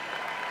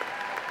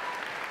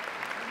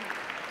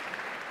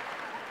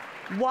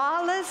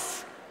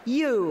 Wallace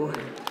Yu.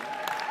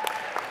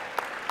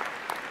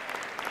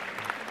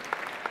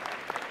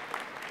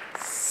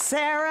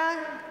 Sarah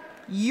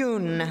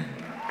Yoon.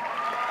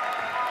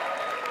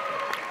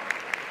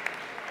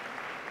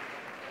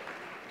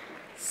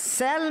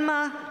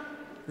 Selma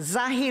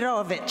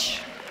Zahirovic.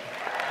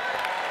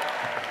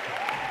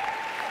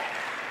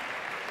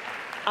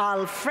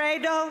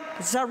 Alfredo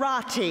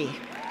Zarati.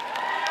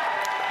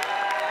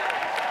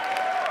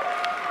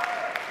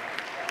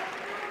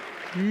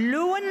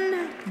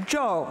 Luan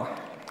Zhou.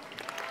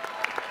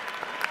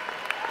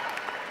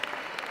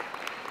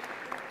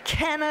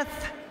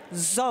 Kenneth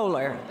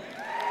Zoller.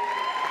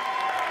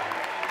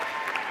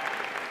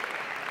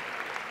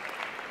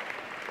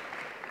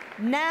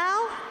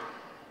 Now,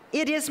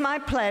 it is my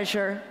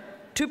pleasure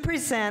to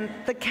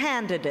present the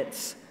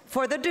candidates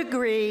for the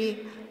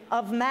degree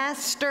of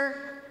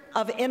Master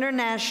of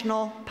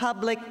International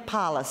Public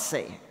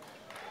Policy.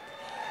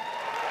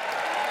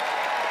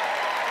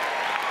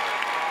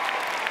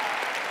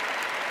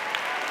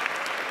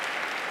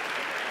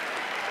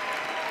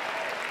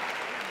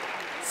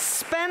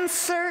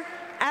 Spencer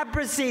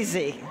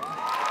Abrazizi.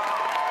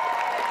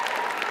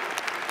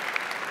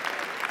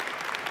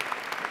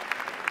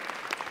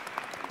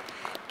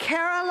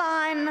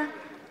 Caroline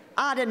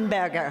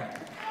Adenberger.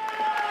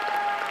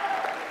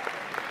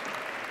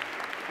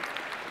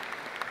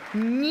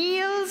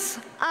 Niels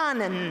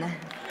Ahnen.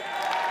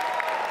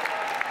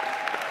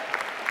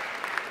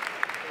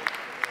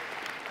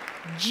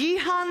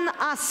 Jihan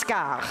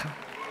Askar.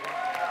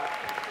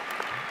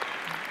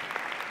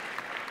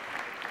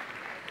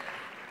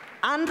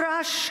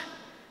 Andras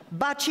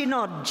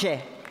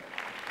Bacinoge.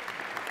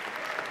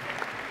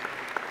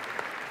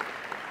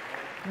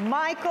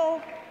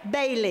 Michael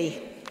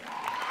Bailey.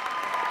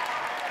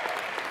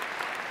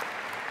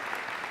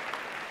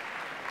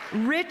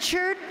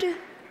 Richard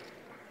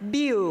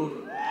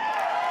Bew.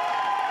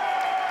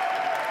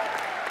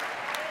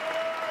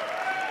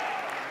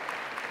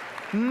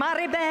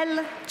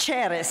 Maribel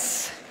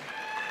Cheres.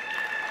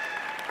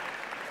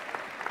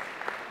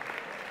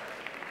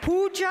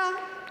 Pooja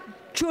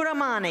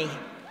Churamani.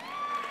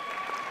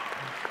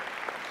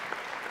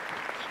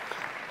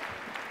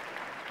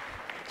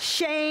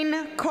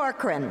 Shane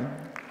Corcoran.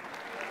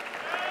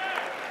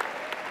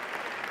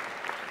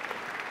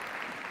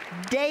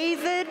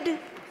 David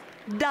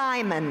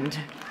Diamond.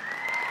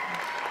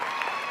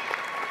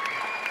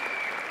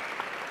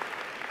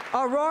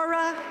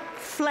 Aurora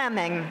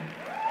Fleming.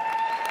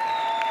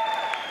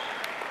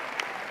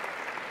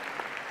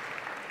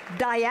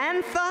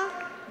 Diantha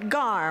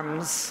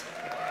Garms.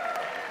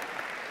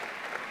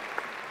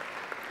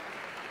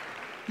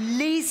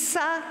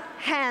 Lisa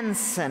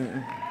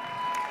Hansen.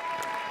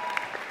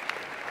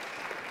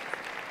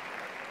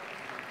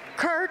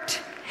 Kurt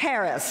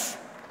Harris.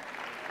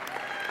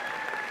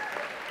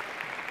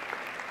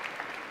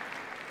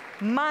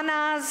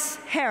 Manaz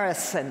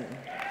Harrison.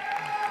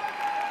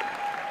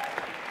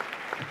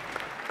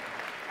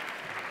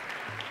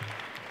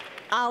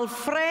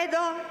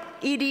 Alfredo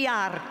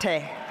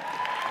Idiarte.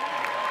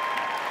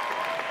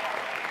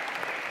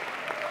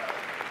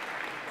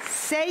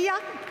 Seiya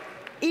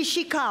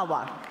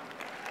Ishikawa.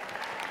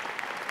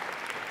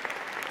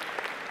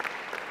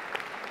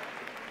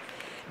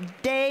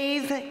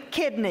 Dave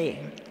Kidney.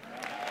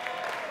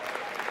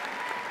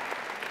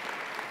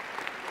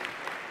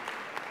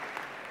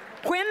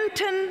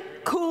 Quentin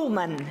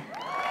Kuhlman.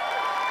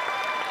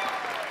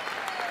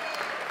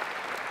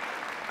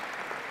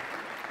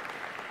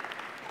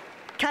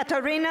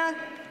 Katarina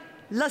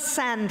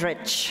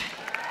Lasandrich.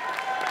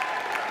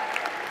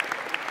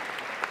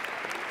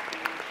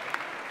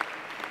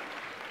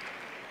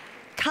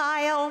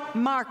 Kyle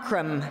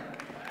Markram.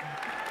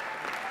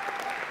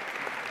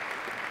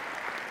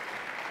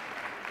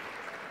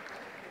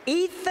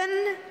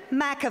 Ethan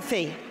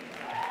McAfee.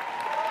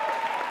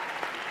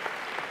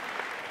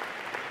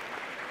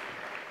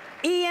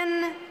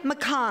 Ian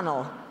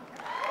McConnell.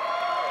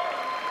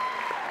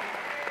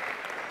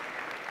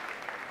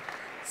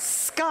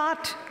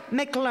 Scott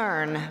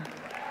McLearn.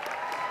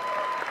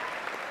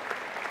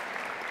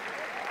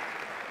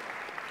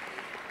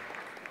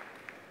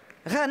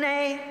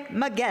 Renee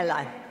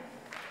Magella.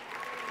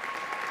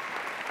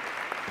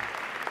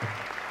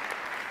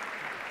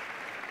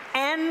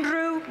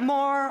 Andrew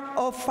Moore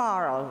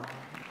O'Farrell.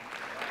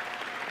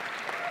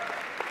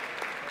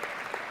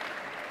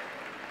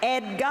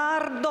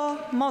 Edgardo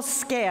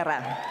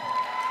Mosquera.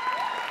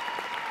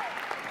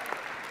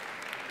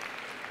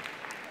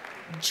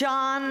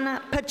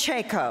 John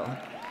Pacheco.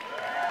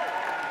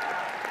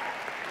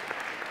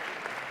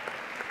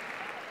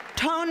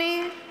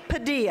 Tony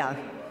Padilla.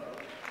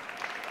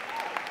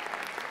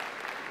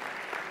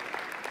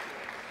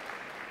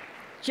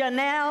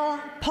 Janelle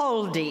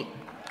Poldy.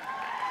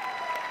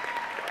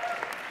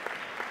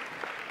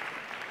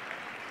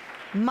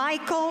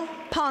 Michael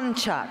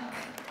Ponchak.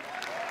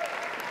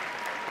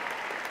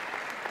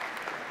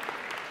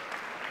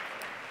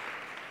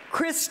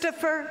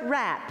 Christopher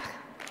Rapp.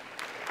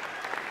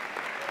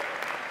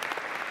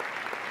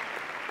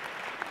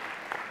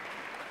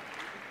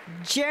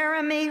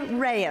 Jeremy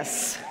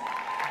Reyes.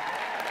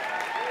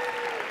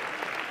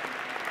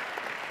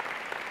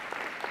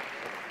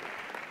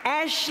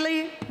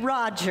 Ashley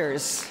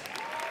Rogers.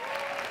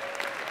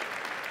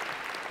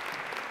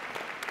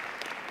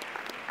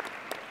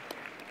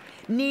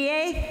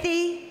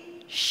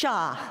 Niethi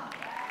Shah.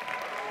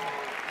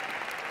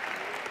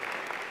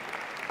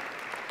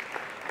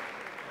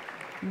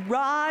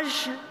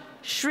 Raj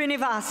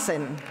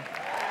Srinivasan.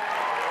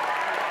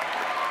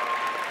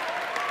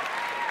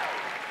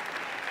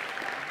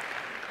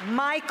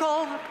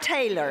 Michael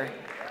Taylor.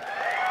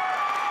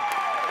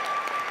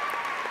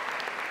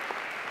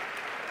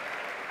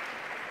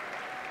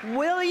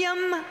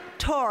 William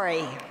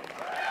Torrey.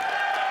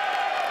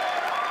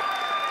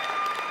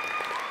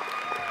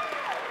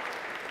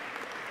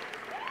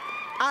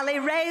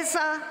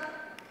 Alireza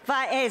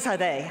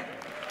Vaezadeh.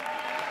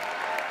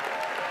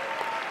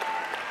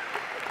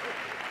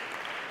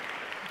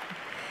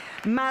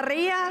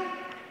 Maria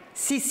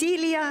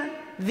Cecilia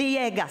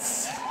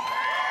Villegas.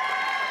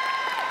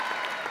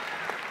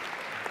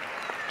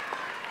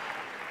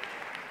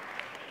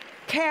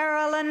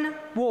 Carolyn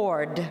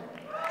Ward.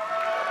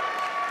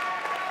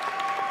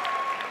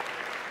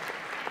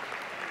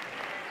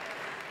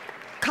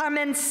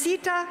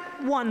 Carmencita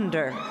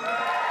Wonder.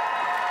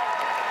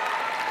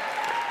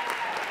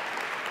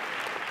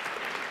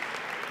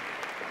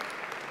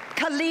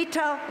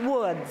 Kalita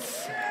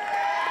Woods.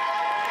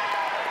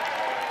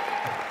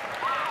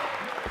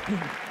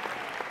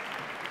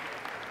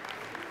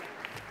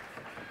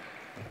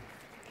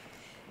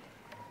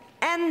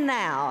 And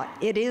now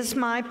it is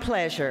my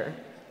pleasure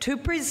to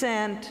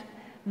present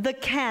the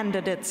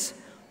candidates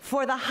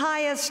for the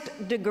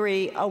highest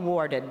degree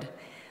awarded,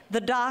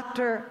 the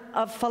Doctor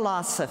of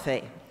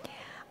Philosophy.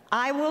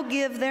 I will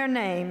give their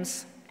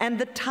names and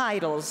the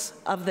titles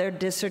of their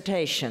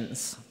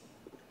dissertations.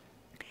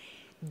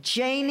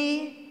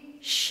 Janie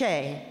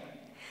Shea,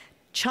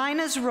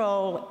 China's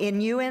role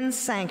in UN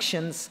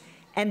sanctions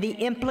and the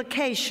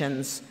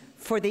implications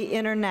for the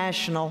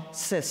international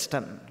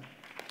system.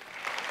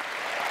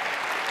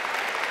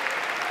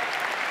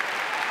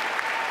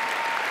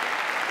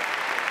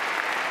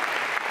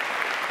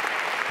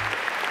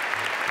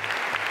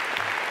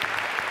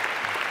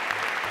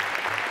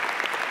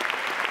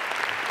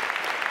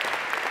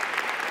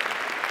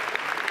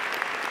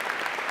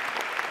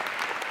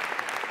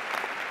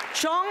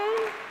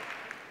 Chong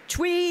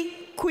Tui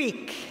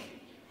Kwik,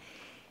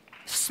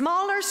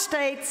 Smaller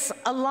States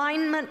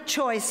Alignment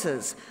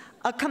Choices,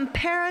 a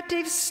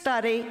comparative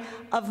study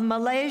of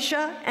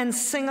Malaysia and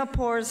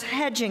Singapore's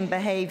hedging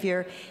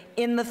behavior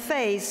in the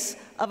face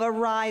of a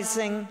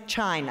rising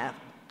China.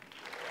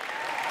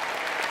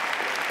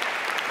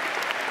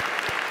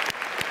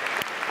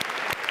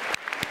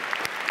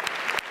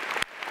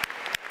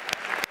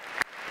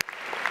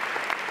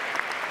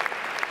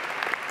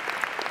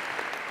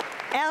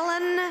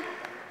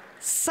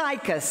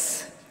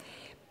 SAIS,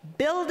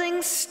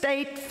 Building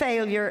State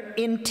Failure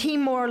in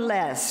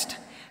Timor-Leste,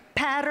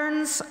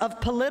 Patterns of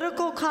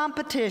Political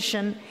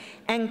Competition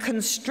and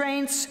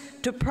Constraints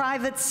to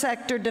Private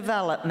Sector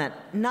Development,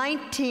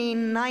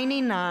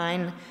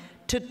 1999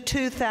 to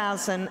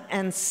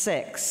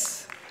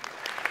 2006.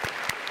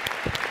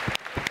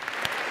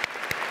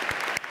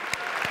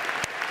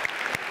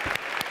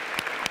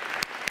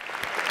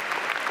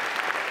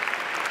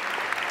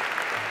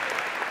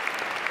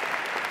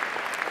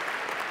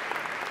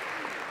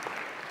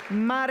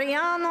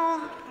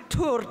 Mariano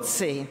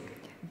Turzi,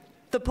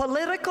 The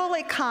Political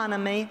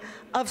Economy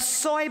of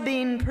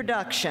Soybean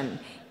Production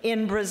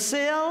in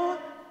Brazil,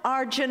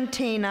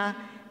 Argentina,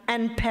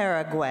 and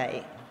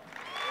Paraguay.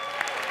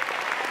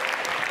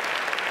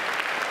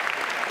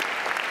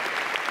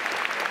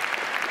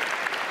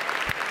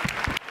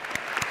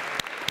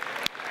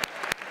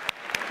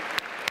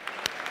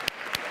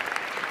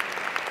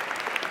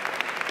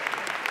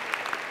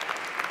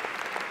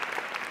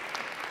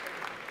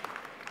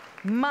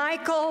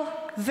 Michael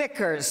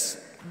Vickers,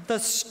 The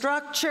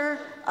Structure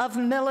of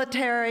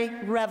Military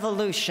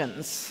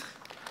Revolutions.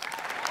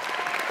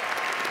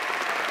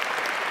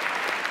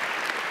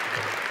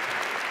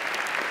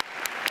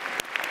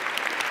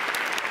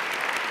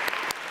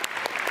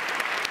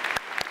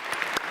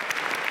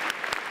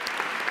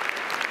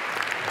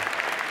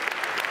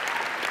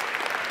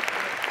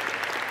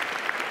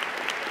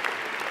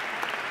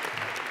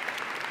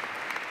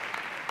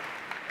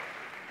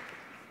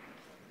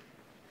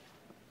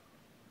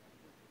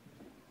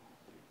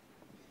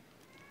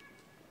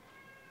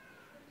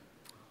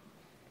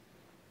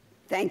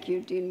 Thank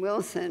you, Dean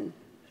Wilson,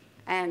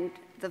 and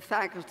the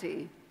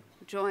faculty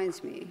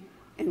joins me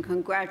in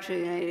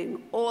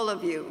congratulating all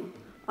of you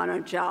on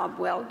a job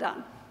well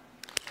done.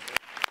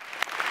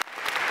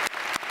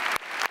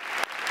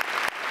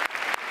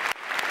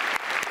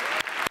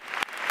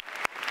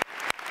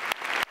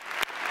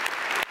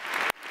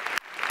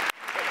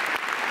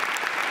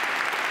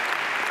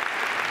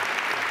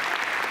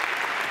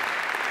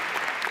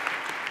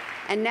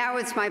 And now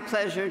it's my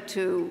pleasure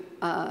to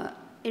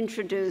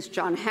introduce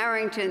John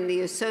Harrington,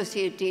 the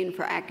Associate Dean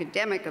for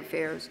Academic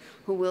Affairs,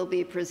 who will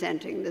be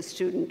presenting the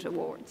Student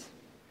Awards.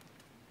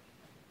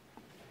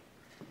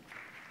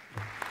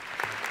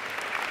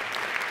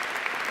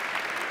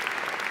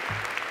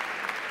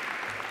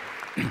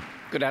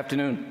 Good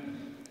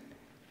afternoon.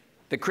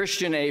 The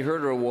Christian A.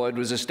 Herter Award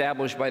was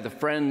established by the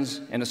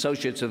friends and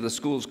associates of the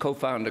school's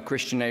co-founder,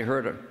 Christian A.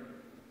 Herter.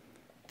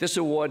 This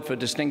award for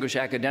distinguished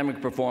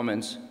academic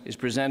performance is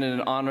presented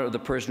in honor of the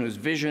person whose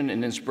vision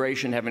and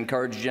inspiration have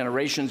encouraged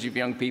generations of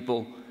young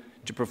people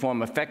to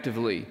perform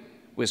effectively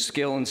with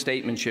skill and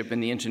statesmanship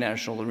in the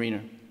international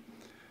arena.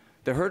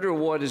 The Herter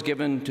Award is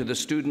given to the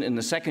student in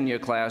the second-year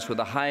class with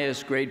the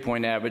highest grade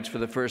point average for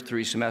the first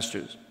 3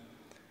 semesters.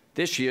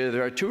 This year,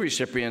 there are 2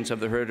 recipients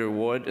of the Herter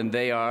Award, and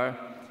they are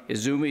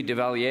Izumi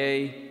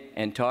Devalier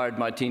and Todd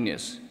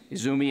Martinez.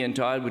 Izumi and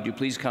Todd, would you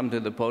please come to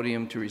the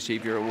podium to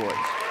receive your awards?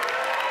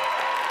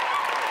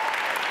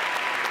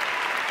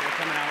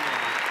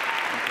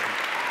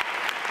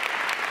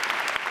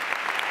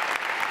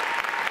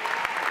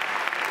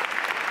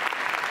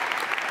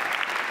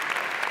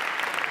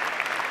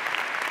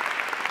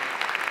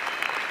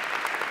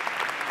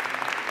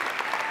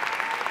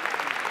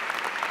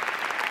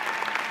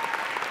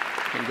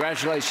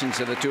 Congratulations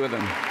to the 2 of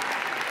them.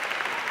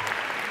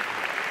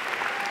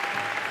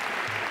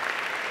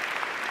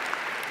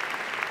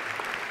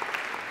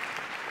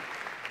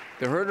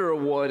 The Herter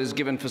Award is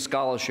given for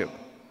scholarship.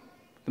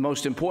 The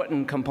most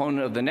important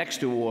component of the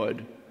next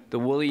award, the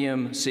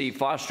William C.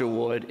 Foster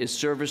Award, is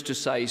service to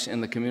SAIS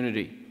in the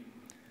community.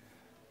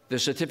 The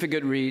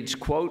certificate reads,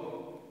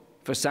 quote,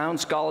 for sound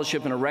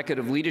scholarship and a record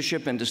of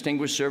leadership and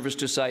distinguished service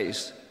to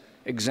SAIS,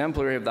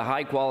 exemplary of the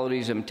high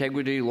qualities of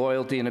integrity,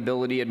 loyalty, and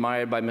ability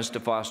admired by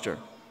Mr. Foster.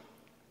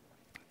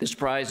 This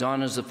prize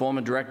honors the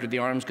former director of the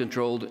Arms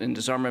Control and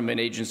Disarmament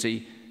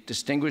Agency,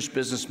 distinguished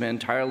businessman,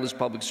 tireless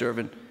public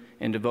servant,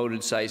 and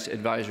devoted SAIS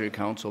Advisory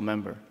Council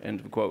member,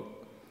 end of quote.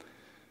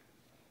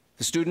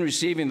 The student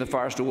receiving the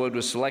Foster Award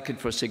was selected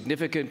for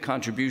significant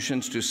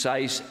contributions to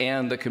SAIS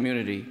and the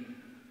community.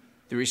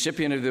 The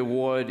recipient of the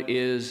award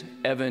is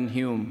Evan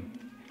Hume.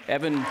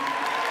 Evan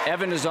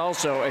is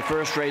also a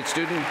first-rate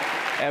student.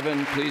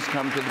 Evan, please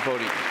come to the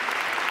podium.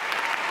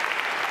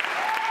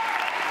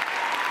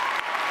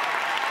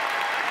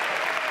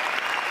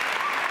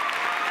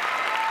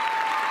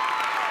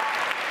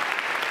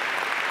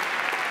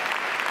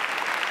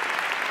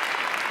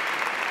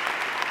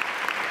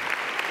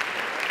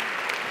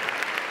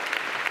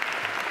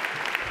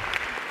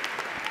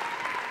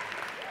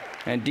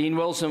 And Dean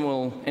Wilson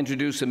will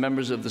introduce the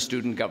members of the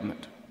student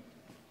government.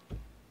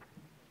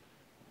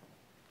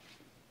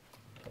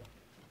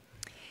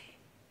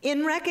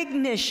 In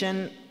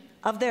recognition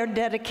of their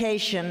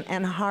dedication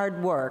and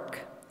hard work,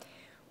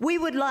 we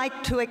would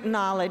like to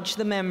acknowledge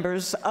the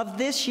members of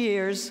this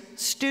year's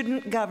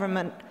Student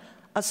Government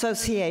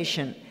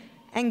Association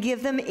and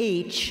give them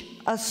each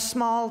a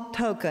small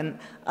token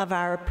of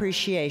our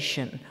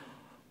appreciation.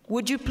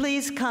 would you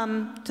please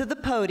come to the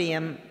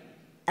podium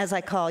as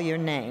I call your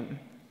name?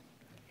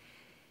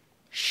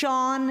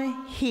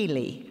 Sean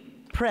Healy,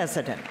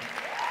 President.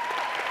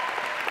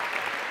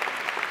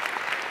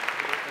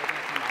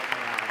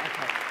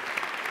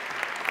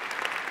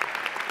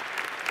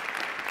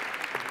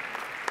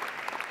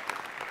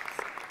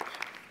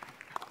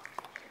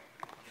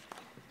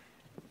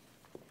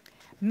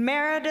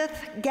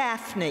 Meredith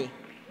Gaffney,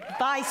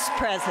 Vice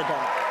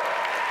President.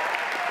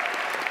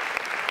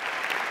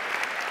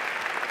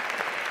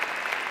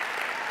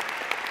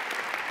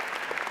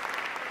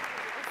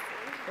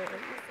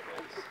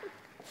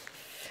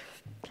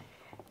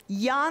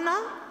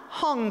 Yana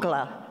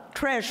Hongla,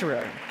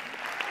 Treasurer.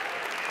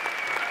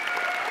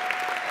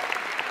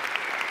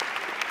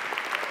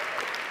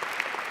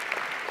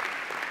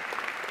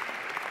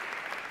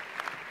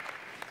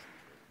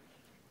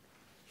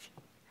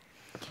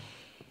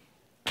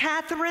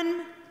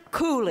 Catherine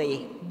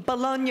Cooley,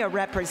 Bologna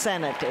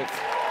representative.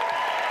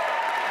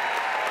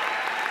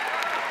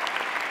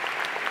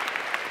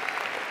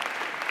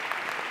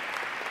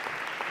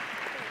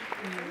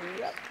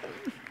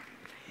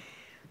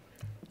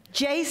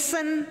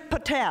 Jason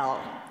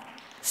Patel,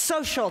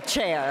 Social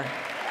Chair.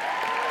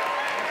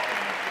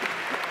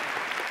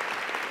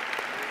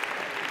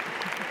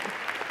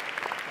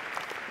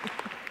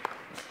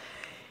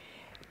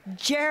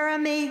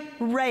 Jeremy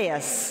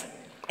Reyes,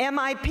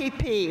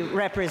 MIPP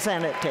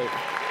representative.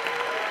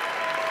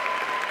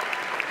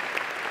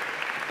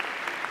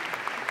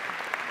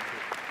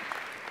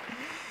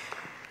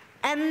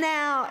 And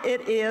now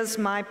it is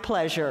my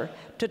pleasure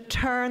to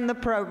turn the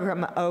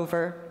program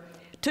over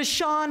to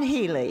Sean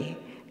Healy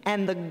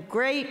and the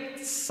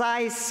great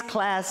SAIS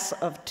class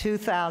of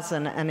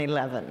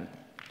 2011.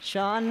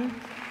 Sean?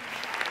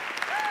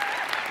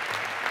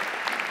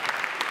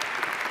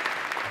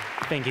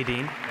 Thank you,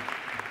 Dean.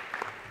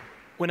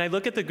 When I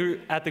look at the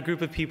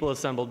group of people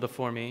assembled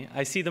before me,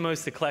 I see the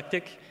most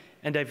eclectic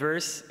and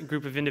diverse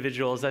group of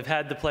individuals I've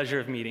had the pleasure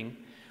of meeting.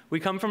 We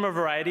come from a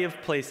variety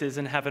of places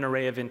and have an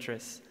array of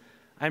interests.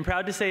 I'm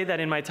proud to say that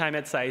in my time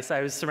at SAIS,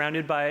 I was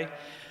surrounded by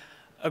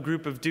a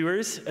group of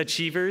doers,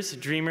 achievers,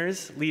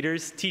 dreamers,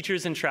 leaders,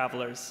 teachers, and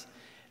travelers.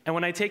 And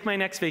when I take my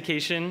next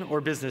vacation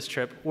or business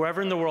trip,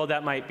 wherever in the world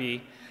that might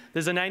be,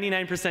 there's a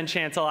 99%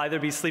 chance I'll either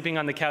be sleeping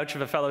on the couch of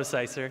a fellow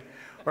SAISer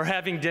or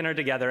having dinner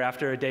together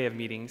after a day of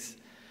meetings.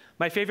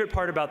 My favorite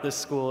part about this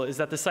school is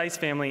that the SAIS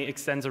family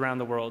extends around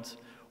the world.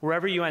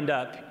 Wherever you end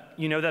up,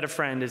 you know that a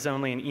friend is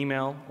only an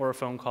email or a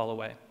phone call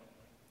away.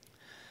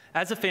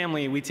 As a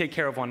family, we take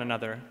care of one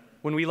another.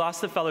 When we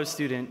lost a fellow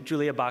student,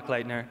 Julia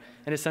Bachleitner,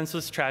 in a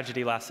senseless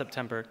tragedy last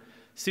September,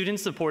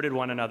 students supported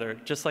one another,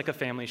 just like a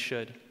family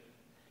should.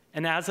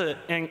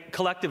 And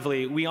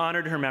collectively, we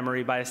honored her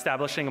memory by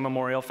establishing a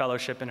memorial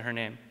fellowship in her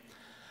name.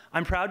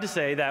 I'm proud to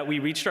say that we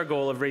reached our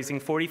goal of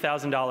raising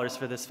 $40,000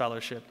 for this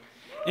fellowship.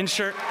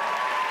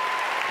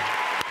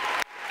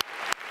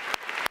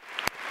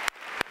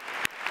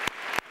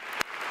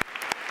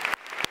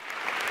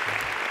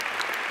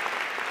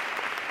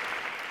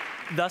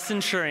 Thus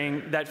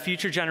ensuring that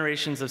future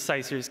generations of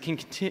SAISers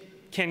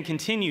can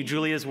continue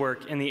Julia's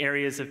work in the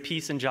areas of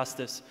peace and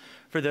justice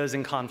for those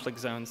in conflict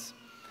zones.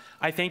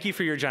 I thank you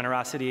for your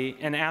generosity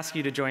and ask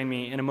you to join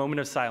me in a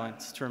moment of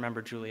silence to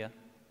remember Julia.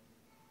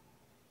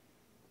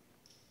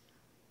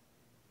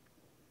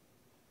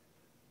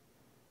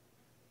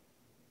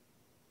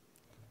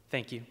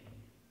 Thank you.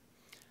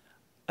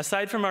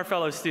 Aside from our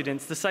fellow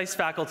students, the SAIS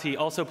faculty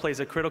also plays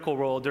a critical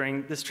role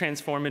during this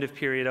transformative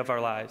period of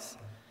our lives.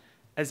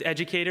 As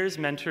educators,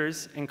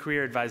 mentors, and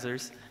career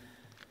advisors,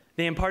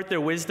 they impart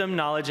their wisdom,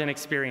 knowledge, and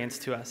experience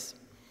to us.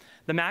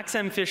 The Max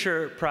M.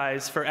 Fisher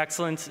Prize for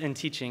Excellence in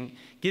Teaching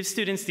gives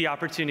students the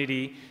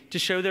opportunity to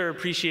show their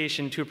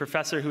appreciation to a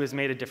professor who has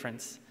made a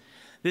difference.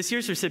 This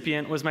year's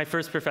recipient was my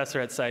first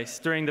professor at SAIS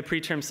during the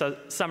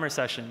preterm summer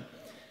session.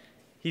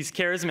 He's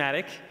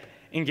charismatic,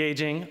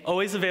 engaging,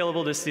 always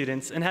available to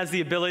students, and has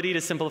the ability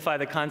to simplify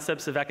the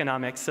concepts of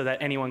economics so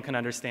that anyone can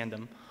understand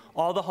them.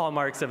 All the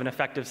hallmarks of an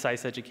effective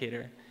SAIS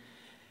educator.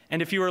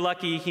 And if you were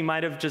lucky, he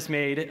might have just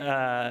made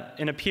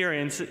an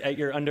appearance at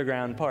your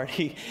underground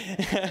party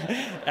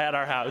at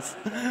our house.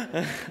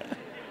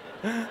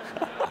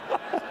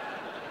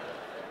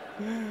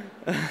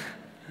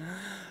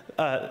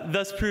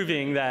 Thus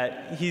proving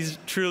that he's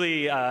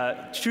truly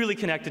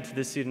connected to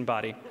the student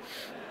body.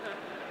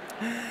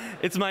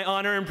 It's my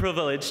honor and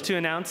privilege to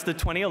announce the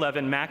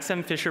 2011 Max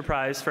M. Fisher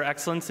Prize for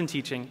Excellence in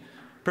Teaching,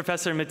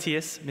 Professor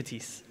Matthias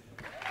Matisse.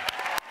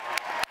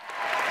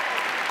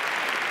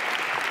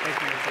 Thank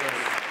you, Matthias.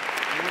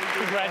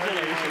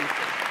 Congratulations.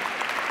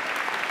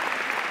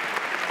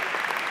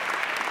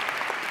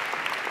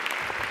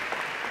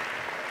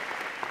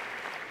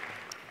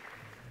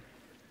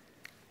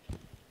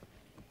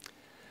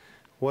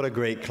 What a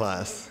great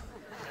class.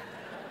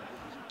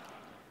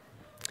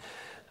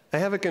 I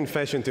have a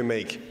confession to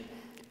make.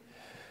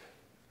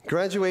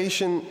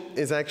 Graduation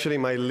is actually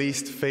my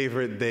least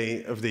favorite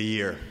day of the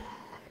year.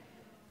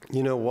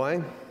 You know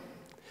why?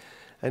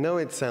 I know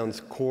it sounds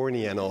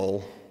corny and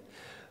all,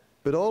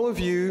 But all of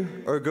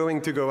you are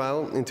going to go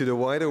out into the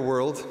wider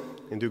world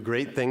and do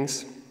great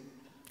things,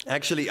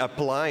 actually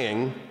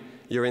applying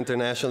your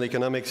international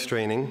economics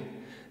training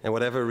and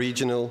whatever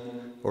regional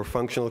or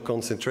functional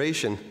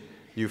concentration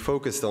you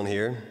focused on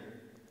here.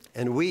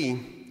 And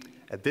we,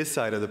 at this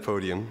side of the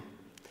podium,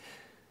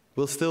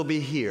 will still be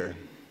here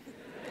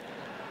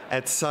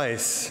at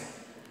SAIS,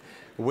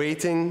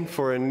 waiting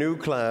for a new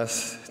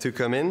class to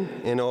come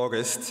in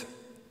August.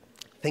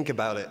 Think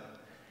about it.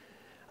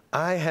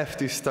 I have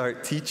to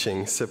start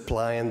teaching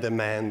supply and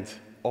demand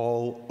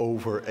all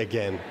over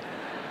again.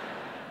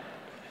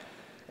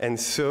 And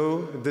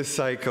so the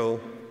cycle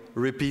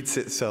repeats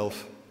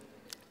itself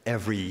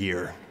every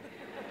year.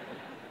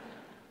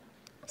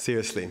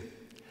 Seriously.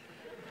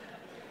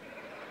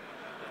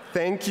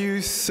 Thank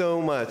you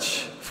so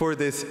much for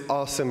this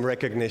awesome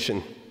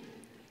recognition.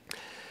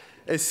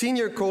 A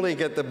senior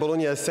colleague at the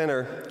Bologna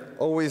Center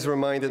always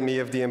reminded me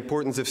of the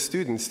importance of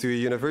students to a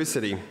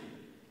university.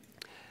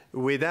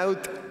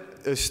 Without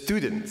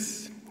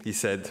students, he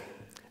said,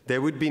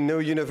 there would be no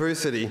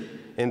university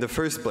in the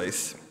first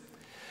place.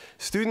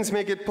 Students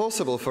make it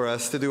possible for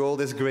us to do all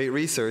this great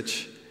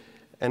research,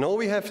 and all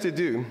we have to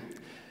do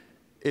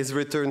is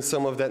return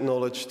some of that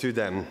knowledge to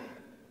them.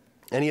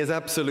 And he is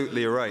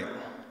absolutely right.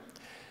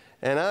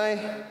 And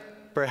I,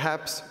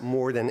 perhaps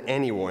more than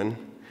anyone,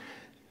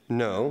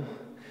 know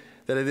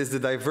that it is the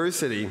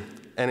diversity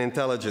and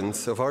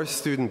intelligence of our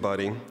student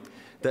body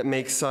that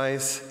makes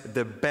SAIS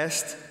the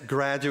best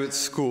graduate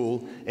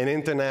school in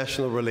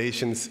international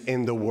relations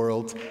in the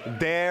world.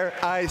 There,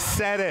 I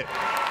said it.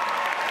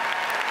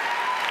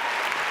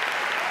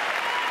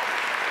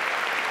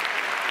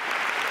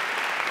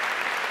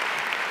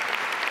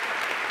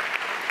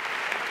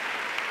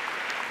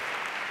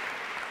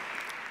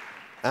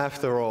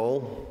 After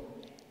all,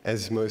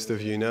 as most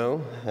of you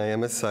know, I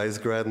am a SAIS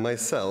grad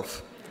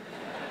myself.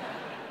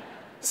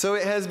 So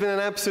it has been an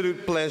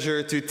absolute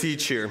pleasure to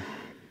teach here.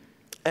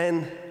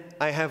 And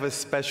I have a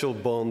special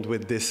bond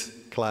with this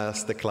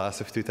class, the class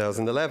of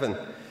 2011.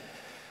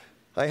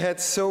 I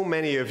had so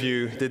many of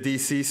you, the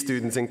DC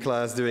students in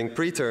class during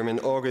preterm in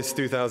August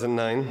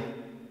 2009,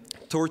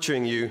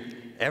 torturing you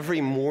every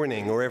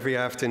morning or every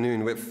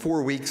afternoon with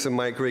 4 weeks of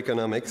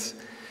microeconomics.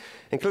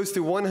 And close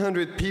to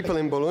 100 people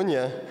in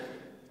Bologna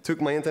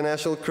took my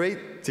international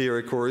trade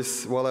theory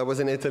course while I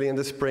was in Italy in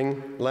the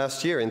spring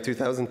last year in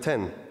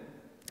 2010.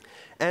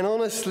 And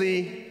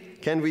honestly,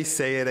 can we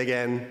say it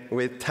again,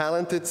 with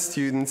talented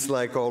students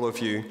like all of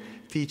you,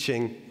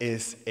 teaching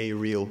is a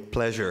real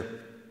pleasure.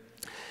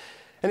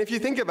 And if you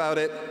think about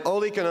it,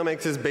 all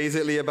economics is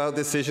basically about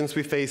decisions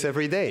we face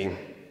every day.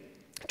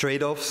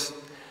 Trade-offs,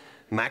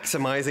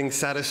 maximizing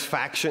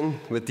satisfaction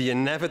with the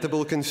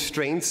inevitable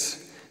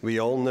constraints we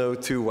all know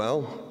too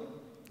well.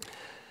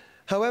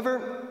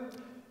 However,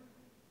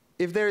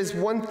 if there is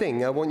one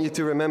thing I want you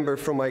to remember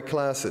from my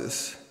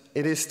classes,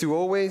 it is to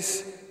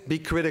always be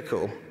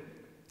critical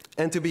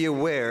and to be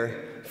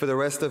aware for the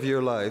rest of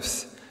your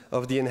lives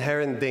of the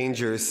inherent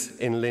dangers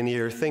in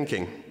linear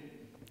thinking.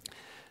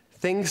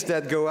 Things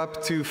that go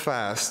up too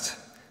fast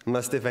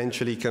must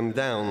eventually come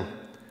down,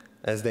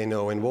 as they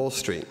know in Wall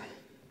Street.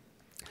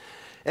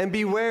 And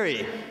be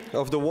wary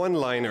of the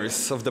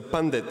one-liners of the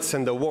pundits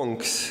and the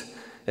wonks,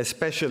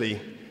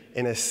 especially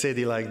in a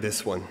city like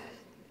this one.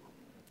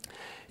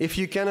 If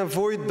you can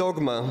avoid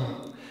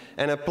dogma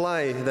and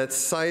apply that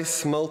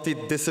SAIS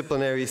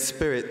multidisciplinary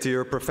spirit to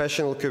your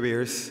professional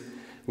careers,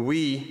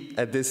 we,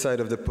 at this side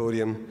of the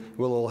podium,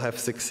 will all have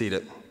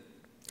succeeded.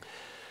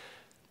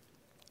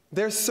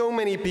 There's so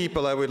many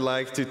people I would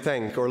like to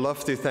thank or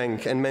love to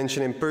thank and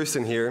mention in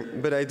person here,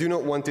 but I do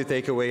not want to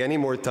take away any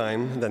more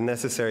time than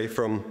necessary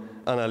from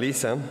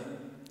Annalisa.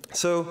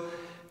 So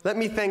let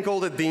me thank all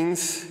the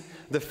deans,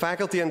 the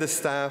faculty and the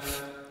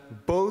staff,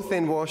 both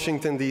in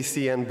Washington,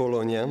 D.C. and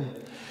Bologna,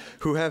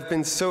 who have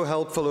been so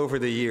helpful over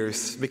the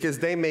years, because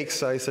they make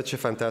SAIS such a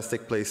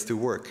fantastic place to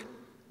work.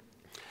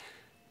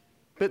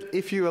 But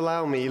if you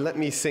allow me, let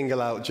me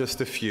single out just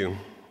a few.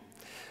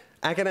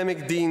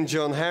 Academic Dean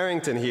John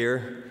Harrington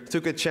here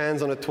took a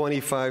chance on a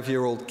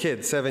 25-year-old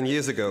kid 7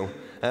 years ago,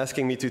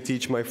 asking me to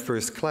teach my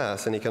first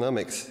class in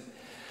economics.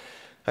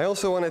 I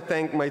also want to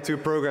thank my two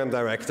program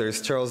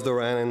directors, Charles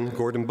Doran and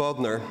Gordon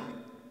Bodner.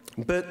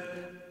 But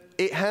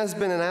it has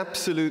been an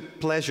absolute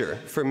pleasure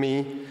for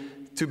me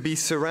to be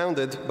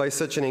surrounded by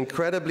such an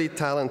incredibly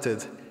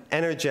talented,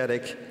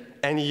 energetic,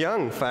 and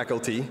young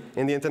faculty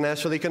in the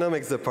International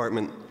Economics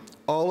Department,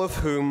 all of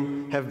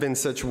whom have been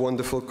such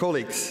wonderful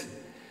colleagues.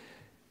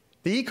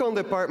 The Econ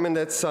Department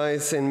at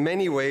SAIS in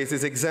many ways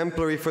is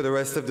exemplary for the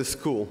rest of the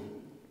school,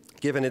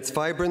 given its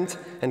vibrant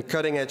and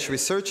cutting-edge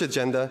research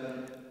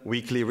agenda,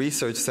 weekly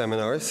research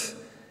seminars,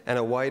 and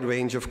a wide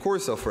range of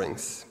course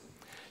offerings.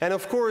 And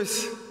of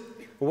course,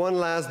 one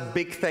last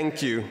big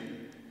thank you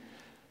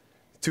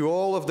to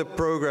all of the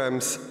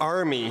program's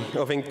army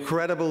of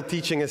incredible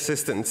teaching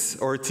assistants,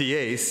 or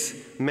TAs,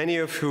 many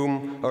of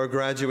whom are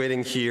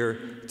graduating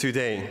here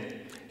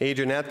today.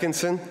 Adrian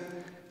Atkinson,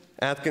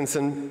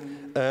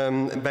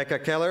 Becca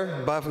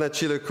Keller, Bhavna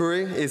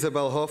Chilukuri,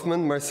 Isabel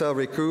Hoffman, Marcel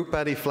Ricou,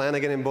 Patty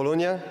Flanagan in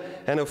Bologna,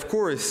 and of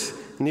course,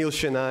 Neil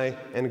Chennai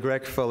and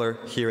Greg Fuller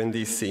here in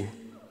DC.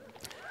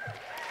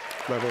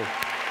 Bravo.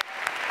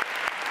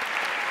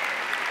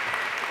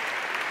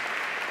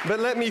 But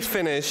let me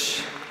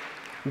finish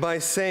by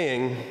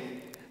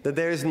saying that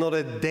there is not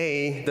a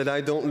day that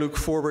I don't look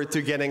forward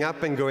to getting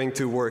up and going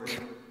to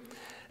work.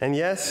 And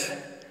yes,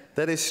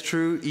 that is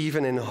true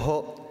even in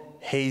hot,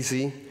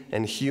 hazy,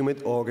 and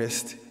humid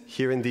August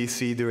here in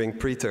DC during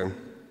preterm.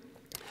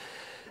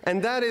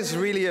 And that is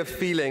really a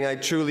feeling I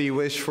truly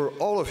wish for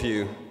all of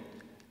you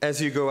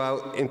as you go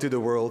out into the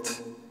world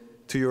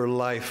to your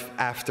life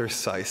after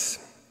SAIS.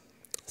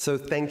 So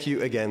thank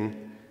you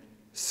again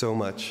so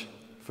much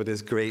for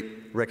this great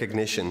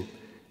recognition,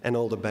 and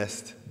all the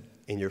best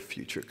in your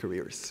future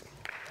careers.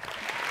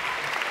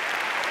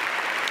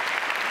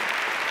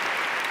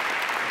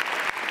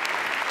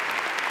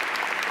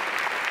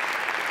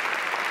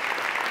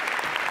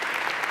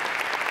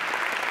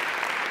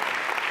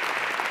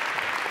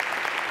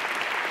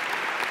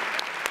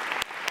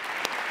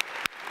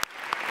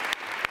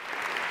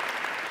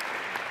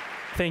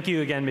 Thank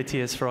you again,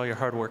 Matthias, for all your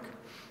hard work.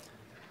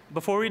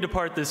 Before we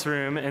depart this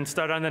room and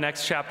start on the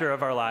next chapter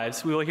of our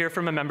lives, we will hear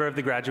from a member of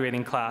the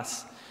graduating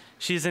class.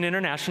 She is an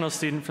international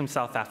student from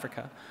South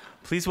Africa.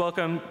 Please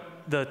welcome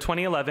the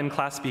 2011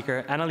 class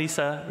speaker,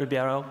 Annalisa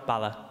Ribeiro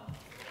Bala.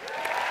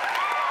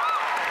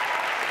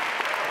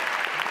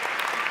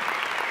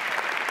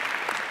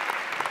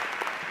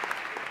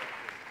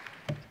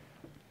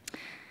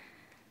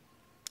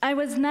 I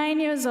was 9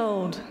 years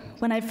old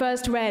when I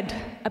first read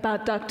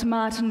about Dr.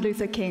 Martin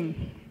Luther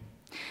King.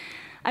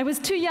 I was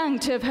too young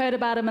to have heard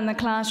about him in the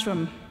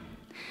classroom.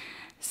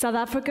 South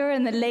Africa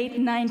in the late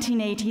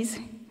 1980s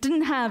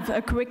didn't have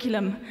a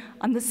curriculum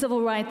on the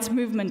civil rights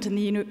movement in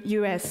the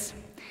US.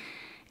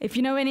 If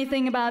you know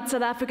anything about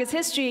South Africa's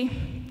history,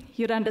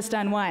 you'd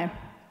understand why.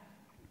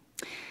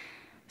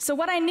 So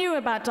what I knew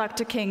about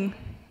Dr. King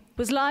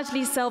was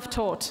largely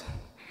self-taught.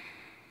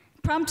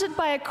 Prompted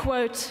by a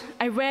quote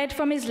I read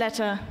from his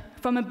letter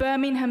from a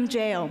Birmingham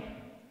jail.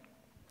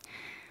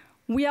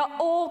 "We are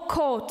all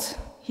caught,"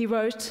 he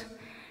wrote,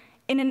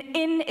 "in an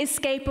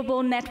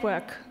inescapable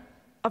network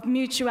of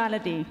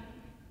mutuality."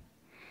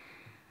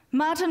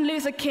 Martin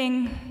Luther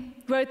King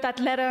wrote that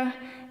letter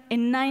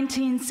in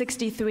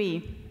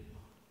 1963.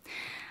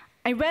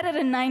 I read it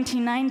in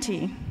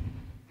 1990.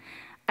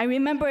 I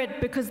remember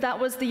it because that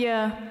was the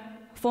year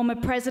former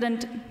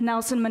President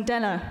Nelson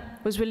Mandela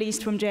was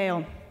released from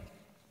jail.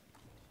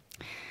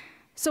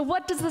 So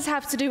what does this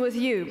have to do with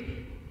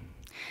you?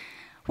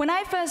 When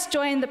I first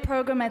joined the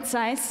program at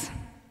SAIS,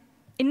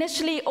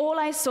 initially all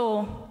I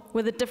saw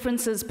were the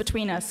differences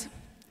between us.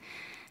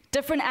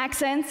 Different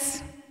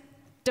accents,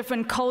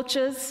 different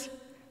cultures,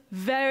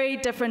 very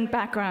different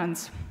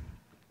backgrounds.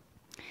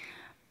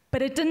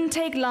 But it didn't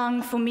take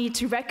long for me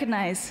to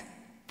recognize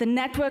the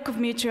network of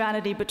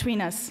mutuality between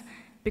us,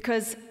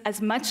 because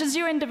as much as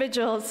you're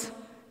individuals,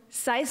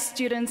 SAIS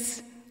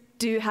students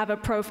do have a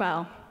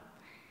profile.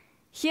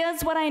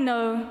 Here's what I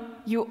know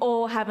you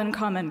all have in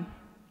common.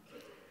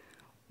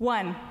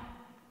 1,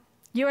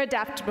 you're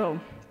adaptable.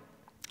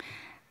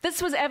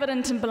 This was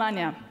evident in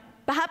Bologna.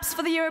 Perhaps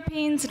for the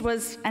Europeans it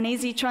was an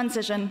easy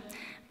transition,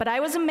 but I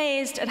was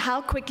amazed at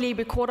how quickly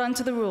we caught on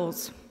to the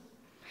rules.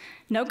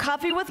 No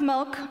coffee with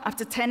milk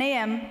after 10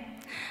 a.m.,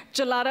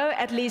 gelato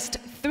at least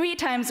 3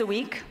 times a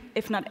week,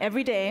 if not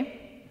every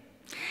day,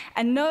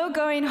 and no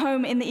going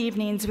home in the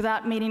evenings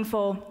without meeting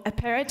for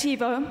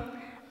aperitivo,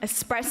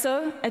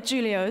 espresso at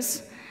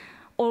Giulio's,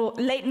 or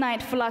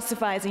late-night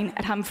philosophizing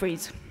at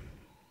Humphrey's.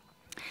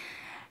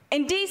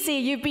 In DC,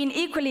 you've been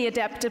equally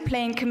adept at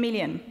playing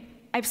chameleon.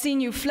 I've seen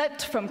you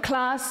flit from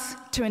class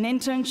to an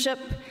internship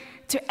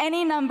to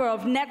any number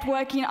of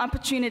networking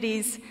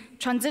opportunities,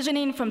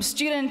 transitioning from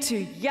student to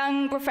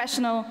young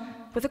professional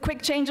with a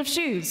quick change of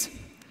shoes.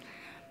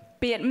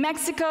 Be it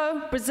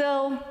Mexico,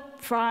 Brazil,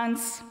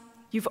 France,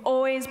 you've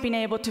always been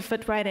able to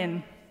fit right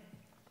in.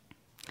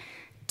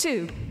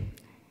 2,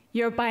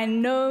 you're by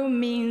no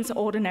means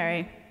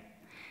ordinary.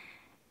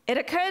 It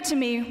occurred to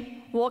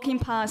me, walking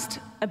past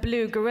a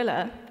blue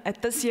gorilla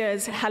at this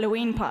year's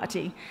Halloween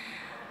party,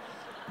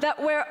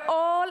 that we're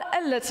all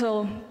a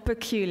little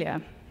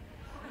peculiar.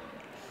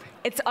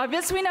 It's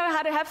obvious we know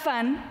how to have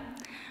fun.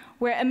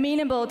 We're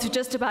amenable to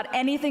just about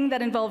anything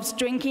that involves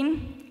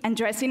drinking and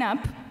dressing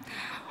up,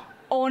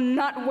 or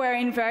not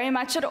wearing very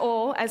much at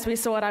all, as we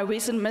saw at our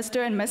recent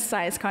Mr. and Miss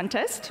SAIS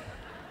contest.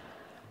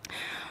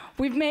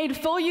 We've made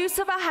full use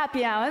of our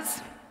happy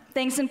hours,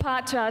 thanks in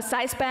part to our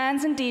SAIS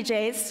bands and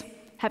DJs,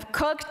 have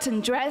cooked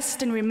and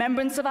dressed in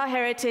remembrance of our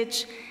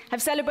heritage,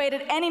 have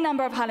celebrated any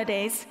number of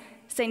holidays,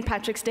 St.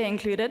 Patrick's Day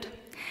included,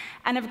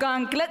 and have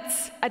gone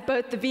glitz at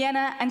both the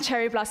Vienna and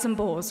Cherry Blossom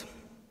balls.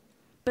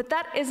 But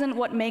that isn't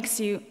what makes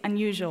you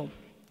unusual.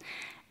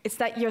 It's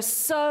that you're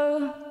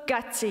so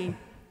gutsy.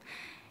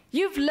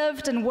 You've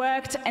lived and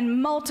worked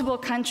in multiple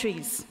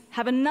countries,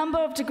 have a number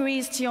of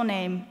degrees to your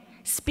name,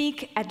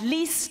 speak at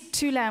least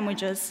 2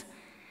 languages,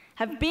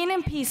 have been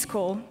in Peace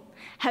Corps,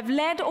 have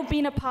led or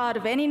been a part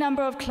of any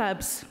number of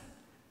clubs.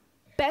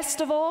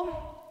 Best of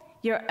all,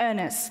 you're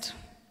earnest.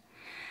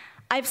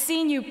 I've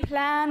seen you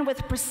plan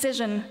with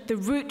precision the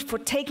route for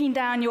taking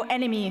down your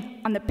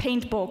enemy on the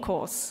paintball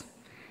course,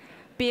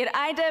 be it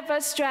IDEV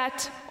vs.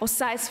 Strat or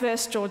SAIS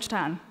vs.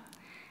 Georgetown.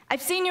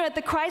 I've seen you at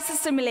the crisis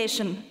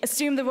simulation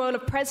assume the role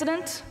of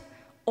president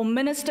or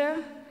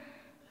minister,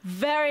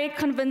 very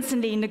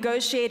convincingly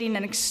negotiating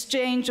an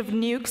exchange of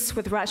nukes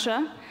with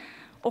Russia,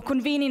 or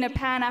convening a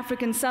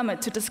Pan-African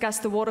summit to discuss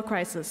the water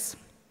crisis.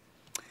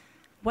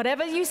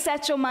 Whatever you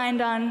set your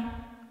mind on,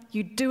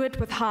 you do it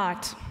with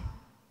heart.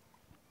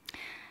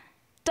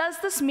 Does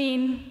this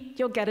mean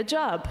you'll get a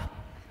job?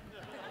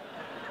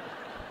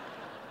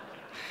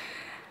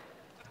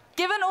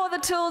 Given all the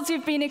tools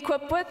you've been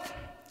equipped with,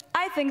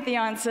 I think the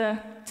answer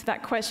to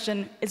that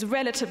question is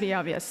relatively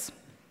obvious.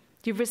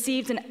 You've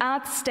received an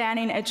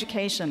outstanding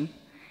education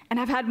and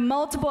have had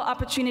multiple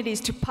opportunities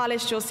to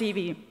polish your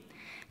CV.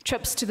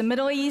 Trips to the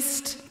Middle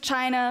East,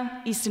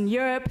 China, Eastern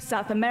Europe,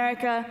 South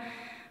America,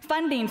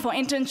 funding for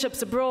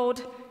internships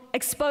abroad,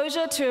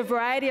 exposure to a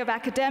variety of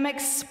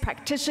academics,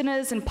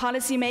 practitioners, and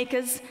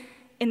policymakers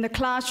in the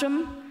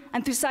classroom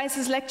and through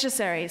SAIS's lecture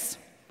series.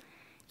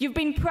 You've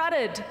been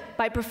prodded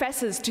by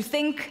professors to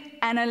think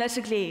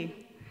analytically,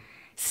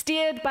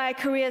 steered by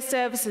career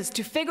services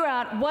to figure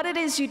out what it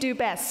is you do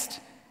best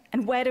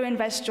and where to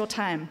invest your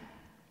time.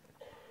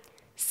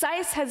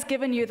 SAIS has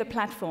given you the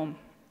platform.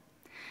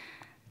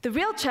 The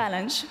real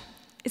challenge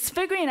is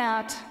figuring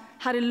out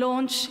how to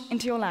launch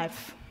into your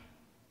life.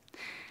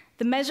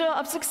 The measure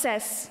of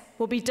success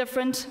will be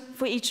different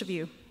for each of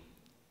you.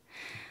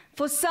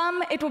 For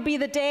some, it will be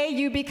the day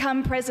you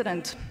become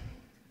president.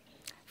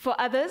 For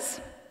others,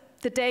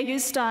 the day you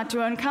start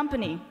your own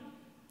company,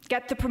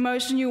 get the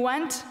promotion you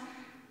want,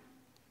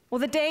 or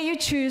the day you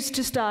choose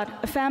to start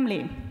a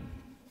family.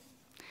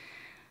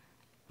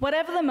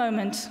 Whatever the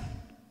moment,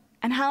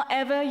 and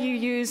however you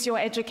use your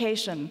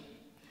education,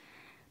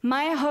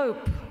 my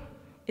hope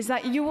is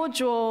that you will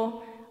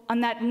draw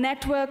on that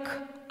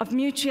network of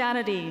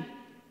mutuality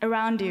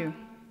around you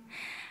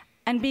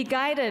and be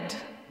guided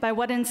by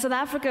what in South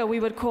Africa we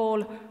would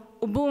call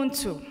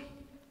Ubuntu,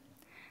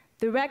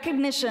 the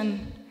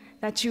recognition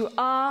that you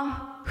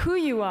are who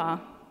you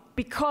are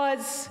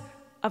because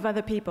of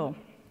other people.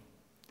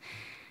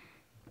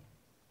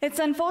 It's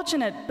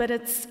unfortunate, but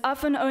it's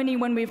often only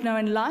when we've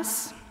known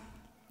loss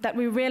that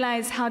we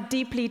realize how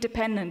deeply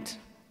dependent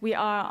we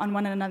are on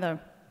one another.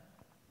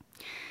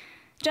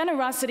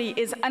 Generosity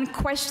is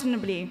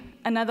unquestionably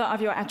another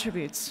of your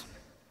attributes.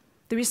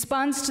 The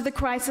response to the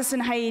crisis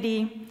in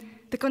Haiti,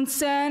 the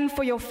concern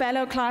for your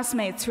fellow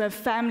classmates who have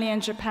family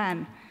in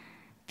Japan,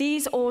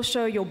 these all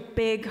show your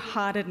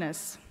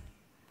big-heartedness.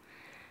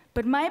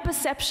 But my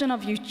perception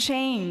of you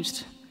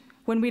changed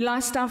when we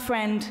lost our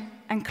friend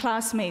and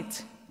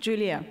classmate,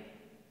 Julia.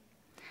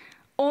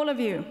 All of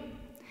you,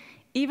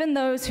 even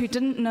those who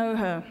didn't know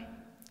her,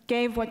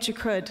 gave what you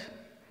could,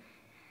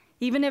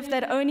 even if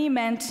that only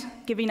meant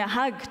giving a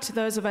hug to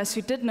those of us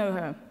who did know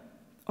her,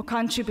 or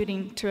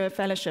contributing to her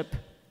fellowship.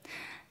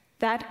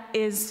 That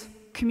is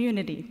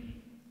community.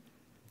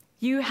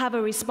 You have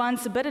a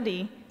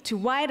responsibility to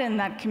widen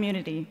that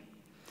community,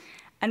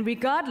 and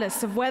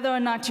regardless of whether or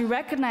not you're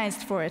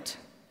recognized for it,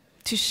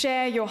 to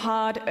share your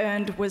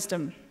hard-earned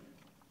wisdom.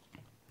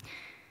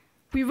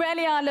 We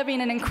really are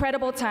living in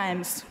incredible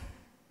times.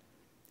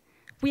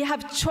 We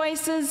have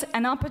choices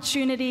and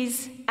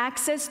opportunities,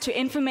 access to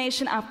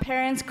information our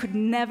parents could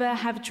never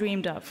have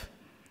dreamed of.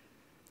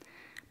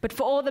 But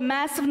for all the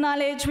massive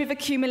knowledge we've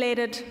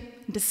accumulated,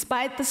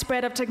 despite the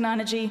spread of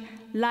technology,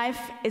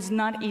 life is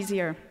not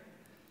easier.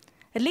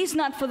 At least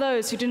not for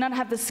those who do not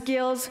have the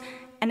skills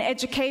and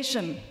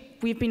education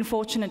we've been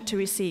fortunate to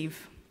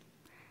receive.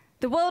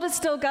 The world is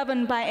still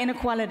governed by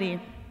inequality.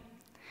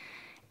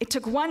 It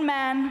took one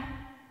man,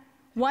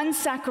 one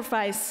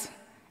sacrifice,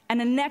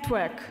 and a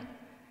network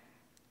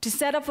to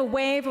set off a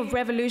wave of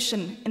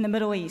revolution in the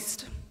Middle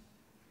East.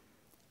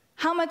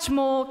 How much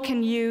more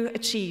can you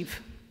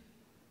achieve?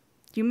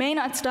 You may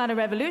not start a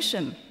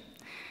revolution,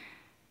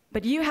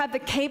 but you have the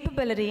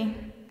capability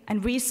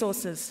and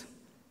resources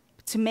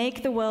to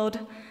make the world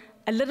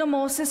a little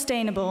more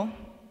sustainable,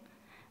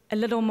 a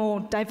little more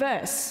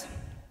diverse,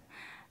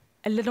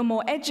 a little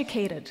more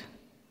educated,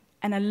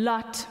 and a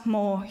lot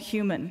more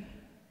human.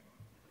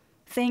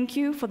 Thank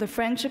you for the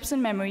friendships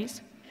and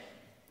memories.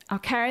 I'll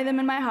carry them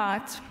in my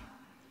heart.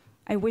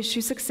 I wish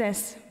you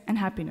success and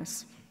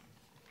happiness.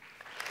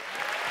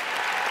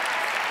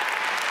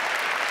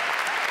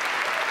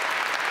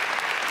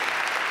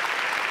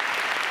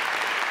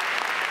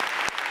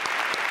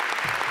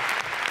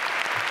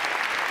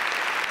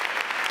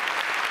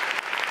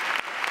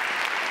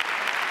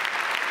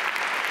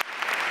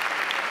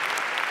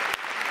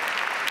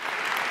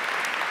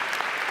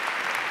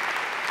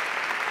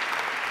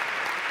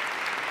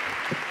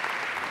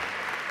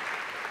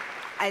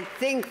 I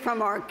think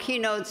from our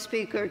keynote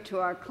speaker to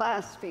our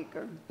class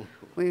speaker,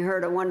 we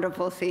heard a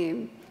wonderful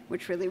theme,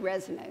 which really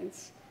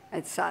resonates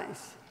at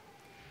SAIS.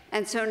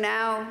 And so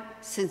now,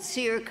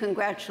 sincere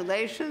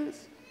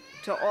congratulations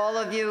to all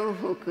of you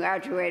who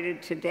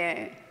graduated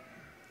today.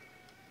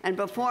 And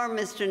before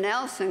Mr.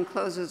 Nelson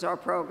closes our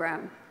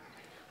program,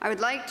 I would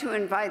like to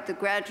invite the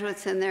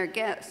graduates and their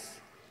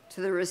guests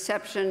to the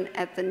reception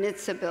at the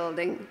NHTSA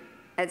building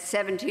at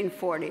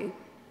 1740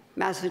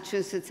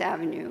 Massachusetts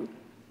Avenue,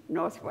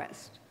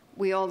 Northwest.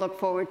 We all look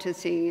forward to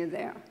seeing you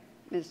there.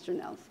 Mr.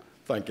 Nelson.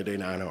 Thank you,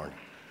 Dean Einhorn.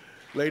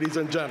 Ladies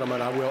and gentlemen,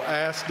 I will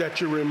ask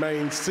that you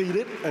remain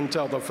seated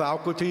until the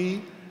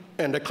faculty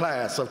and the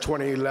class of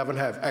 2011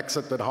 have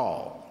exited the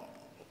hall.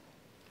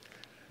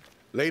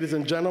 Ladies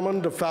and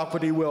gentlemen, the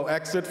faculty will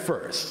exit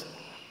first.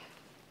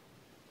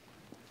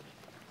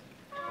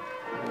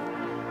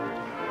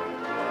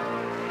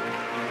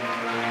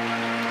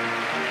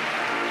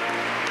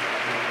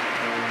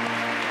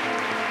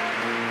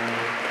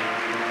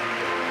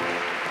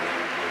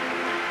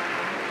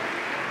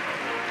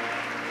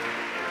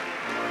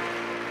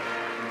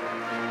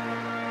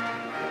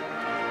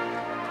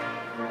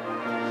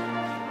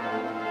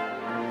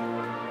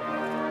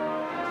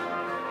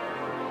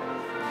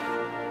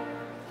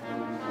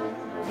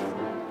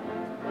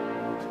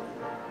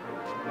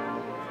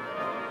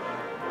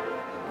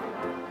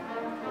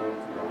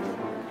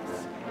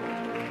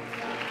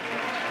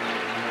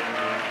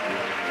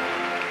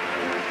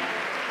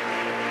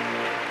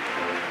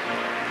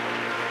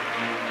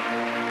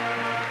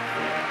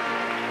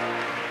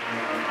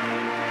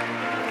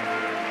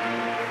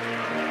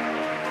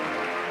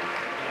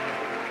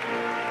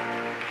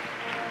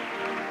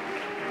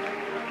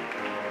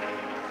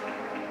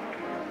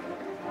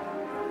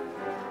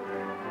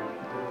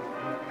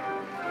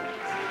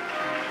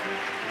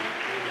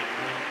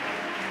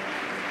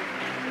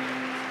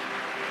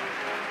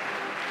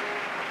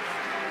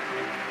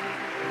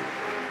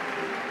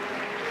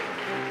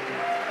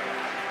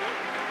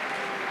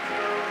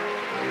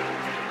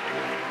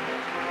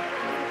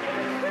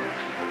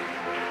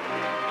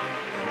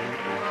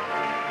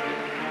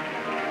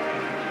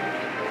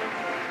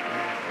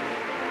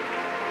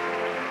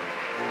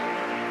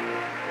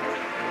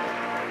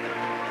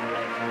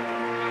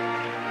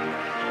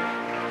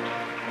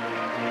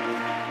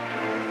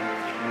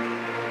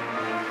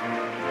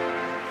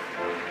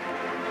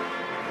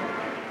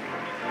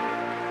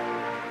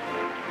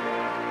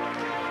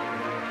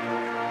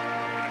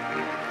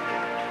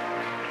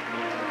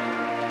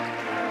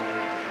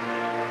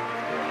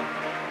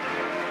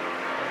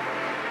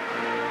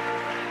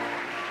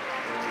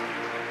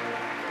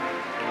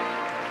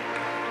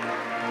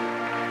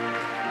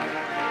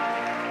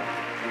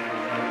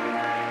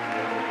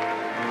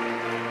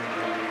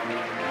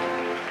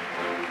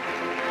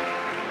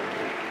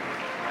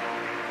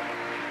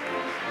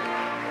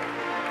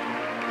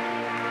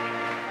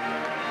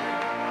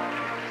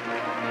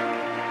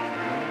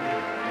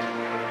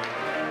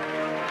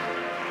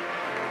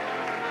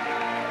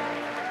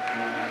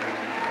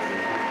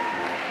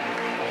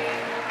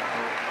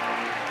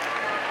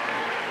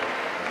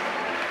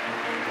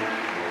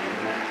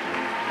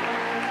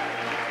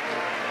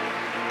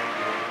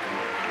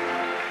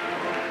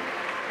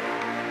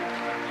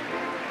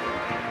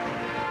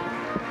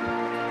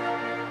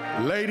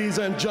 Ladies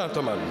and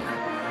gentlemen,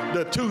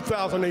 the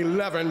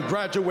 2011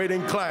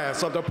 graduating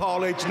class of the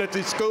Paul H.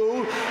 Nitzsche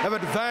School of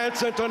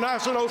Advanced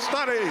International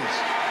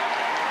Studies.